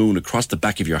sun and the moon across the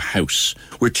back of your house.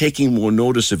 We're taking more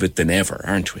notice of it than ever,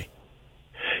 aren't we?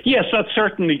 Yes, that's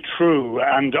certainly true.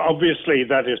 And obviously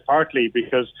that is partly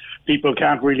because people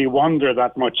can't really wander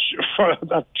that much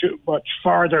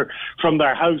farther from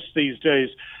their house these days.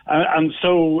 And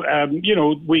so,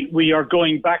 we are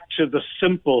going back to the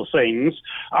simple things.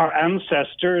 Our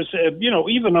ancestors,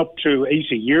 even up to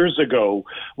 80 years ago,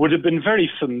 would have been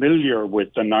very familiar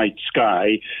with the night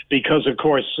sky because, of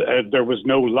course, there was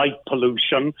no light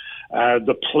pollution.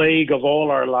 The plague of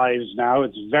all our lives now,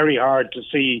 it's very hard to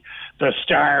see the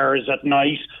stars at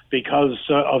night because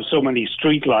of so many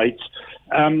street lights.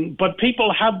 But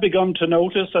people have begun to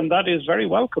notice, and that is very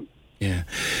welcome. Yeah.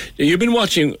 You've been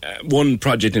watching one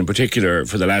project in particular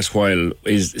for the last while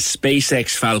is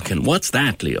SpaceX Falcon. What's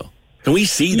that, Leo? Can we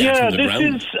see that from the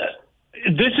ground?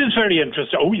 This is very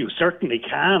interesting. Oh, you certainly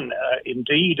can,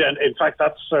 indeed. And in fact,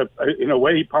 that's in a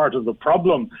way part of the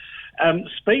problem.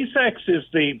 SpaceX is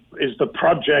the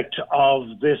project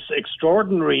of this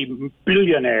extraordinary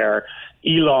billionaire,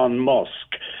 Elon Musk.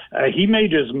 He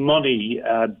made his money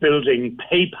building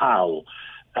PayPal,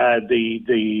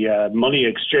 the money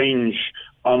exchange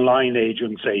online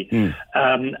agency.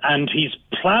 And he's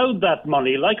plowed that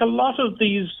money, like a lot of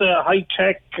these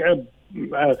high-tech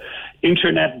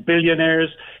internet billionaires,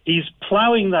 he's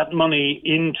plowing that money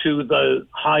into the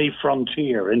high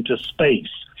frontier, into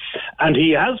space. And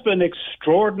he has been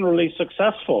extraordinarily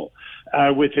successful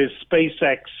with his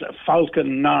SpaceX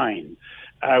Falcon 9.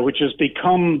 Which has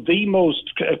become the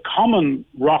most common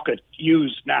rocket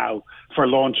used now for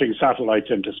launching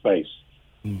satellites into space.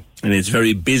 And it's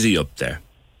very busy up there.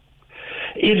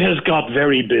 It has got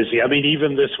very busy. I mean,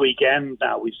 even this weekend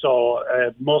now we saw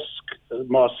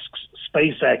Musk's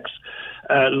SpaceX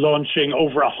launching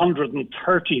over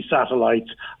 130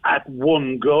 satellites at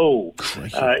one go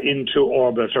into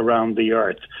orbit around the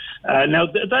Earth. Now,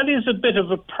 that is a bit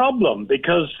of a problem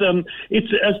because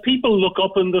it's as people look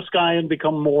up in the sky and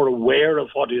become more aware of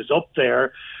what is up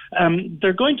there,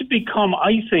 they're going to become,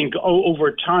 I think,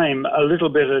 over time, a little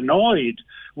bit annoyed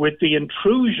with the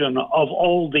intrusion of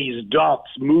all these dots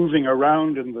moving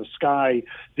around in the sky,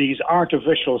 these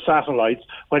artificial satellites,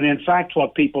 when in fact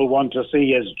what people want to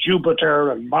see is Jupiter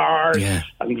and Mars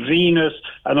and Venus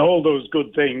and all those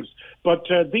good things. But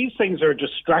these things are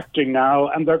distracting now,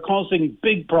 and they're causing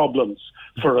big problems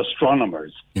for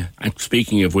astronomers. Yeah. And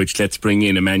speaking of which, let's bring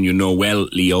in a man you know well,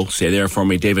 Leo. Say there for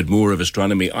me, David Moore of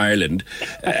Astronomy Ireland.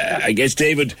 I guess,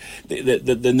 David,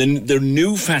 the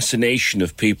new fascination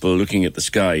of people looking at the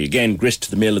sky, again, grist to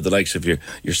the mill of the likes of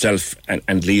yourself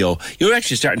and Leo, you're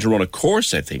actually starting to run a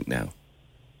course, I think, now.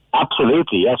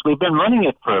 Absolutely, yes. We've been running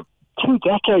it for 2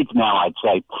 decades now, I'd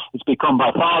say. It's become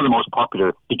by far the most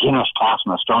popular beginner's class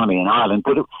in astronomy in Ireland,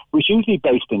 but it was usually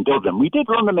based in Dublin. We did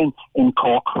run them in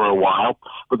Cork for a while,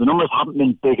 but the numbers haven't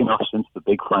been big enough since the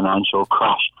big financial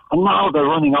crash. And now they're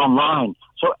running online.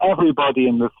 So everybody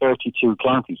in the 32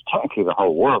 counties, technically the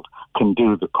whole world, can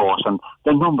do the course. And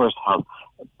the numbers have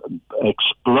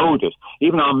exploded.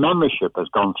 Even our membership has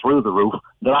gone through the roof.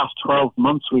 The last 12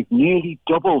 months, we've nearly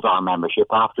doubled our membership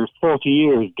after 30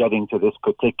 years getting to this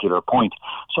particular point.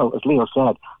 So, as Leo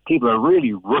said, people are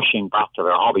really rushing back to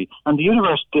their hobby, and the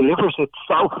universe delivers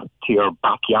itself to your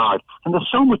backyard. And there's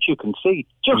so much you can see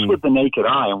just with the naked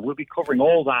eye, and we'll be covering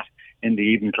all that in the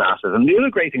evening classes. And the other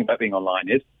great thing about being online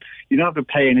is you don't have to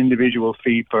pay an individual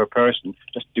fee per person.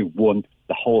 Just do one.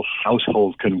 The whole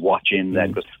household can watch in then,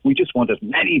 because we just want as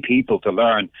many people to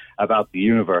learn about the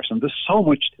universe, and there's so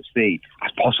much to see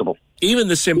as possible. Even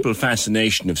the simple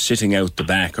fascination of sitting out the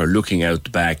back or looking out the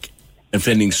back and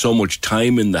spending so much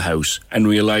time in the house and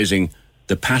realising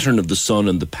the pattern of the sun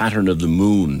and the pattern of the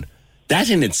moon, that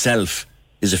in itself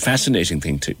is a fascinating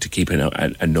thing to keep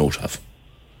a note of.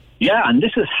 Yeah, and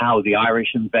this is how the Irish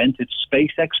invented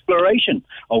space exploration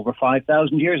over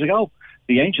 5,000 years ago.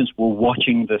 The ancients were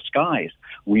watching the skies.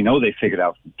 We know they figured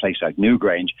out in a place like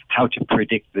Newgrange how to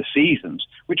predict the seasons,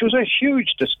 which was a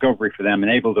huge discovery for them,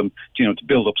 enabled them to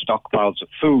build up stockpiles of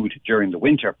food during the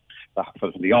winter,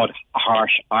 for the odd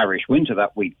harsh Irish winter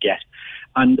that we'd get.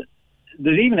 And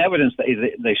there's even evidence that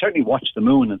they certainly watched the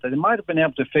moon, and that they might have been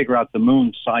able to figure out the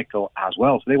moon cycle as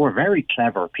well. So they were very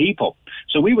clever people.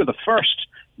 So we were the first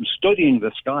studying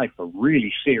the sky for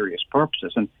really serious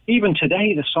purposes. And even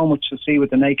today, there's so much to see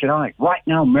with the naked eye. Right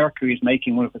now, Mercury is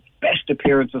making one of its best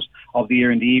appearances of the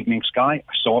year in the evening sky.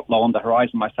 I saw it low on the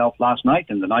horizon myself last night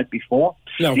and the night before.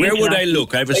 Now, where would I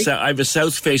look? I have a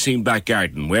south-facing back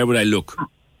garden. Where would I look?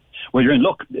 Well, you're in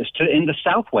the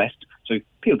southwest. So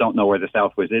people don't know where the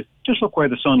southwest is. Just look where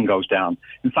the sun goes down.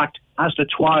 In fact, as the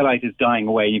twilight is dying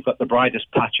away, you've got the brightest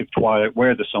patch of twilight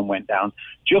where the sun went down.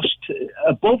 Just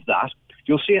above that,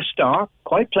 you'll see a star,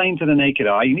 quite plain to the naked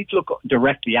eye. You need to look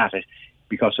directly at it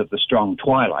because of the strong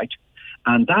twilight.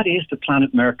 And that is the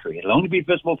planet Mercury. It'll only be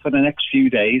visible for the next few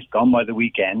days, gone by the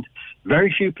weekend.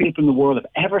 Very few people in the world have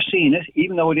ever seen it,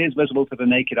 even though it is visible to the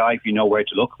naked eye if you know where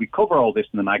to look. We cover all this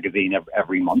in the magazine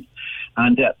every month.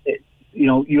 And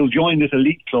you'll join this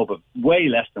elite club of way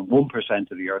less than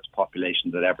 1% of the Earth's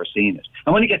population that have ever seen it.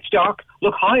 And when it gets dark,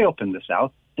 look high up in the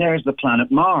south. There's the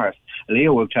planet Mars.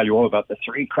 Leo will tell you all about the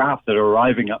 3 craft that are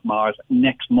arriving at Mars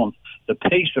next month. The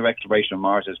pace of exploration of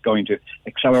Mars is going to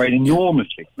accelerate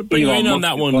enormously. But you're in on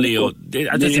that one, Leo.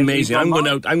 That's amazing. I'm going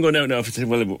out now.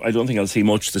 Well, I don't think I'll see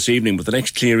much this evening, but the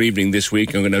next clear evening this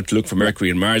week, I'm going out to look for Mercury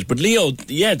and Mars. But Leo,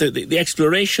 the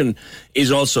exploration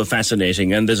is also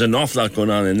fascinating, and there's an awful lot going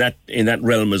on in that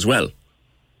realm as well.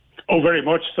 Oh, very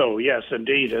much so. Yes,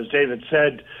 indeed. As David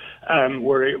said,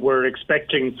 we're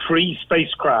expecting 3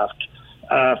 spacecraft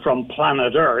from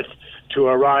planet Earth to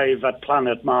arrive at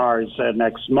planet Mars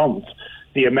next month.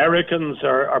 The Americans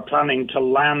are planning to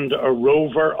land a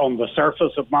rover on the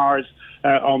surface of Mars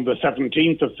on the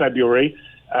 17th of February.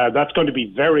 That's going to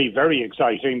be very, very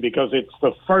exciting because it's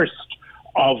the first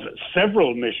of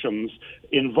several missions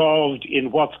involved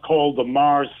in what's called the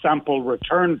Mars Sample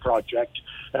Return Project,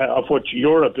 of which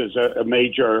Europe is a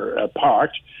major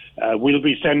part. We'll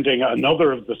be sending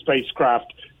another of the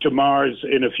spacecraft to Mars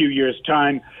in a few years'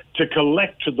 time to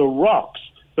collect the rocks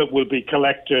that will be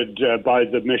collected by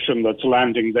the mission that's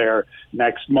landing there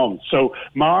next month. So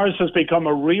Mars has become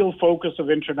a real focus of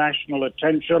international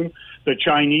attention. The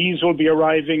Chinese will be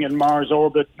arriving in Mars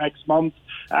orbit next month.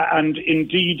 And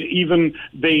indeed, even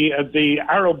the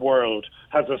Arab world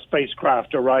has a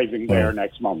spacecraft arriving there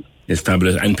next month. It's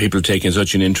fabulous, and people taking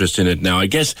such an interest in it now. I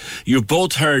guess you've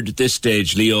both heard at this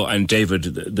stage, Leo and David,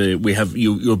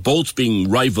 you're both being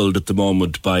rivalled at the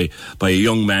moment by a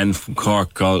young man from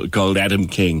Cork called Adam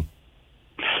King.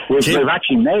 We've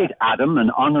actually made Adam an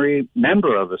honorary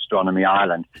member of Astronomy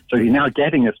Ireland, so he's now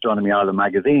getting Astronomy Ireland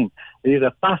magazine. He's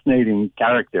a fascinating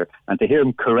character, and to hear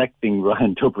him correcting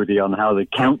Ryan Tubridy on how the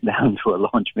countdown to a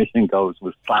launch mission goes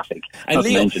was classic. Not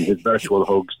to mention his virtual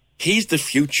hugs. He's the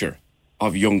future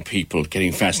of young people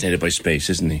getting fascinated by space,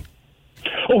 isn't he?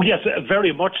 Oh, yes,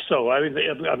 very much so. I mean,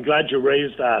 I'm glad you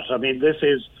raised that. I mean, this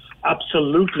is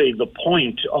absolutely the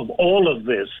point of all of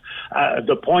this,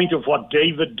 the point of what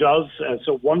David does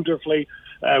so wonderfully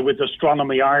with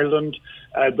Astronomy Ireland,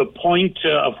 the point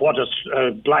of what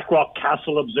Blackrock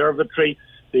Castle Observatory,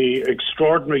 the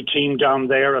extraordinary team down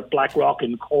there at Blackrock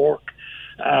in Cork,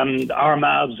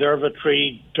 Armagh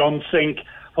Observatory, Dunsink.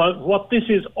 What this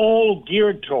is all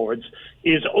geared towards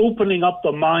is opening up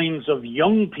the minds of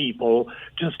young people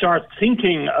to start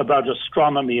thinking about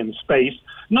astronomy and space,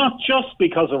 not just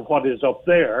because of what is up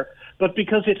there, but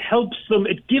because it helps them,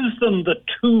 it gives them the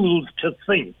tools to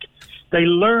think. They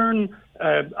learn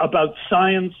about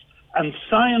science, and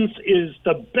science is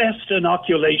the best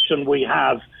inoculation we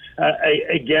have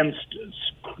against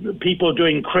people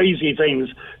doing crazy things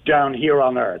down here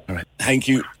on Earth. All right. Thank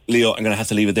you, Leo. I'm going to have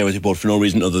to leave it there with you both for no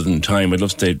reason other than time. I'd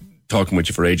love to stay talking with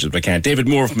you for ages, but I can't. David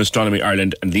Moore from Astronomy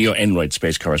Ireland and Leo Enright,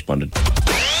 space correspondent.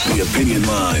 The Opinion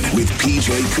Line with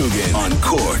PJ Coogan on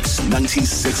Cork's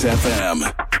 96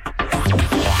 FM.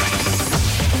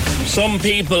 Some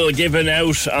people giving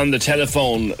out on the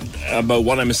telephone about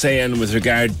what I'm saying with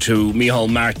regard to Micheál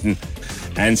Martin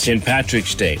and St.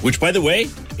 Patrick's Day, which, by the way,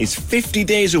 is 50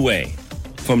 days away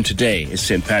from today is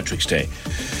St. Patrick's Day.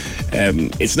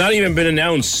 It's not even been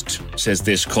announced, says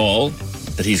this call,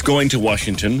 that he's going to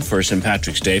Washington for St.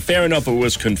 Patrick's Day. Fair enough, it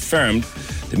was confirmed.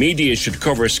 The media should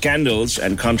cover scandals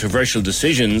and controversial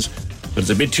decisions, but it's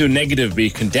a bit too negative to be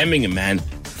condemning a man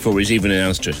before he's even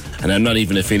announced it. And I'm not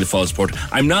even a Fianna Fáil supporter.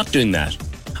 I'm not doing that.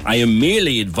 I am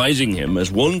merely advising him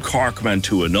as one Corkman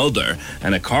to another,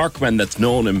 and a Corkman that's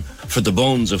known him for the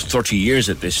bones of 30 years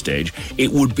at this stage.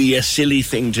 It would be a silly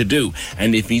thing to do.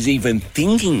 And if he's even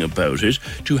thinking about it,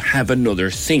 to have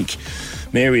another think.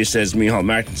 Mary says, Micheál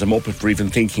Martin's, I'm open for even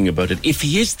thinking about it. If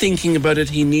he is thinking about it,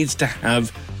 he needs to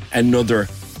have another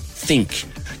think.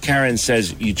 Karen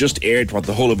says, you just aired what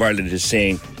the whole of Ireland is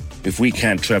saying. If we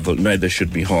can't travel, neither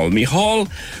should Micheál. Micheál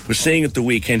was saying at the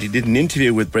weekend he did an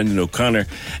interview with Brendan O'Connor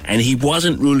and he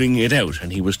wasn't ruling it out,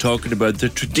 and he was talking about the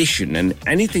tradition, and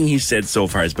anything he said so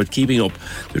far is about keeping up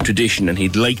the tradition, and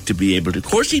he'd like to be able to. Of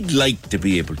course he'd like to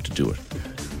be able to do it.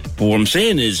 But what I'm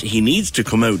saying is he needs to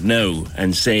come out now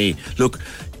and say, look,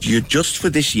 you're just for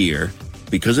this year,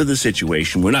 because of the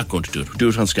situation, we're not going to do it. We'll do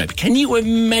it on Skype. Can you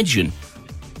imagine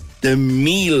the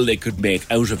meal they could make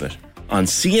out of it on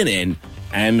CNN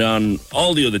and on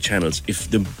all the other channels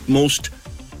if the most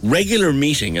regular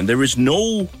meeting, and there is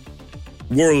no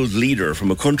world leader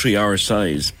from a country our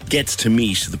size, gets to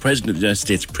meet the President of the United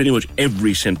States pretty much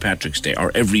every St. Patrick's Day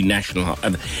or every national...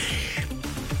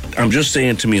 I'm just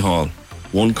saying to Micheál,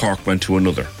 one Corkman to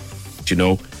another. Do you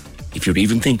know, if you're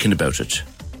even thinking about it,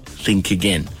 think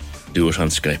again. Do it on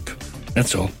Skype.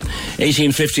 That's all.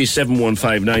 1850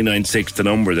 715 996, the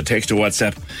number. The text to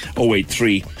WhatsApp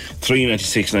 083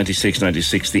 396 96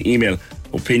 96. The email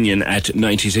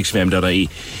opinion@96fm.ie.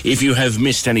 If you have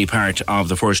missed any part of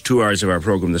the first 2 hours of our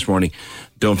programme this morning,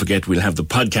 don't forget we'll have the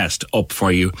podcast up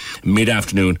for you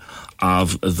mid-afternoon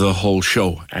of the whole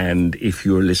show. And if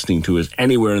you're listening to it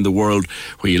anywhere in the world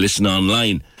where you listen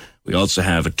online, we also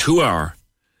have a 2-hour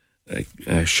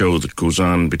show that goes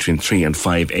on between 3 and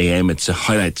 5 a.m. It's the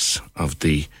highlights of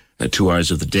the 2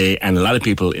 hours of the day, and a lot of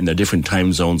people in their different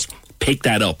time zones pick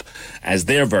that up as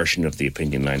their version of the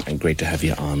Opinion Line, and great to have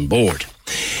you on board.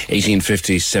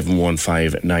 1850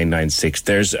 715 996.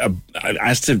 There's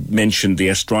as to mention the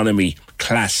astronomy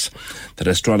class that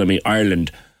Astronomy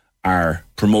Ireland are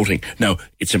promoting. Now,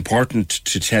 it's important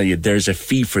to tell you there's a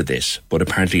fee for this, but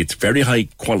apparently it's very high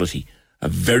quality, a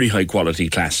very high quality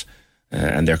class.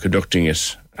 And they're conducting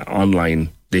it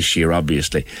online this year,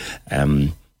 obviously.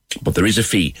 But there is a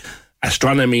fee.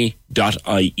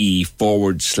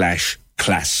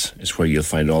 Astronomy.ie/class is where you'll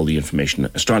find all the information.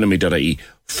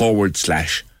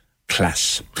 Astronomy.ie/class.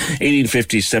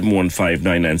 1850 715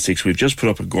 996. We've just put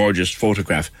up a gorgeous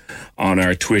photograph on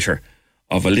our Twitter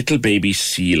of a little baby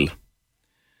seal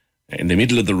in the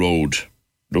middle of the road,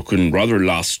 looking rather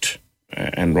lost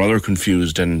and rather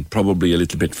confused and probably a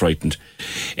little bit frightened.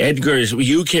 Edgar,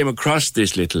 you came across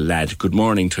this little lad. Good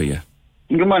morning to you.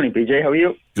 Good morning, PJ. How are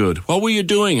you? Good. What were you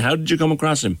doing? How did you come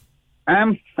across him?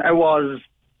 I was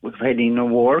heading to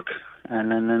work,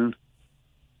 and then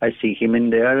I see him in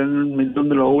there in the middle of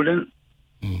the road, and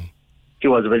he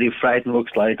was very frightened,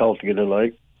 looks like, altogether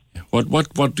like.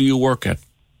 What do you work at?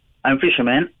 I'm a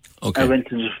fisherman. Okay. I went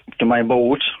to my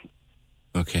boat.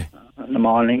 Okay. In the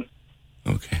morning.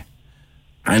 Okay.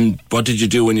 And what did you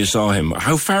do when you saw him?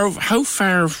 How far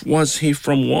was he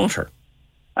from water?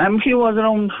 He was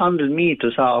around 100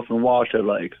 meters off in water,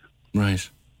 like. Right.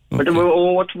 Okay. But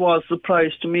what was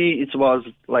surprise to me, it was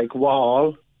like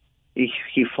wall. He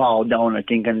fell down, I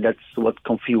think, and that's what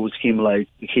confused him. Like,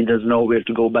 he doesn't know where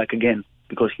to go back again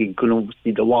because he couldn't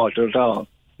see the water at all.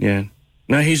 Yeah.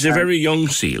 Now, he's a very young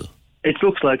seal. It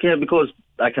looks like, yeah, because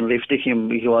I can lift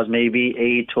him. He was maybe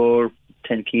 8 or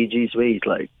 10 kgs weight,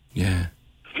 like. Yeah.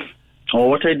 Oh,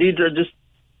 what I did,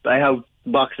 I have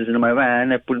boxes in my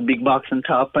van. I put a big box on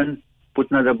top and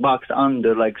put another box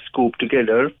under, like scooped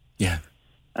together. Yeah.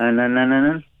 And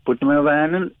then put in my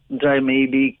van and drive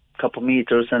maybe a couple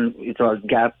meters, and it was a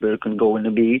gap where you can go in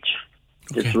the beach.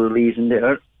 Okay. Just release in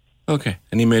there. Okay.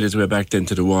 And he made his way back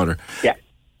into the water. Yeah.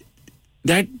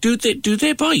 Do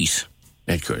they bite,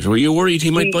 Edgar? Were you worried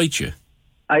he might bite you?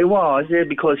 I was, yeah,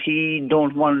 because he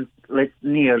don't want let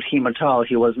near him at all.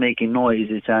 He was making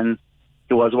noises, and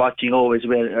he was watching always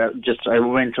where I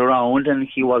went around and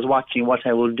he was watching what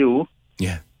I will do.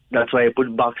 Yeah. That's why I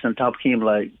put box on top of him,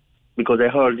 like, because I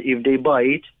heard if they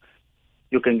bite,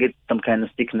 you can get some kind of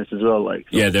sickness as well, like.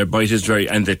 So. Yeah, their bite is very,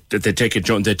 and they take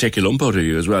a lump out of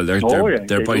you as well. Their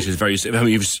bite is very. I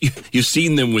mean, you've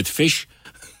seen them with fish.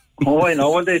 Oh, I know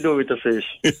what they do with the fish.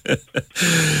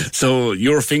 So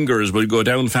your fingers will go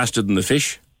down faster than the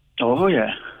fish. Oh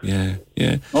yeah. Yeah.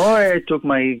 Oh, I took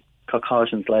my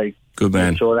precautions, like. Good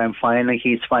man. Make sure I'm fine, and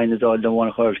he's fine as well. Don't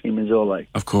want to hurt him as well, like.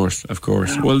 Of course.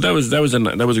 Well, that was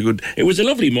a good. It was a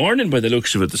lovely morning by the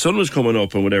looks of it. The sun was coming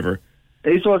up and whatever.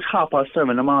 It was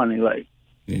 7:30 in the morning, like.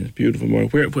 Yeah, beautiful morning.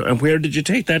 Where did you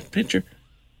take that picture?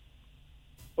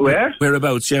 Where?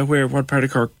 Whereabouts? Yeah, what part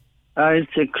of Cork?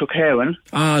 It's in Crookhaven.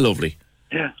 Ah, lovely.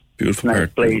 Yeah. Beautiful nice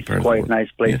place, quite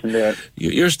nice place in there.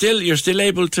 You're still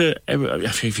able to.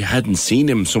 If you hadn't seen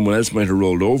him, someone else might have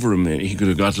rolled over him. He could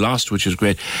have got lost, which is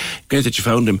great. Great that you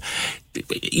found him.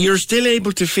 You're still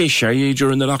able to fish, are you,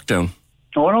 during the lockdown?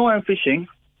 Oh no, I'm fishing.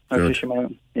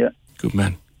 Fishing, yeah. Good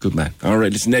man. All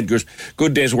right, listen, Edgar,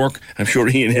 good day's work. I'm sure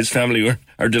he and his family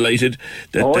are delighted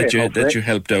that you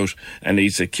helped out, and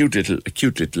he's a cute little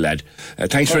lad.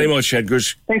 Thanks very much, Edgar.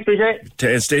 Thanks,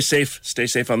 PJ. Stay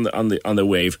safe on the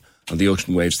wave. On the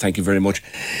ocean waves. Thank you very much.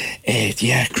 Yeah,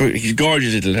 he's a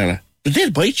gorgeous little fella. But they'll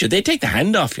bite you. They take the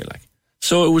hand off you, like.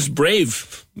 So it was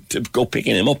brave to go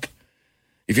picking him up.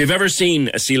 If you've ever seen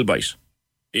a seal bite,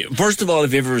 first of all,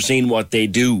 if you've ever seen what they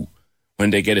do when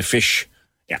they get a fish,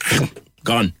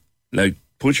 gone. Like,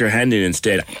 put your hand in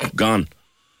instead, gone.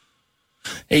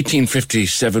 1850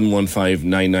 715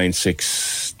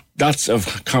 996. Lots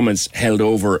of comments held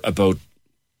over about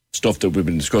stuff that we've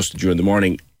been discussing during the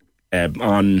morning.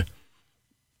 On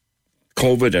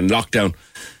COVID and lockdown.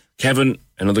 Kevin,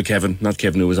 another Kevin, not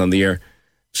Kevin who was on the air.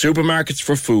 Supermarkets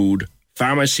for food,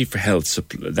 pharmacy for health.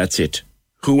 That's it.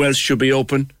 Who else should be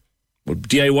open? Well,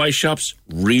 DIY shops,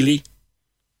 really?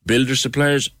 Builder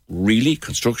suppliers, really?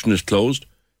 Construction is closed.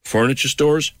 Furniture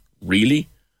stores, really?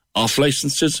 Off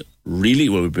licenses, really?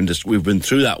 Well, we've been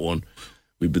through that one.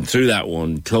 We've been through that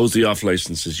one. Close the off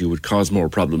licenses, you would cause more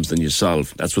problems than you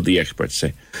solve. That's what the experts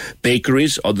say.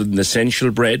 Bakeries, other than essential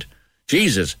bread,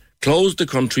 Jesus, close the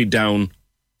country down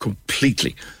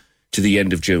completely to the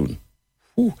end of June.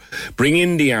 Whew. Bring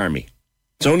in the army.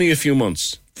 It's only a few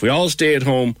months. If we all stay at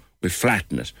home, we'll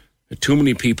flatten it. There are too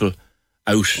many people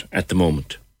out at the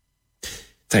moment.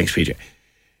 Thanks, PJ.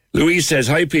 Louise says,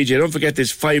 hi, PJ, don't forget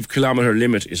this 5 kilometre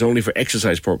limit is only for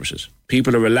exercise purposes.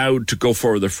 People are allowed to go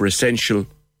further for essential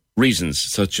reasons,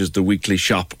 such as the weekly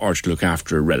shop or to look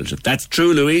after a relative. That's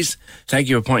true, Louise. Thank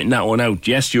you for pointing that one out.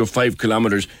 Yes, you're 5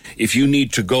 kilometres. If you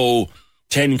need to go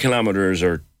 10 kilometres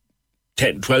or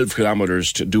 12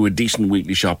 kilometres to do a decent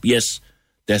weekly shop, yes,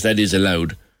 that is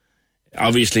allowed.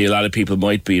 Obviously, a lot of people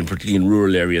might be, particularly in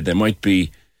rural area, they might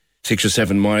be 6 or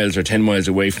 7 miles or 10 miles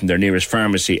away from their nearest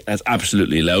pharmacy. That's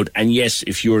absolutely allowed. And yes,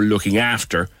 if you're looking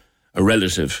after a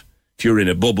relative, if you're in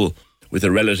a bubble with a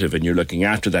relative and you're looking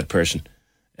after that person,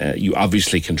 you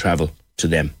obviously can travel to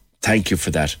them. Thank you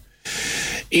for that.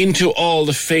 Into all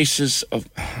the faces of...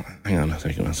 Hang on a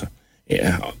second.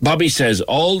 Yeah. Bobby says,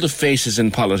 all the faces in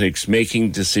politics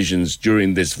making decisions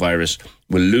during this virus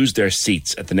will lose their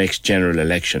seats at the next general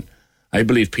election. I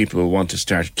believe people will want to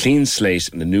start a clean slate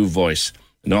and a new voice.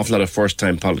 An awful lot of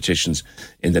first-time politicians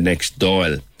in the next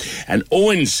Dáil. And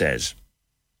Owen says,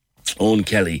 Owen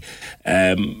Kelly,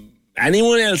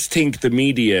 anyone else think the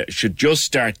media should just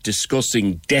start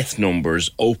discussing death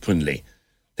numbers openly?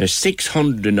 There's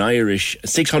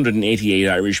 688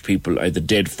 Irish people either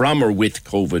dead from or with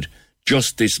COVID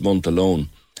just this month alone.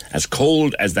 As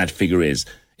cold as that figure is,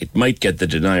 it might get the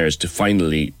deniers to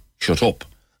finally shut up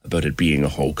about it being a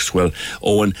hoax. Well,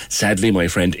 Owen, sadly, my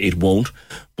friend, it won't.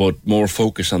 But more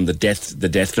focus on the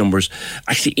death numbers.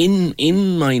 Actually,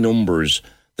 in my numbers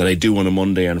that I do on a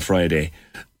Monday and Friday,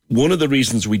 one of the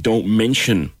reasons we don't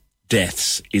mention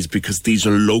deaths is because these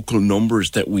are local numbers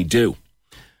that we do.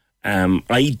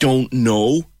 I don't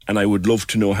know, and I would love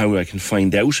to know how I can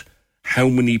find out how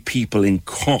many people in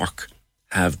Cork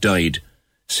have died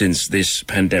since this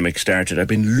pandemic started. I've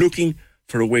been looking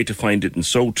for a way to find it, and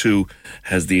so too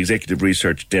has the Executive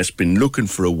Research Desk been looking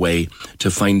for a way to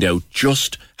find out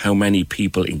just how many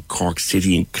people in Cork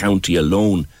City and County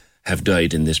alone have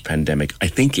died in this pandemic. I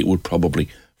think it would probably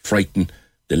frighten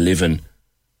the living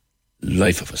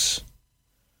life of us.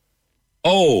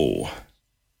 Oh,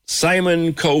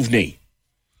 Simon Coveney,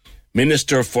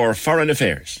 Minister for Foreign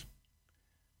Affairs,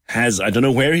 has, I don't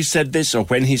know where he said this or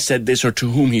when he said this or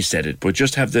to whom he said it, but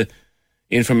just have the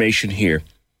information here.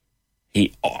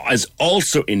 He has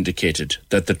also indicated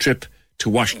that the trip to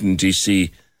Washington, D.C.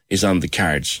 is on the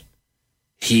cards.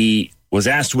 He was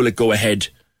asked, will it go ahead?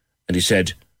 And he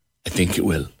said, I think it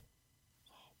will.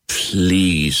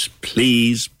 Please,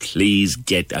 please, please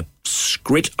get a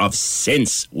scrit of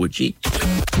sense, would ye?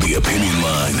 The Opinion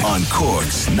Line on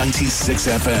Cork's 96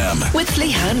 FM. With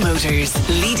Lehan Motors,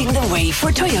 leading the way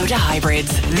for Toyota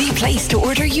hybrids. The place to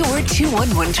order your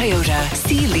 211 Toyota.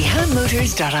 See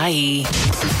lehanmotors.ie.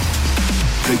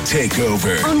 The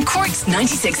Takeover. On Cork's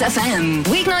 96 FM.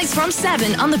 Weeknights from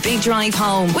 7 on the Big Drive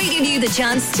Home. We give you the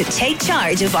chance to take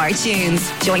charge of our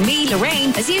tunes. Join me,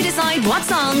 Lorraine, as you decide what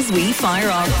songs we fire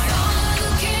up.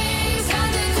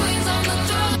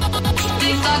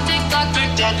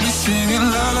 Singing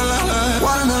la la la la,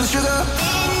 watermelon sugar.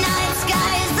 Midnight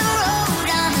sky is the road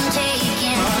I'm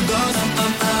taking.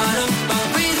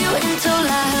 With you until I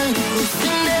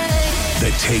hallucinate. The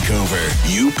Takeover.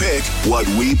 You pick what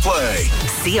we play.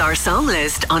 See our song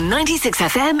list on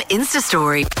 96FM Insta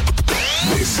Story.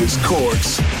 This is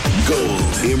Cork's Gold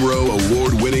IMRO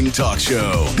award-winning talk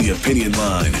show. The Opinion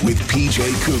Line with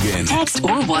PJ Coogan. Text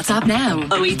or WhatsApp now.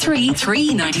 083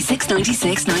 396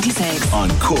 96 96. On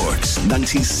Cork's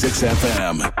 96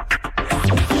 FM.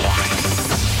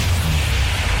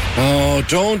 Oh,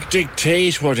 don't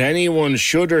dictate what anyone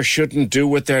should or shouldn't do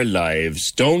with their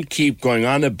lives. Don't keep going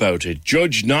on about it.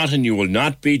 Judge not and you will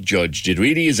not be judged. It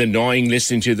really is annoying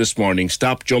listening to you this morning.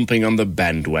 Stop jumping on the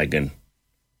bandwagon.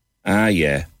 Ah,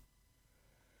 yeah.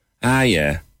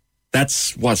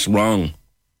 That's what's wrong.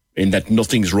 In that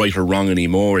nothing's right or wrong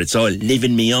anymore. It's all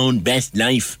living my own best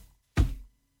life.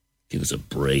 Give us a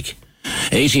break.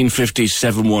 1850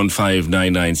 715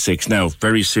 996. Now,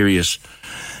 very serious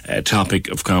topic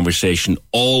of conversation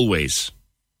always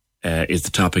is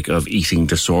the topic of eating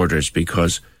disorders,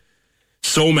 because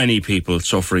so many people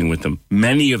suffering with them,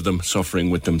 many of them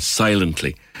suffering with them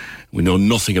silently. We know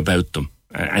nothing about them.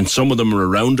 And some of them are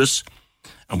around us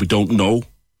and we don't know.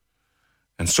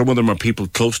 And some of them are people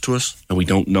close to us and we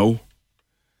don't know.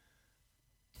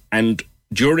 And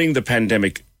during the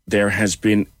pandemic, there has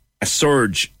been a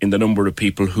surge in the number of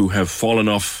people who have fallen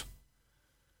off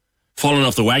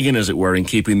the wagon, as it were, in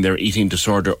keeping their eating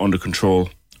disorder under control,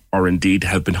 or indeed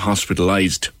have been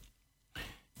hospitalised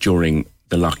during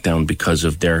the lockdown because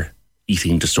of their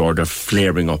eating disorder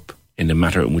flaring up in a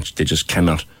matter in which they just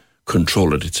cannot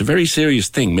control it. It's a very serious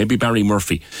thing. Maybe Barry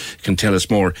Murphy can tell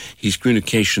us more. He's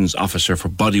Communications Officer for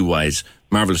Bodywise,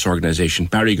 marvellous organisation.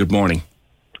 Barry, good morning.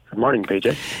 Good morning,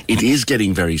 PJ. It is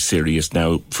getting very serious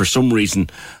now. For some reason,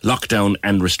 lockdown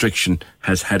and restriction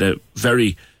has had a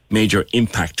very major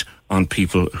impact on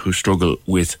people who struggle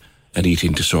with an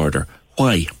eating disorder.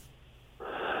 Why?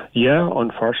 Yeah,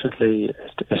 unfortunately,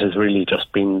 it has really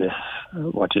just been this,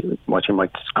 what you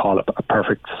might call a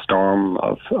perfect storm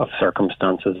of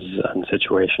circumstances and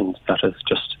situations that has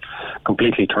just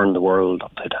completely turned the world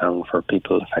upside down for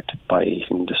people affected by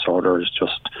eating disorders.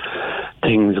 Just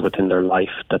things within their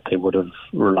life that they would have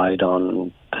relied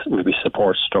on, maybe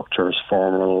support structures,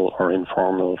 formal or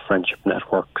informal friendship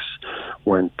networks,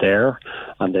 weren't there.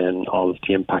 And then all of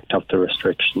the impact of the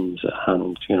restrictions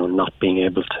and, not being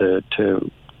able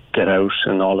to get out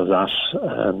and all of that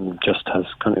just has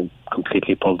kind of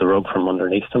completely pulled the rug from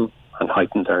underneath them and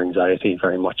heightened their anxiety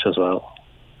very much as well.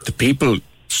 The people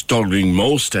struggling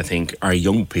most, I think, are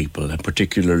young people, and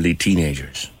particularly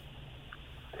teenagers.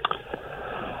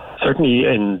 Certainly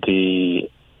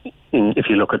if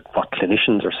you look at what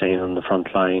clinicians are saying on the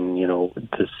front line,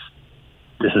 this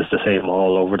is the same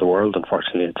all over the world.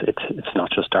 Unfortunately, it's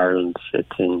not just Ireland. It's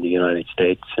in the United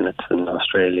States and it's in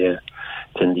Australia.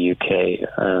 It's in the UK.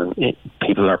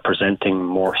 People are presenting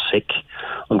more sick,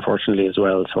 unfortunately, as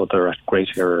well. So they're at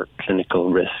greater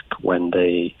clinical risk when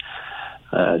they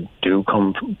do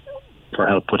come for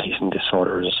help with eating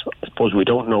disorders. I suppose we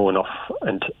don't know enough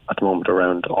at the moment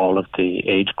around all of the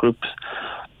age groups,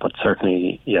 but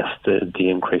certainly, yes, the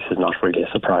increase is not really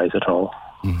a surprise at all.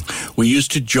 We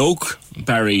used to joke,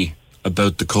 Barry,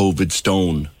 about the COVID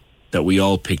stone that we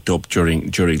all picked up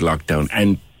during lockdown,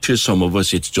 and to some of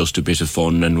us it's just a bit of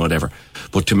fun and whatever,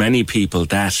 but to many people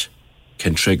that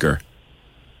can trigger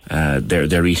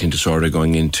their eating disorder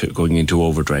going into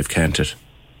overdrive, can't it?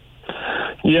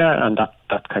 Yeah, and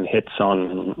that kind of hits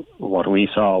on what we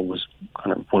saw was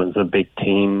kind of one of the big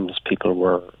themes people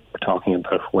were talking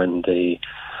about when they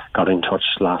got in touch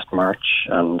last March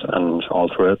and all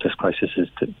throughout this crisis, is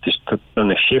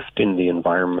a shift in the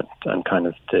environment and kind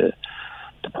of the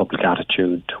public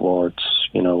attitude towards,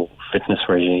 fitness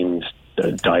regimes,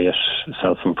 diet,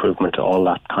 self-improvement, all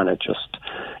that kind of just,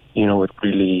 it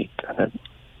really kind of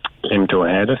came to a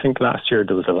head. I think last year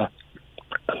there was a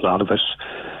lot of it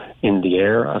in the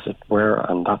air, as it were,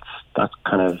 and that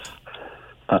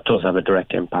that does have a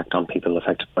direct impact on people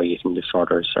affected by eating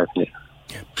disorders, certainly.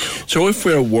 So if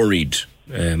we're worried,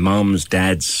 moms,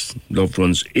 dads, loved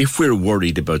ones, if we're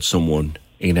worried about someone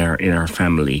in our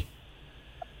family,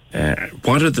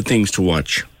 what are the things to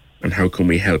watch, and how can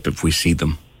we help if we see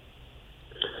them?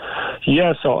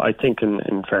 Yeah, so I think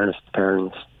in fairness to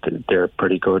parents, they're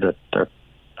pretty good at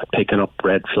picking up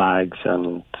red flags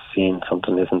and seeing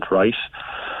something isn't right.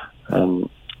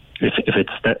 If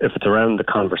it's around the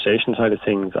conversation side of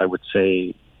things, I would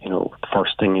say, the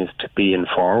first thing is to be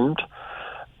informed,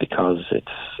 because it's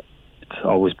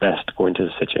always best to go into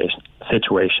a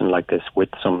situation like this with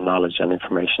some knowledge and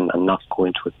information and not go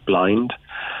into it blind.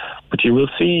 But you will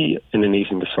see in an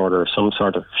eating disorder some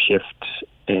sort of shift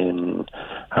in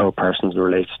how a person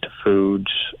relates to food,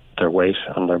 their weight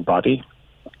and their body.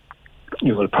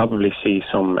 You will probably see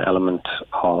some element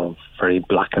of very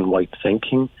black and white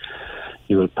thinking.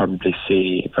 You will probably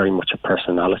see very much a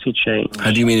personality change.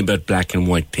 How do you mean about black and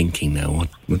white thinking now?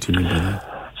 What do you mean by that?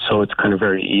 So it's kind of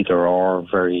very either or,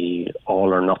 very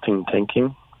all or nothing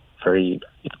thinking.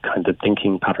 It's kind of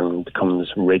thinking pattern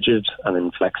becomes rigid and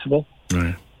inflexible.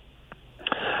 Right.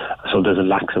 So there's a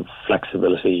lack of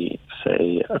flexibility,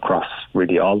 say, across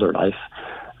really all their life.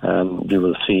 You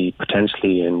will see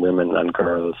potentially in women and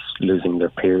girls losing their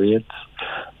periods,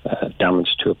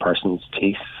 damage to a person's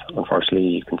teeth. Unfortunately,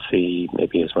 you can see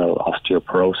maybe as well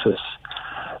osteoporosis,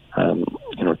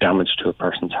 damage to a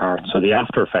person's heart. So the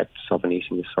after effects of an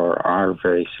eating disorder are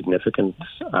very significant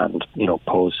and,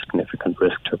 pose significant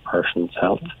risk to a person's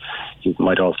health. You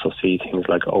might also see things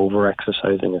like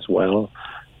over-exercising as well.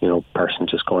 Person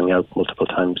just going out multiple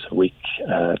times a week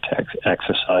to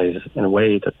exercise in a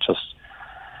way that just,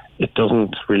 it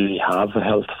doesn't really have a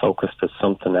health focus. There's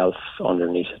something else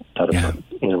underneath it.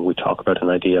 We talk about an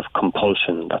idea of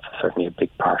compulsion. That's certainly a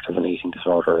big part of an eating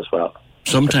disorder as well.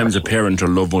 Sometimes a parent or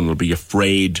loved one will be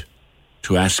afraid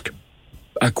to ask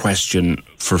a question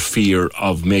for fear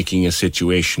of making a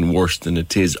situation worse than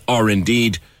it is, or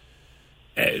indeed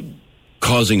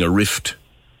causing a rift.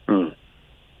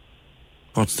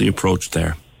 What's the approach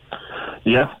there?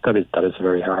 Yeah, that is a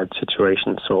very hard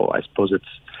situation. So I suppose it's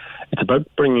about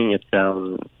bringing it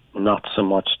down, not so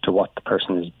much to what the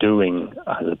person is doing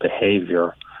as a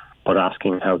behaviour, but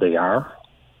asking how they are.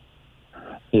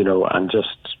 And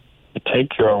just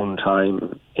take your own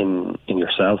time in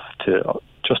yourself to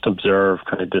just observe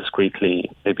kind of discreetly,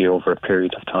 maybe over a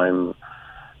period of time,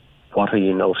 what are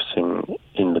you noticing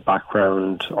in the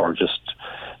background or just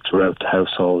throughout the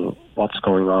household, what's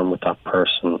going on with that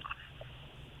person.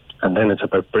 And then it's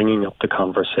about bringing up the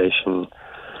conversation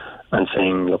and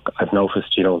saying, look, I've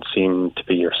noticed you don't seem to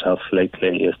be yourself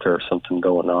lately. Is there something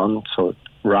going on? So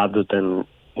rather than,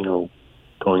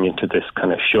 going into this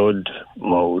kind of should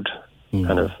mode,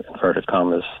 kind of inverted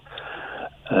commas,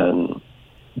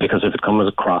 because if it comes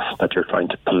across that you're trying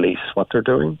to police what they're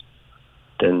doing,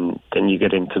 then you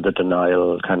get into the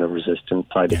denial kind of resistant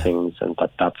side of things, and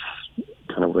that's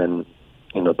kind of when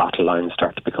battle lines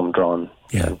start to become drawn.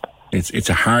 Yeah, it's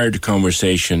a hard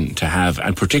conversation to have,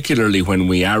 and particularly when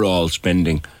we are all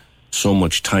spending so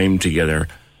much time together.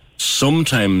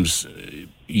 Sometimes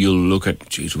you'll look at,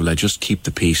 geez, will I just keep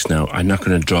the peace now? I'm not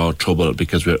going to draw trouble,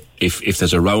 because if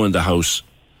there's a row in the house,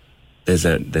 there's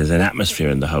an atmosphere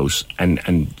in the house,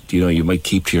 and you might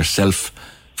keep to yourself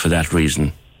for that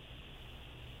reason.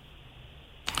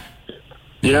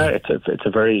 Yeah, it's a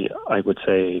very, I would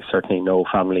say, certainly no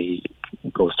family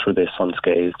goes through this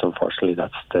unscathed. Unfortunately,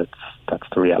 that's the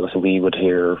reality we would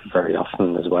hear very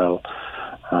often as well.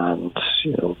 And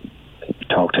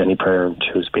talk to any parent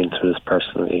who's been through this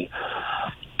personally,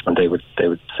 and they would say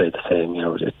the same.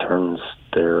 It turns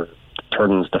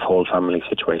the whole family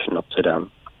situation upside down.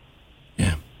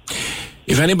 Yeah.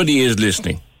 If anybody is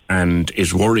listening and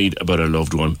is worried about a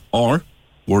loved one or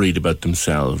worried about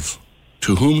themselves,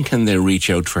 to whom can they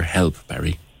reach out for help,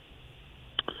 Barry?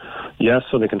 Yeah,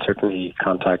 so they can certainly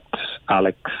contact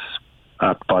Alex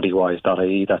at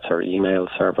bodywise.ie. That's our email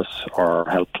service or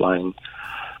helpline,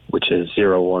 which is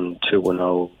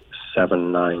 01210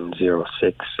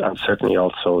 7906. And certainly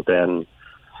also then,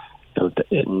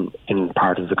 in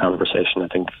part of the conversation, I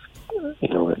think,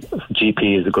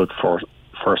 GP is a good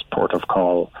first port of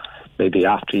call. Maybe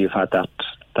after you've had that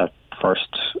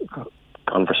first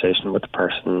conversation with the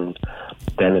person,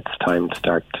 then it's time to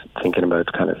start thinking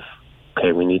about kind of,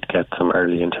 okay, we need to get some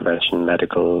early intervention,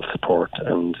 medical support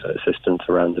and assistance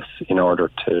around this in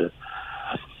order to,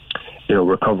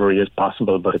 recovery is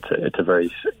possible, but it's a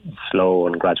very slow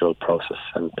and gradual process,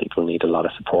 and people need a lot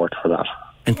of support for that.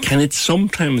 And can it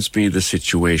sometimes be the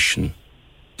situation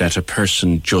that a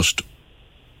person just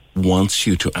wants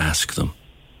you to ask them?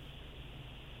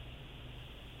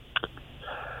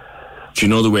 Do you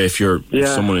know the way if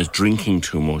someone is drinking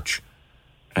too much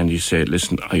and you say,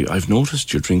 listen, I've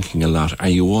noticed you're drinking a lot. Are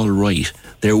you all right?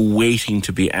 They're waiting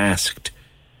to be asked.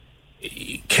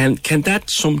 Can that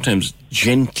sometimes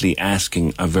gently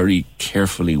asking a very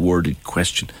carefully worded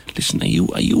question, listen, are you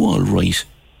all right?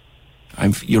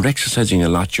 You're exercising a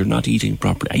lot, you're not eating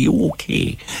properly. Are you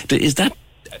okay? Is that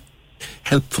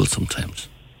helpful sometimes?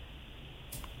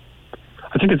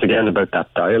 I think it's again about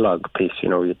that dialogue piece.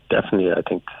 You definitely, I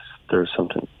think there's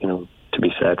something, to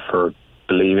be said for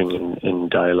believing in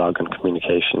dialogue and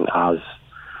communication as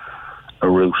a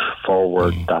route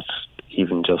forward that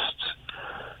even just,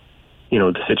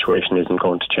 the situation isn't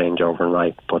going to change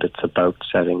overnight, but it's about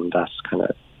setting that kind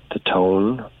of the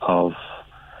tone of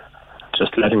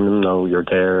just letting them know you're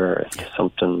there if there's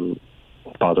something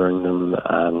bothering them,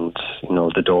 and,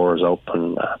 the door is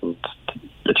open, and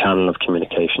the channel of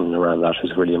communication around that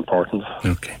is really important.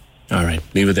 Okay. All right,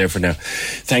 leave it there for now.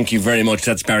 Thank you very much.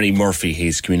 That's Barry Murphy.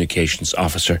 He's Communications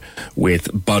Officer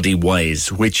with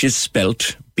Bodywhys, which is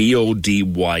spelt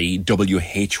BODYWHYS.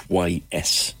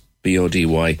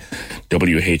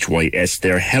 BODYWHYS.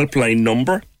 Their helpline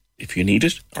number, if you need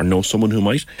it or know someone who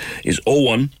might, is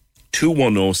 01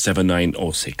 210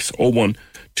 7906. 01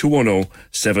 210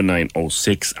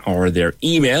 7906. Or their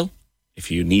email,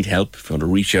 if you need help, if you want to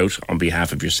reach out on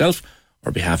behalf of yourself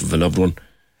or behalf of a loved one,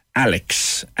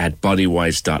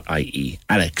 alex@bodywhys.ie.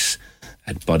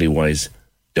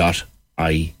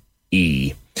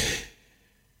 alex@bodywhys.ie.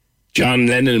 John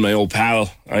Lennon, my old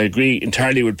pal, I agree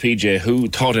entirely with PJ, who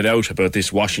thought it out about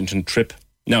this Washington trip.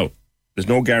 Now, there's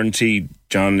no guarantee,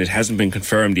 John, it hasn't been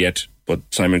confirmed yet, but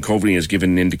Simon Coveney has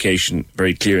given an indication,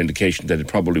 very clear indication, that it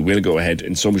probably will go ahead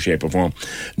in some shape or form.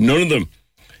 None of them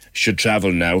should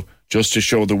travel now, just to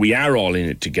show that we are all in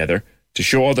it together, to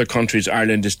show other countries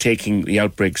Ireland is taking the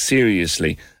outbreak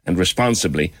seriously and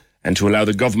responsibly, and to allow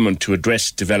the government to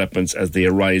address developments as they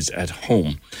arise at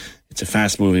home. It's a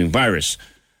fast-moving virus,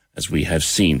 as we have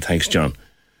seen. Thanks, John.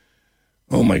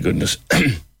 Oh, my goodness.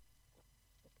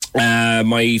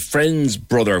 My friend's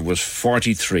brother was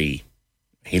 43.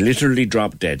 He literally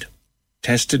dropped dead.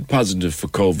 Tested positive for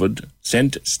COVID,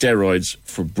 sent steroids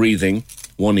for breathing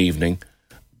one evening,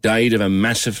 died of a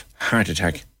massive heart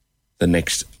attack the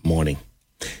next morning.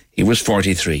 He was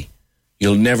 43.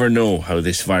 You'll never know how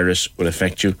this virus will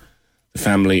affect you. The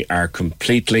family are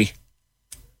completely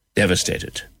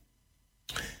devastated.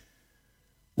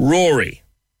 Rory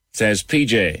says,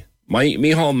 PJ,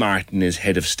 Micheál Martin is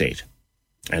head of state,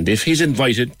 and if he's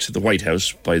invited to the White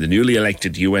House by the newly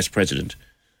elected US president,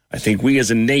 I think we as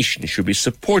a nation should be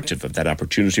supportive of that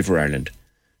opportunity for Ireland.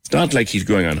 It's not like he's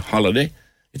going on holiday.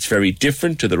 It's very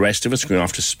different to the rest of us going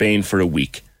off to Spain for a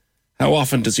week. How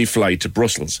often does he fly to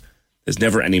Brussels? There's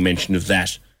never any mention of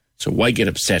that. So why get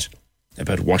upset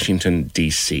about Washington,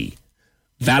 D.C.?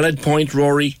 Valid point,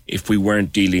 Rory, if we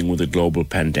weren't dealing with a global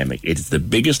pandemic. It is the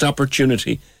biggest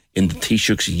opportunity in the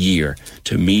Taoiseach's year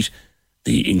to meet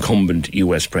the incumbent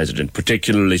US president,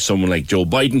 particularly someone like Joe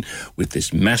Biden with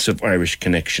this massive Irish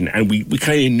connection. And we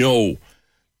kind of know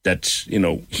that,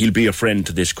 he'll be a friend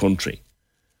to this country.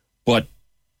 But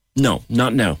no,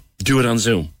 not now. Do it on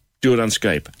Zoom. Do it on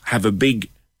Skype. Have a big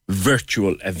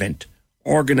virtual event.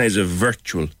 Organise a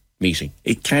virtual meeting.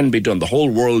 It can be done. The whole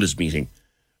world is meeting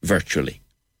virtually.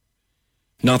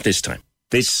 Not this time.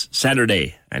 This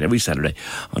Saturday, and every Saturday,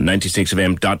 on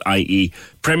 96fm.ie,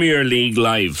 Premier League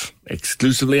Live,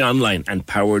 exclusively online and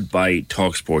powered by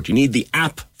TalkSport. You need the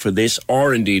app for this,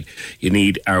 or indeed, you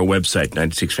need our website,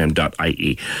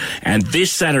 96fm.ie. And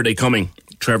this Saturday coming,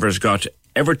 Trevor's got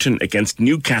Everton against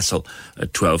Newcastle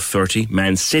at 12:30,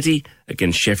 Man City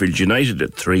against Sheffield United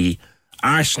at 3,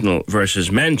 Arsenal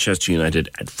versus Manchester United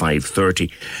at 5:30,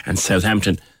 and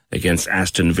Southampton against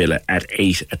Aston Villa at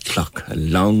 8 o'clock. A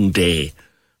long day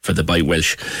for the By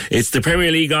Welsh. It's the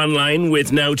Premier League online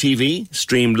with Now TV.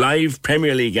 Stream live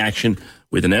Premier League action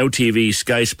with a Now TV,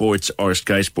 Sky Sports or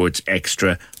Sky Sports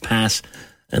Extra Pass,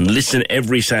 and listen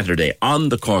every Saturday on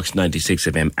the Cork's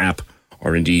 96FM app,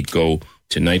 or indeed go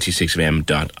to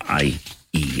 96fm.ie.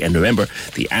 And remember,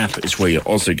 the app is where you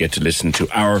also get to listen to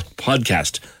our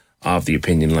podcast of The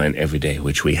Opinion Line every day,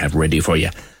 which we have ready for you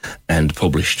and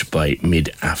published by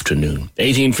mid-afternoon.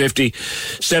 1850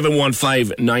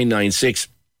 715 996.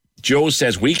 Joe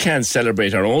says, we can't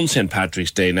celebrate our own St.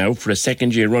 Patrick's Day now for a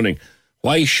second year running.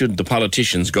 Why should the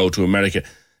politicians go to America?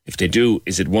 If they do,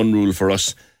 is it one rule for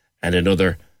us and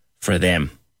another for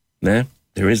them? Yeah,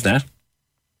 there is that.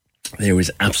 There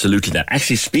is absolutely that.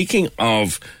 Actually, speaking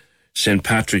of St.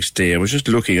 Patrick's Day, I was just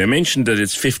looking. I mentioned that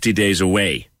it's 50 days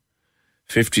away.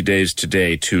 50 days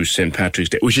today to St. Patrick's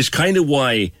Day, which is kind of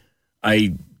why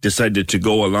I decided to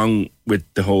go along with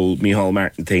the whole Micheál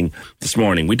Martin thing this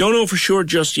morning. We don't know for sure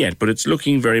just yet, but it's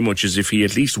looking very much as if he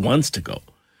at least wants to go.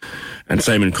 And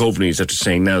Simon Coveney is after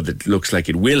saying now that it looks like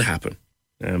it will happen.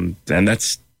 And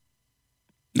that's,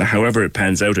 however it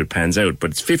pans out,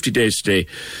 But it's 50 days today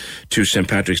to St.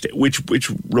 Patrick's Day,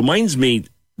 which reminds me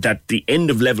that the end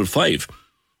of level 5,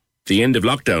 the end of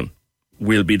lockdown,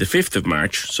 will be the 5th of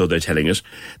March, so they're telling us.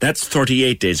 That's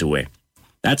 38 days away.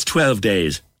 That's 12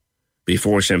 days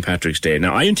before St. Patrick's Day.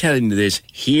 Now, I am telling you this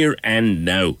here and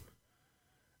now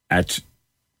at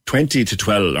 20 to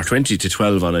 12 or 20 to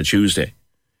 12 on a Tuesday.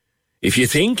 If you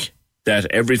think that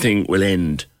everything will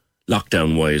end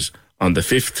lockdown-wise on the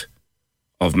 5th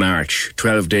of March,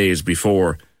 12 days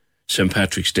before St.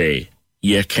 Patrick's Day,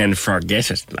 you can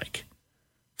forget it,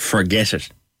 Forget it.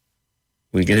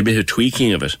 We'll get a bit of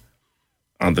tweaking of it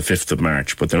on the 5th of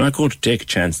March, but they're not going to take a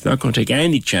chance. They're not going to take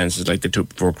any chances like they took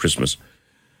before Christmas.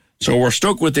 So we're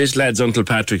stuck with this, lads, until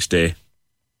Patrick's Day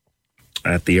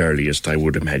at the earliest, I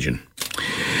would imagine.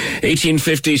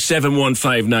 1850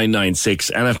 715 996.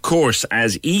 And of course,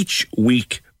 as each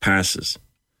week passes,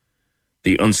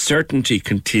 the uncertainty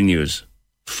continues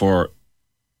for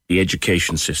the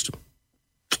education system.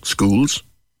 Schools,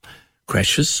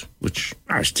 creches, which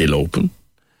are still open,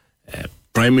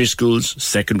 primary schools,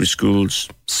 secondary schools,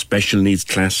 special needs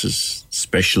classes,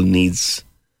 special needs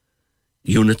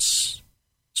units,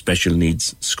 special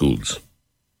needs schools.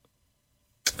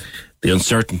 The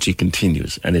uncertainty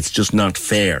continues, and it's just not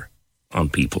fair on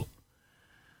people.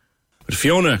 But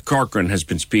Fiona Corcoran has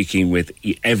been speaking with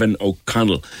Evan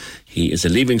O'Connell. He is a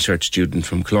Leaving Cert student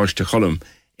from Cloistechullum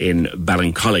in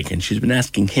Ballincollig, and she's been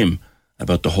asking him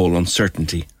about the whole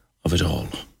uncertainty of it all.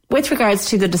 With regards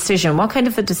to the decision, what kind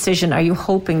of a decision are you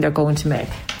hoping they're going to make?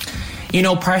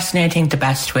 Personally, I think the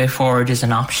best way forward is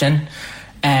an option.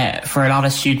 For a lot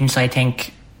of students, I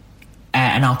think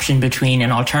an option between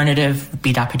an alternative,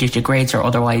 be that predicted grades or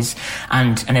otherwise,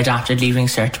 and an adapted Leaving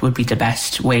Cert would be the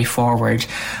best way forward.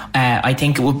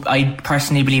 I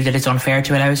personally believe that it's unfair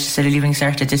to allow us to sit a Leaving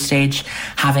Cert at this stage,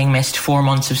 having missed 4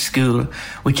 months of school,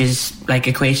 which is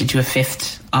equated to a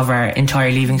fifth of our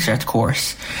entire Leaving Cert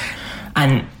course.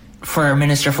 And for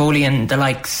Minister Foley and the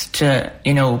likes to,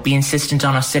 be insistent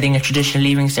on us sitting a traditional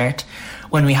Leaving Cert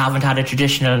when we haven't had a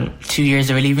traditional 2 years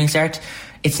of a Leaving Cert,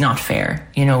 it's not fair,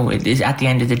 it is at the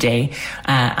end of the day.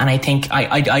 And I think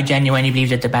I genuinely believe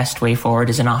that the best way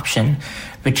forward is an option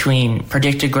between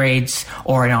predicted grades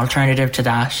or an alternative to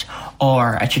that,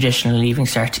 or a traditional Leaving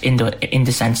Cert in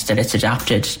the sense that it's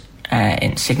adapted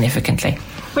significantly.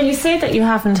 When you say that you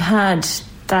haven't had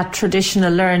that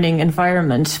traditional learning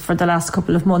environment for the last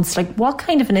couple of months, what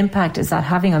kind of an impact is that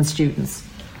having on students?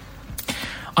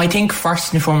 I think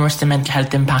first and foremost the mental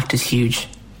health impact is huge.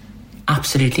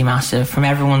 Absolutely massive. From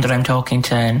everyone that I'm talking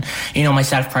to, and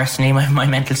myself personally, my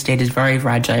mental state is very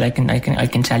fragile. I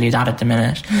can tell you that at the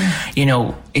minute.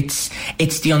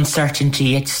 It's the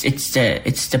uncertainty. It's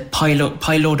the pile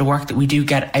of work that we do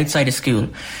get outside of school,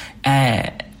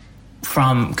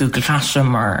 from Google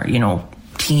Classroom or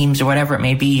Teams or whatever it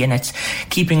may be, and it's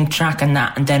keeping track on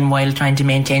that, and then while trying to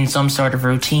maintain some sort of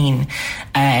routine.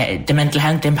 The mental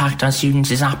health impact on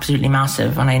students is absolutely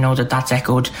massive, and I know that that's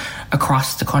echoed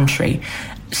across the country.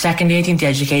 Secondly, I think the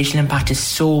educational impact is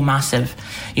so massive,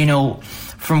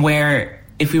 from where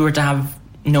if we were to have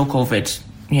no COVID,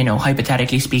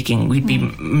 hypothetically speaking, we'd be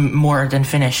more than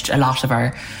finished a lot of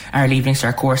our Leaving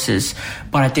Cert courses,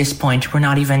 but at this point we're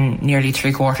not even nearly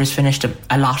 3/4 finished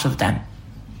a lot of them.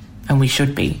 And we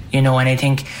should be, and I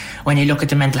think when you look at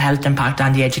the mental health impact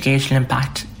and the educational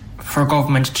impact, for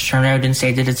government to turn around and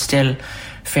say that it's still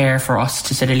fair for us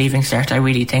to sit a Leaving Cert, I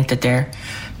really think that they're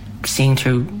seeing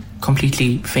through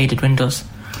completely faded windows.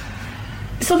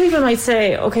 Some people might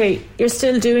say, okay, you're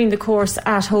still doing the course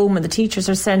at home and the teachers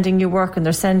are sending you work and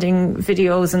they're sending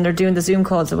videos and they're doing the Zoom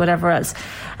calls or whatever else.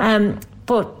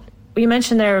 But you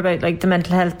mentioned there about the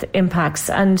mental health impacts,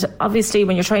 and obviously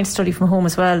when you're trying to study from home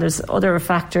as well, there's other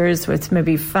factors with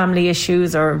maybe family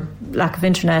issues or lack of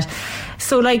internet.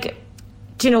 So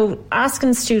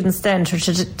asking students then to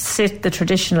sit the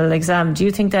traditional exam, do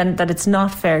you think then that it's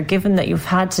not fair given that you've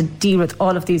had to deal with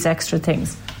all of these extra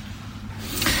things?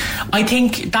 I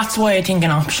think that's why I think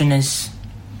an option is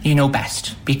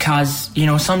best, because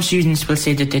some students will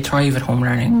say that they thrive at home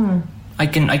learning. I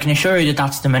can assure you that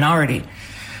that's the minority.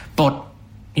 But,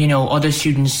 other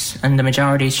students, and the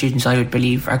majority of students, I would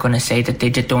believe, are going to say that they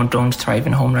don't thrive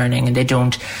in home learning, and they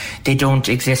don't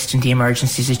exist in the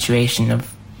emergency situation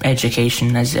of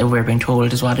education, as we're being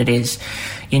told is what it is.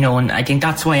 And I think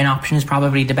that's why an option is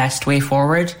probably the best way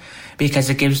forward,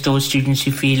 because it gives those students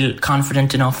who feel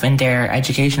confident enough in their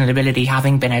educational ability,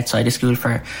 having been outside of school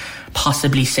for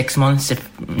possibly 6 months, if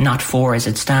not 4 as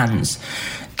it stands,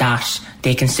 that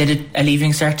they can sit a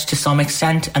Leaving Cert to some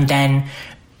extent, and then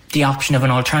the option of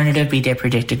an alternative, be they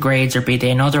predicted grades or be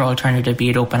they another alternative, be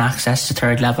it open access to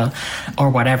 3rd level or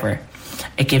whatever.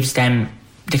 It gives them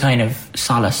the kind of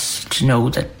solace to know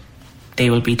that they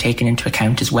will be taken into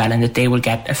account as well, and that they will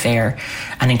get a fair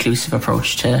and inclusive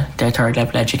approach to their 3rd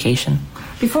level education.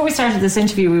 Before we started this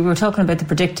interview, we were talking about the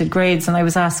predicted grades, and I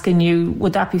was asking you,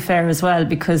 would that be fair as well?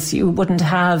 Because you wouldn't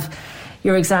have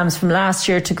your exams from last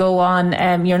year to go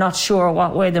on. You're not sure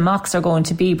what way the mocks are going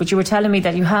to be, but you were telling me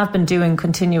that you have been doing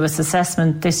continuous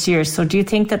assessment this year. So do you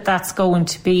think that that's going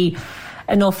to be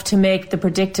enough to make the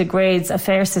predicted grades a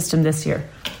fair system this year?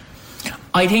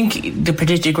 I think the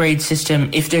predicted grade system,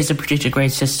 if there's a predicted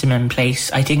grade system in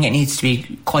place, I think it needs to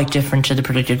be quite different to the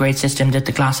predicted grade system that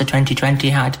the class of 2020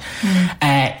 had.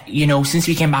 Since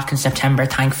we came back in September,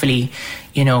 thankfully,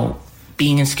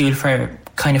 being in school for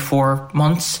kind of 4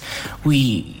 months,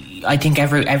 I think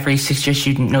every 6th-year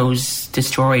student knows the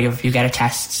story of you get a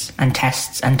tests and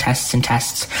tests and tests and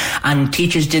tests, and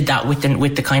teachers did that with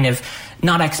the kind of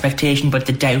not expectation but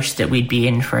the doubt that we'd be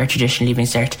in for a traditional Leaving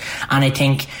Cert. And I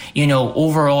think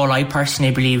overall I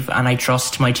personally believe and I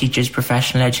trust my teachers'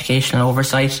 professional educational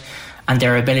oversight and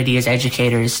their ability as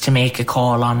educators to make a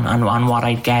call on what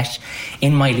I'd get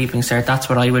in my Leaving Cert. That's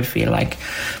what I would feel like.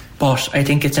 But I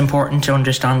think it's important to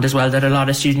understand as well that a lot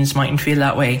of students mightn't feel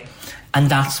that way. And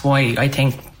that's why I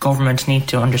think government need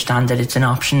to understand that it's an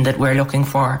option that we're looking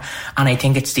for. And I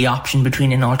think it's the option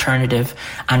between an alternative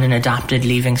and an adapted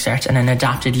Leaving Cert, and an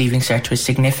adapted Leaving Cert to a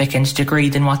significant degree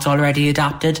than what's already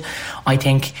adapted. I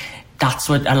think that's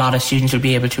what a lot of students will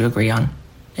be able to agree on,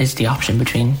 is the option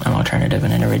between an alternative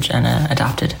and an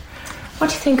adapted. What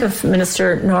do you think of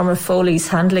Minister Norma Foley's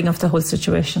handling of the whole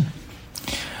situation?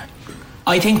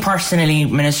 I think personally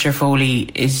Minister Foley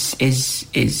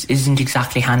isn't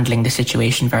exactly handling the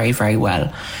situation very, very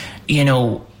well.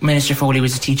 Minister Foley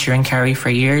was a teacher in Kerry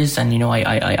for years, and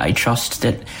I trust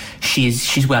that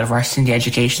she's well versed in the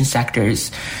education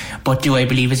sectors. But do I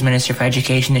believe as Minister for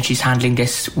Education that she's handling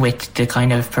this with the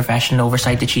kind of professional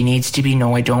oversight that she needs to be?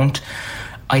 No, I don't.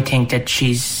 I think that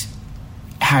she's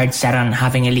hard set on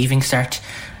having a Leaving Cert,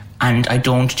 and I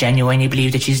don't genuinely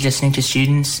believe that she's listening to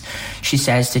students. She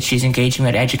says that she's engaging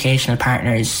with educational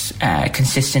partners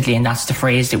consistently, and that's the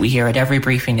phrase that we hear at every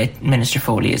briefing that Minister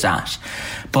Foley is at.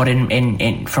 But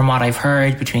in from what I've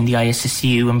heard between the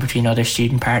ISSU and between other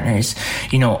student partners,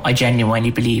 I genuinely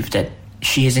believe that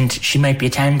she might be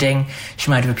attending,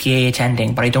 she might have a PA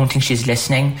attending, but I don't think she's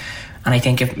listening. And I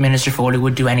think if Minister Foley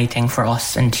would do anything for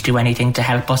us and to do anything to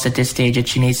help us at this stage, that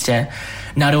she needs to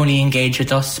not only engage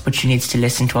with us, but she needs to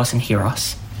listen to us and hear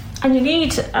us. And you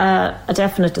need a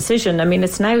definite decision. I mean,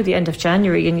 it's now the end of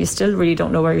January and you still really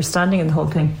don't know where you're standing in the whole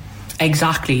thing.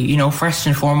 Exactly. First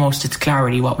and foremost, it's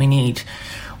clarity what we need.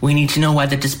 We need to know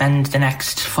whether to spend the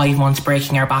next 5 months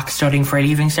breaking our backs studying for a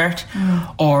Leaving Cert,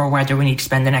 or whether we need to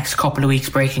spend the next couple of weeks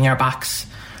breaking our backs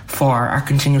for our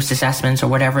continuous assessments or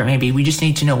whatever it may be. We just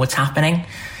need to know what's happening.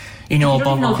 You don't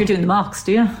even know if you're doing the mocks,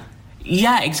 do you?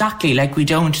 Yeah, exactly. We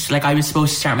don't. I was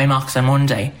supposed to start my mocks on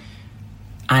Monday,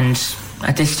 and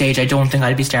at this stage I don't think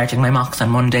I'll be starting my mocks on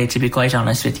Monday, to be quite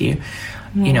honest with you.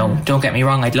 Don't get me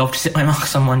wrong, I'd love to sit my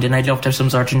mocks on Monday and I'd love to have some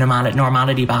sort of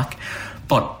normality back,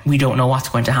 but we don't know what's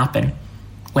going to happen,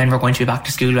 when we're going to be back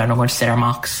to school, when we're going to sit our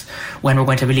mocks, when we're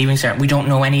going to be leaving cert. We don't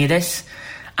know any of this,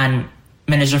 and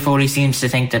Minister Foley seems to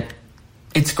think that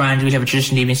it's grand, we'll have a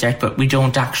traditional Leaving Cert, but we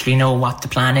don't actually know what the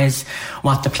plan is,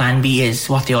 what the plan B is,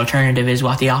 what the alternative is,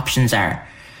 what the options are.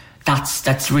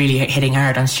 That's really hitting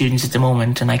hard on students at the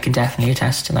moment, and I can definitely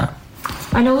attest to that.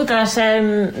 I know that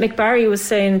TD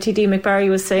McBarry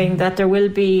was saying that there will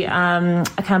be a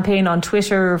campaign on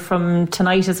Twitter from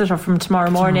tonight, is it, or from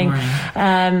tomorrow morning?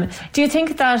 Do you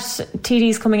think that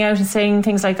TDs coming out and saying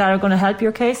things like that are going to help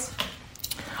your case?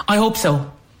 I hope so.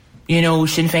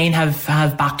 Sinn Féin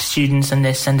have backed students in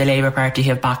this, and the Labour Party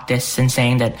have backed this, and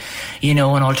saying that, an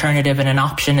alternative and an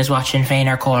option is what Sinn Féin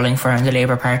are calling for, and the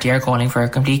Labour Party are calling for a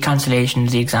complete cancellation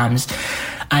of the exams.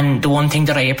 And the one thing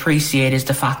that I appreciate is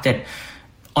the fact that,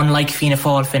 unlike Fianna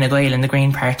Fáil, Fine Gael and the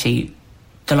Green Party,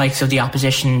 the likes of the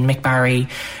opposition, Mick Barry,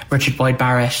 Richard Boyd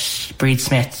Barrett, Breed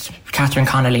Smith, Catherine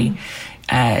Connolly,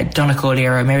 Donncha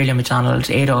O'Leary, Mary Lynn McDonald,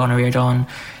 Ada O'Reardon,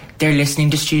 they're listening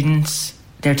to students,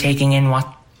 they're taking in what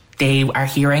they are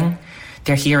hearing.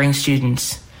 They're hearing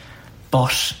students,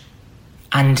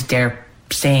 and they're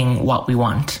saying what we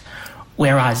want,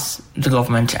 whereas the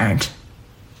government aren't.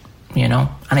 And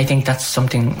I think that's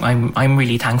something I'm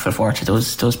really thankful for, to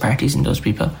those parties and those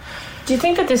people. Do you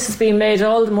think that this is being made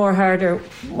all the more harder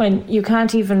when you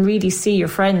can't even really see your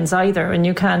friends either, and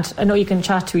you can't, I know you can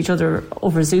chat to each other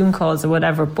over Zoom calls or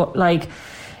whatever, but like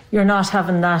you're not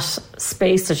having that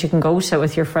space that you can go to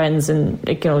with your friends in,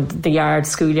 like, you know, the yard,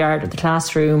 schoolyard, or the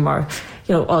classroom, or,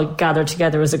 you know, all gathered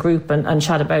together as a group and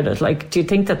chat about it. Like, do you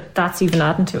think that that's even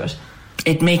adding to it?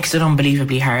 It makes it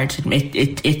unbelievably hard.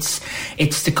 It's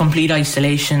the complete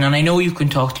isolation, and I know you can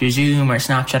talk through Zoom or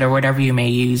Snapchat or whatever you may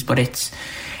use, but it's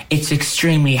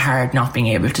extremely hard not being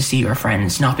able to see your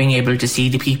friends, not being able to see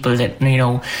the people that, you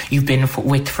know, you've been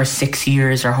with for 6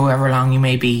 years or however long you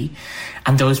may be.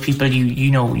 And those people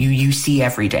you see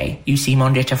every day. You see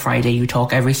Monday to Friday, you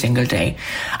talk every single day.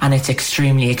 And it's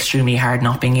extremely, extremely hard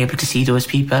not being able to see those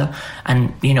people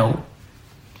and, you know,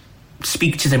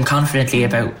 speak to them confidently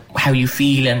about how you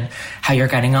feel and how you're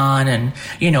getting on, and,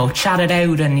 you know, chat it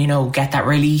out and, you know, get that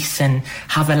release and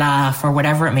have a laugh or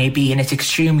whatever it may be. And it's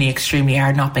extremely, extremely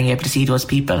hard not being able to see those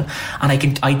people.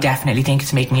 And I definitely think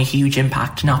it's making a huge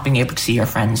impact, not being able to see your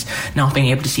friends, not being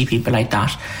able to see people like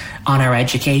that, on our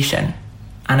education.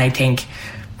 And I think,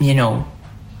 you know,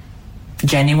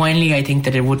 genuinely, I think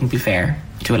that it wouldn't be fair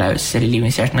to allow us to study Leaving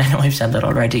Cert. I know I've said that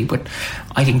already, but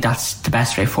I think that's the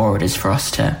best way forward, is for us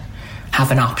to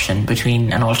have an option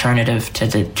between an alternative to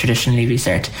the traditional Leaving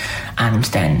Cert and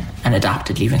then an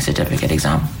adapted Leaving Certificate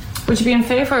exam. Would you be in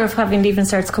favour of having Leaving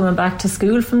Certs coming back to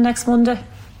school from next Monday?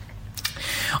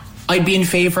 I'd be in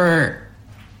favour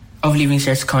of Leaving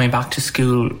Certs coming back to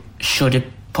school should a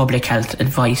public health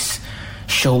advice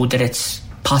show that it's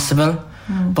possible.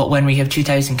 But when we have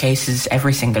 2,000 cases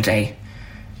every single day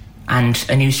and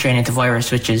a new strain of the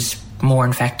virus which is more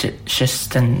infectious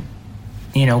than,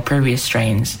 you know, previous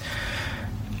strains,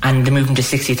 and the movement to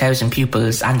 60,000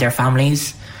 pupils and their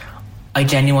families, I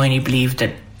genuinely believe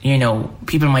that, you know,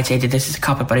 people might say that this is a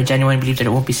cop-out, but I genuinely believe that it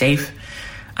won't be safe.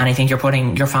 And I think you're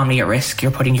putting your family at risk,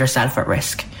 you're putting yourself at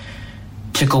risk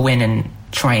to go in and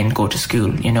try and go to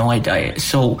school, you know.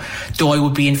 So though I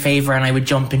would be in favour and I would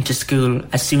jump into school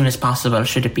as soon as possible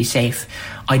should it be safe,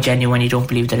 I genuinely don't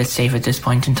believe that it's safe at this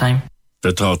point in time.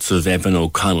 The thoughts of Evan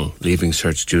O'Connell, Leaving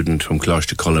Cert student from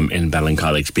Closhtacullam in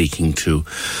Ballincollig, speaking to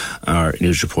our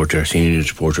news reporter, senior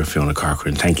news reporter Fiona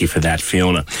Corcoran. Thank you for that,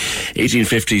 Fiona.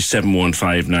 1850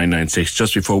 715 996.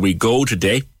 Just before we go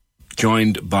today,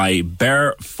 joined by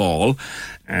Bear Fall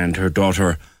and her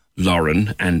daughter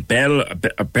Lauren, and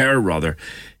Bear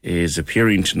is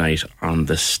appearing tonight on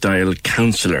The Style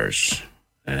Counsellors,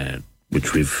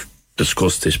 which we've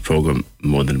discussed this programme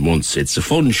more than once. It's a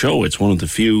fun show. It's one of the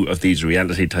few of these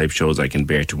reality type shows I can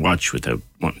bear to watch without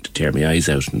wanting to tear my eyes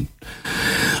out and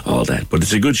all that. But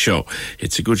it's a good show.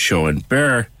 It's a good show. And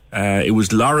Bear, it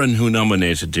was Lauren who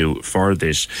nominated you for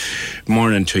this.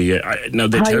 Morning to you. Now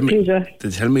they tell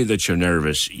me that you're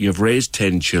nervous. You've raised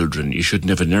 10 children. You shouldn't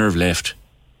have a nerve left.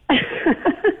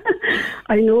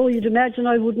 I know, you'd imagine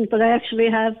I wouldn't, but I actually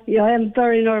have. Yeah, I am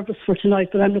very nervous for tonight,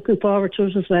 but I'm looking forward to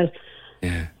it as well.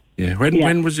 Yeah.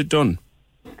 When was it done?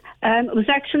 It was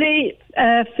actually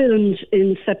filmed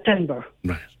in September.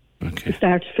 Right. Okay. We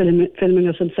started filming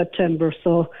it in September,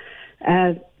 so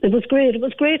it was great. It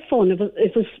was great fun. It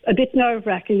was a bit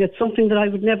nerve-wracking. It's something that I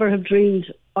would never have dreamed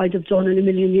I'd have done in a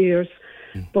million years.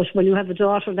 But when you have a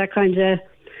daughter that kind of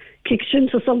kicks you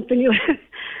into something,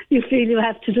 you feel you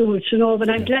have to do it, you know. But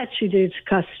I'm glad she did,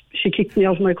 because she kicked me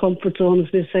out of my comfort zone,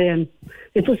 as they say, and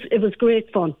it was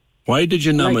great fun. Why did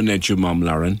you nominate your mum,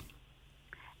 Lauren?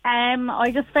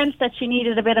 I just felt that she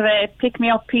needed a bit of a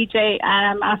pick-me-up, PJ.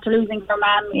 After losing her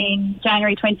mum in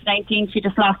January 2019, she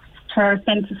just lost her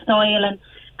sense of style and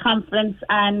confidence,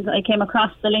 and I came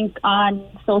across the link on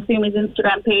SoSumi's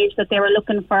Instagram page that they were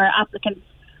looking for applicants,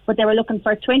 but they were looking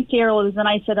for 20-year-olds, and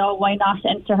I said, oh, why not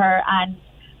enter her? And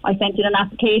I sent in an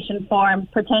application form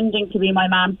pretending to be my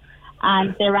mum,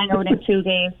 and they rang her within 2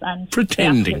 days, and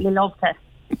pretending. They absolutely loved her.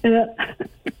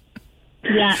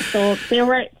 Yeah, so they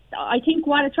were. I think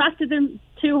what attracted them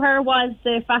to her was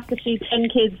the fact that she's 10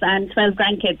 kids and 12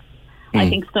 grandkids. I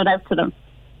think stood out to them.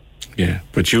 Yeah,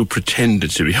 but you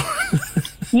pretended to be.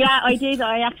 Yeah, I did.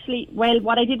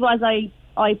 What I did was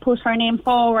I put her name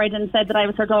forward and said that I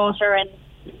was her daughter and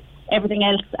everything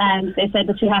else, and they said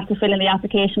that she had to fill in the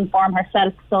application form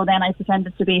herself, so then I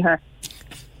pretended to be her.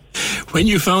 When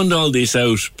you found all this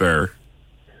out, Bear,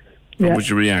 what was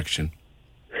your reaction?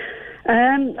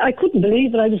 I couldn't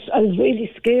believe it. I was really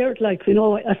scared. Like, you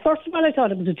know, first of all, I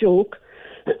thought it was a joke,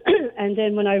 and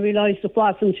then when I realised it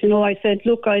wasn't, you know, I said,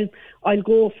 "Look, I'll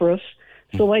go for it."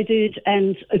 So I did,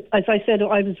 and as I said,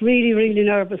 I was really, really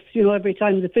nervous, every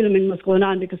time the filming was going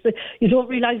on, because you don't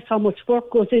realise how much work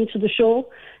goes into the show,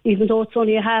 even though it's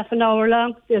only a half an hour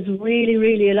long. There's really,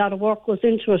 really a lot of work goes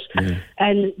into it.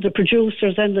 And the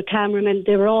producers and the cameramen,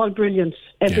 they were all brilliant.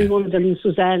 Every one of them,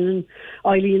 Suzanne and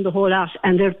Eileen, the whole lot.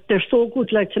 And they're so good,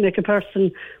 to make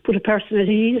put a person at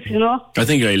ease, I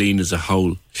think Eileen is a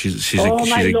whole. She's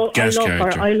a gas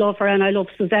character. I love her, and I love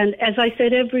Suzanne. As I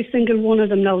said, every single one of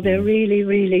them now, they're really,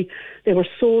 really, they were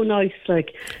so nice,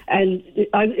 and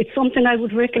it's something I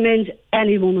would recommend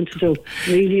any woman to do,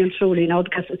 really and truly,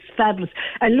 because it's fabulous.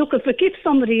 And look, if it gives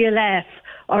somebody a laugh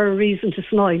or a reason to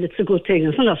smile, it's a good thing,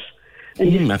 isn't it?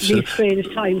 And these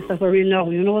strange times that we're in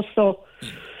now, so...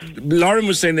 Lauren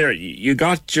was saying there, you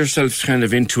got yourself kind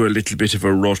of into a little bit of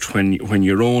a rut when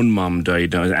your own mum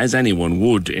died, as anyone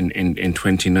would in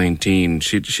 2019.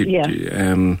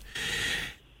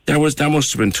 That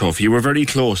must have been tough. You were very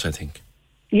close, I think.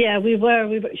 Yeah, we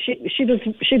were. She was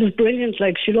brilliant.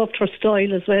 She loved her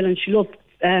style as well, and she loved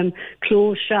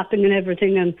clothes shopping and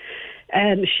everything.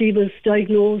 And she was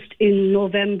diagnosed in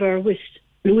November with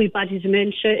Lewy body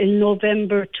dementia in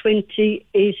November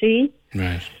 2018.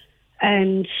 Right.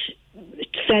 And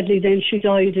sadly then she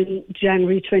died in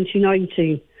January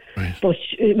 2019. Right. But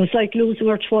it was like losing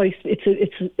her twice.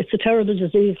 It's a terrible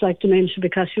disease like dementia,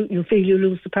 because you feel you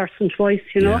lose the person twice,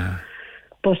 Yeah.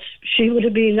 But she would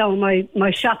have been now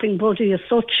my shopping buddy as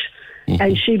such.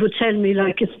 And she would tell me,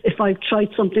 if I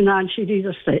tried something on, she'd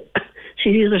either say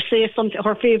something.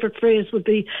 Her favourite phrase would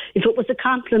be, if it was a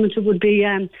compliment, it would be,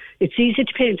 it's easy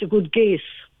to paint a good gaze.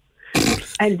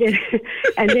 And then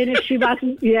if she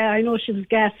wasn't, I know she was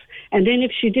gas. And then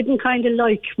if she didn't kind of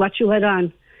like what you had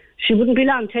on, she wouldn't be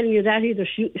long telling you that either.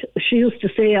 She used to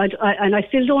say, and I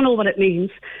still don't know what it means,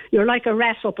 you're like a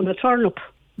rat up in a turnip.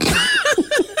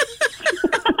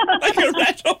 Like a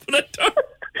rat up in a turnip?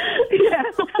 Yeah.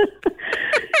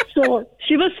 So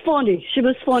she was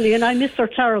funny, and I miss her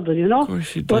terrible, Of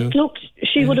course you do. But look,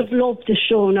 she would have loved the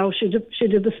show now. She'd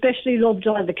have especially loved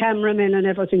all the cameramen and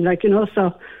everything,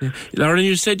 so. Yeah. Lauren,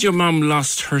 you said your mum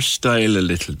lost her style a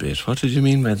little bit. What did you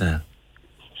mean by that?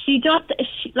 She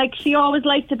always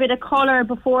liked a bit of colour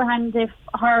beforehand if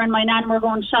her and my nan were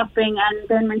going shopping, and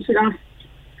then when she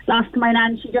lost my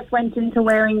nan, she just went into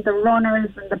wearing the runners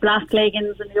and the black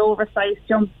leggings and the oversized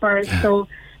jumpers. So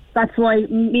that's why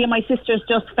me and my sisters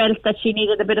just felt that she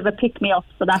needed a bit of a pick-me-up.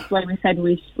 So that's why we said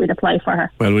we'd apply for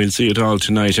her. Well, we'll see it all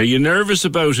tonight. Are you nervous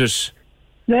about it?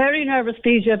 Very nervous,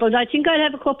 PJ, but I think I'll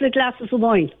have a couple of glasses of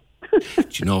wine. Do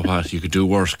you know what? You could do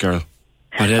worse, girl.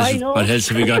 What else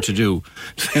have you got to do?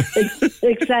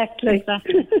 Exactly.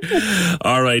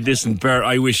 All right, listen, Ber,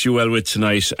 I wish you well with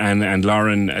tonight. And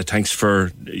Lauren, thanks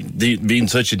for being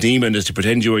such a demon as to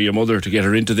pretend you were your mother to get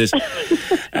her into this.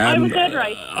 I was dead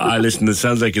right. Listen, it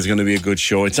sounds like it's going to be a good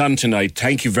show. It's on tonight.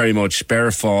 Thank you very much,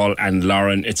 Ber Fall and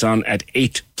Lauren. It's on at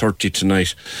 8:30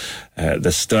 tonight.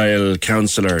 The Style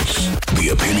Counsellors. The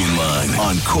Opinion Line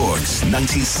on Cork's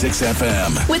 96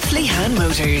 FM. With Lehan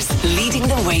Motors, leading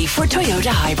the way for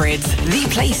Toyota hybrids. The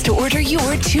place to order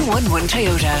your 211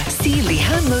 Toyota. See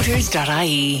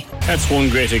lehanmotors.ie. That's one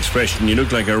great expression. You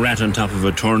look like a rat on top of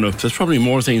a turnip. There's probably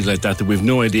more things like that we've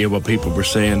no idea what people were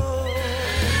saying.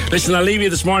 Listen, I'll leave you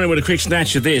this morning with a quick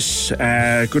snatch of this.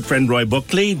 Good friend Roy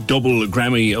Buckley, double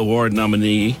Grammy Award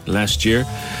nominee last year,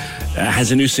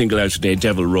 has a new single out today,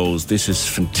 Devil Rose. This is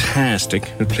fantastic.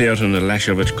 We'll play out on a lash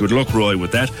of it. Good luck, Roy,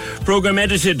 with that. Programme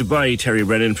edited by Terry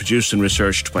Brennan, produced and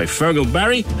researched by Fergal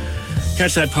Barry.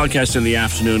 Catch that podcast in the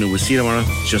afternoon, and we'll see you tomorrow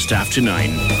just after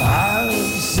 9. I've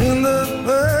seen the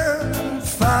burning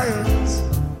fires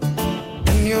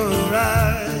in your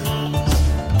eyes.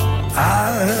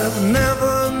 I have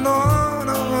never known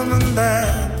a woman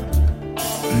that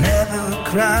never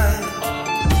cried.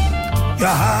 Your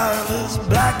heart is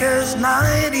black as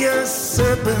night, your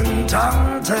serpent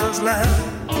tongue tells lies.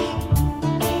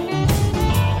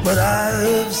 But I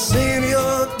have seen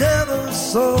your devil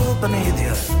soul beneath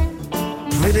your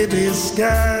pretty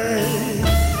disguise.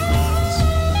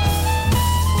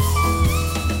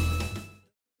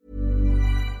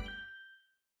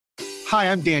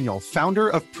 Hi, I'm Daniel, founder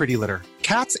of Pretty Litter.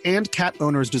 Cats and cat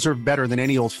owners deserve better than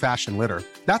any old-fashioned litter.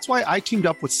 That's why I teamed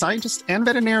up with scientists and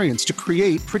veterinarians to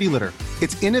create Pretty Litter.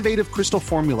 Its innovative crystal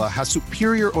formula has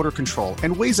superior odor control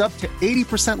and weighs up to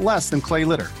 80% less than clay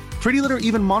litter. Pretty Litter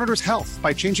even monitors health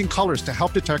by changing colors to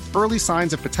help detect early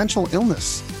signs of potential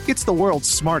illness. It's the world's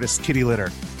smartest kitty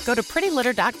litter. Go to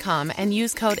prettylitter.com and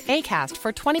use code ACAST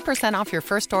for 20% off your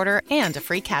first order and a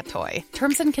free cat toy.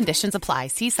 Terms and conditions apply.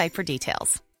 See site for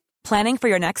details. Planning for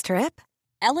your next trip?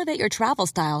 Elevate your travel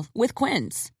style with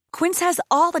Quince. Quince has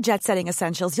all the jet-setting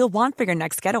essentials you'll want for your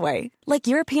next getaway, like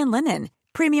European linen,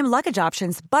 premium luggage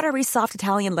options, buttery soft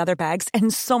Italian leather bags,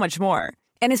 and so much more.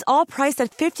 And is all priced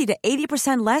at 50 to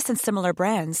 80% less than similar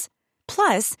brands.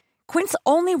 Plus, Quince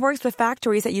only works with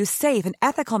factories that use safe and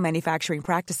ethical manufacturing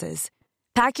practices.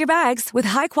 Pack your bags with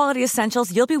high-quality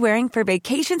essentials you'll be wearing for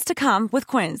vacations to come with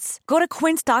Quince. Go to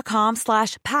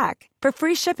quince.com/pack for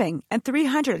free shipping and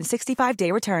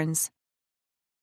 365-day returns.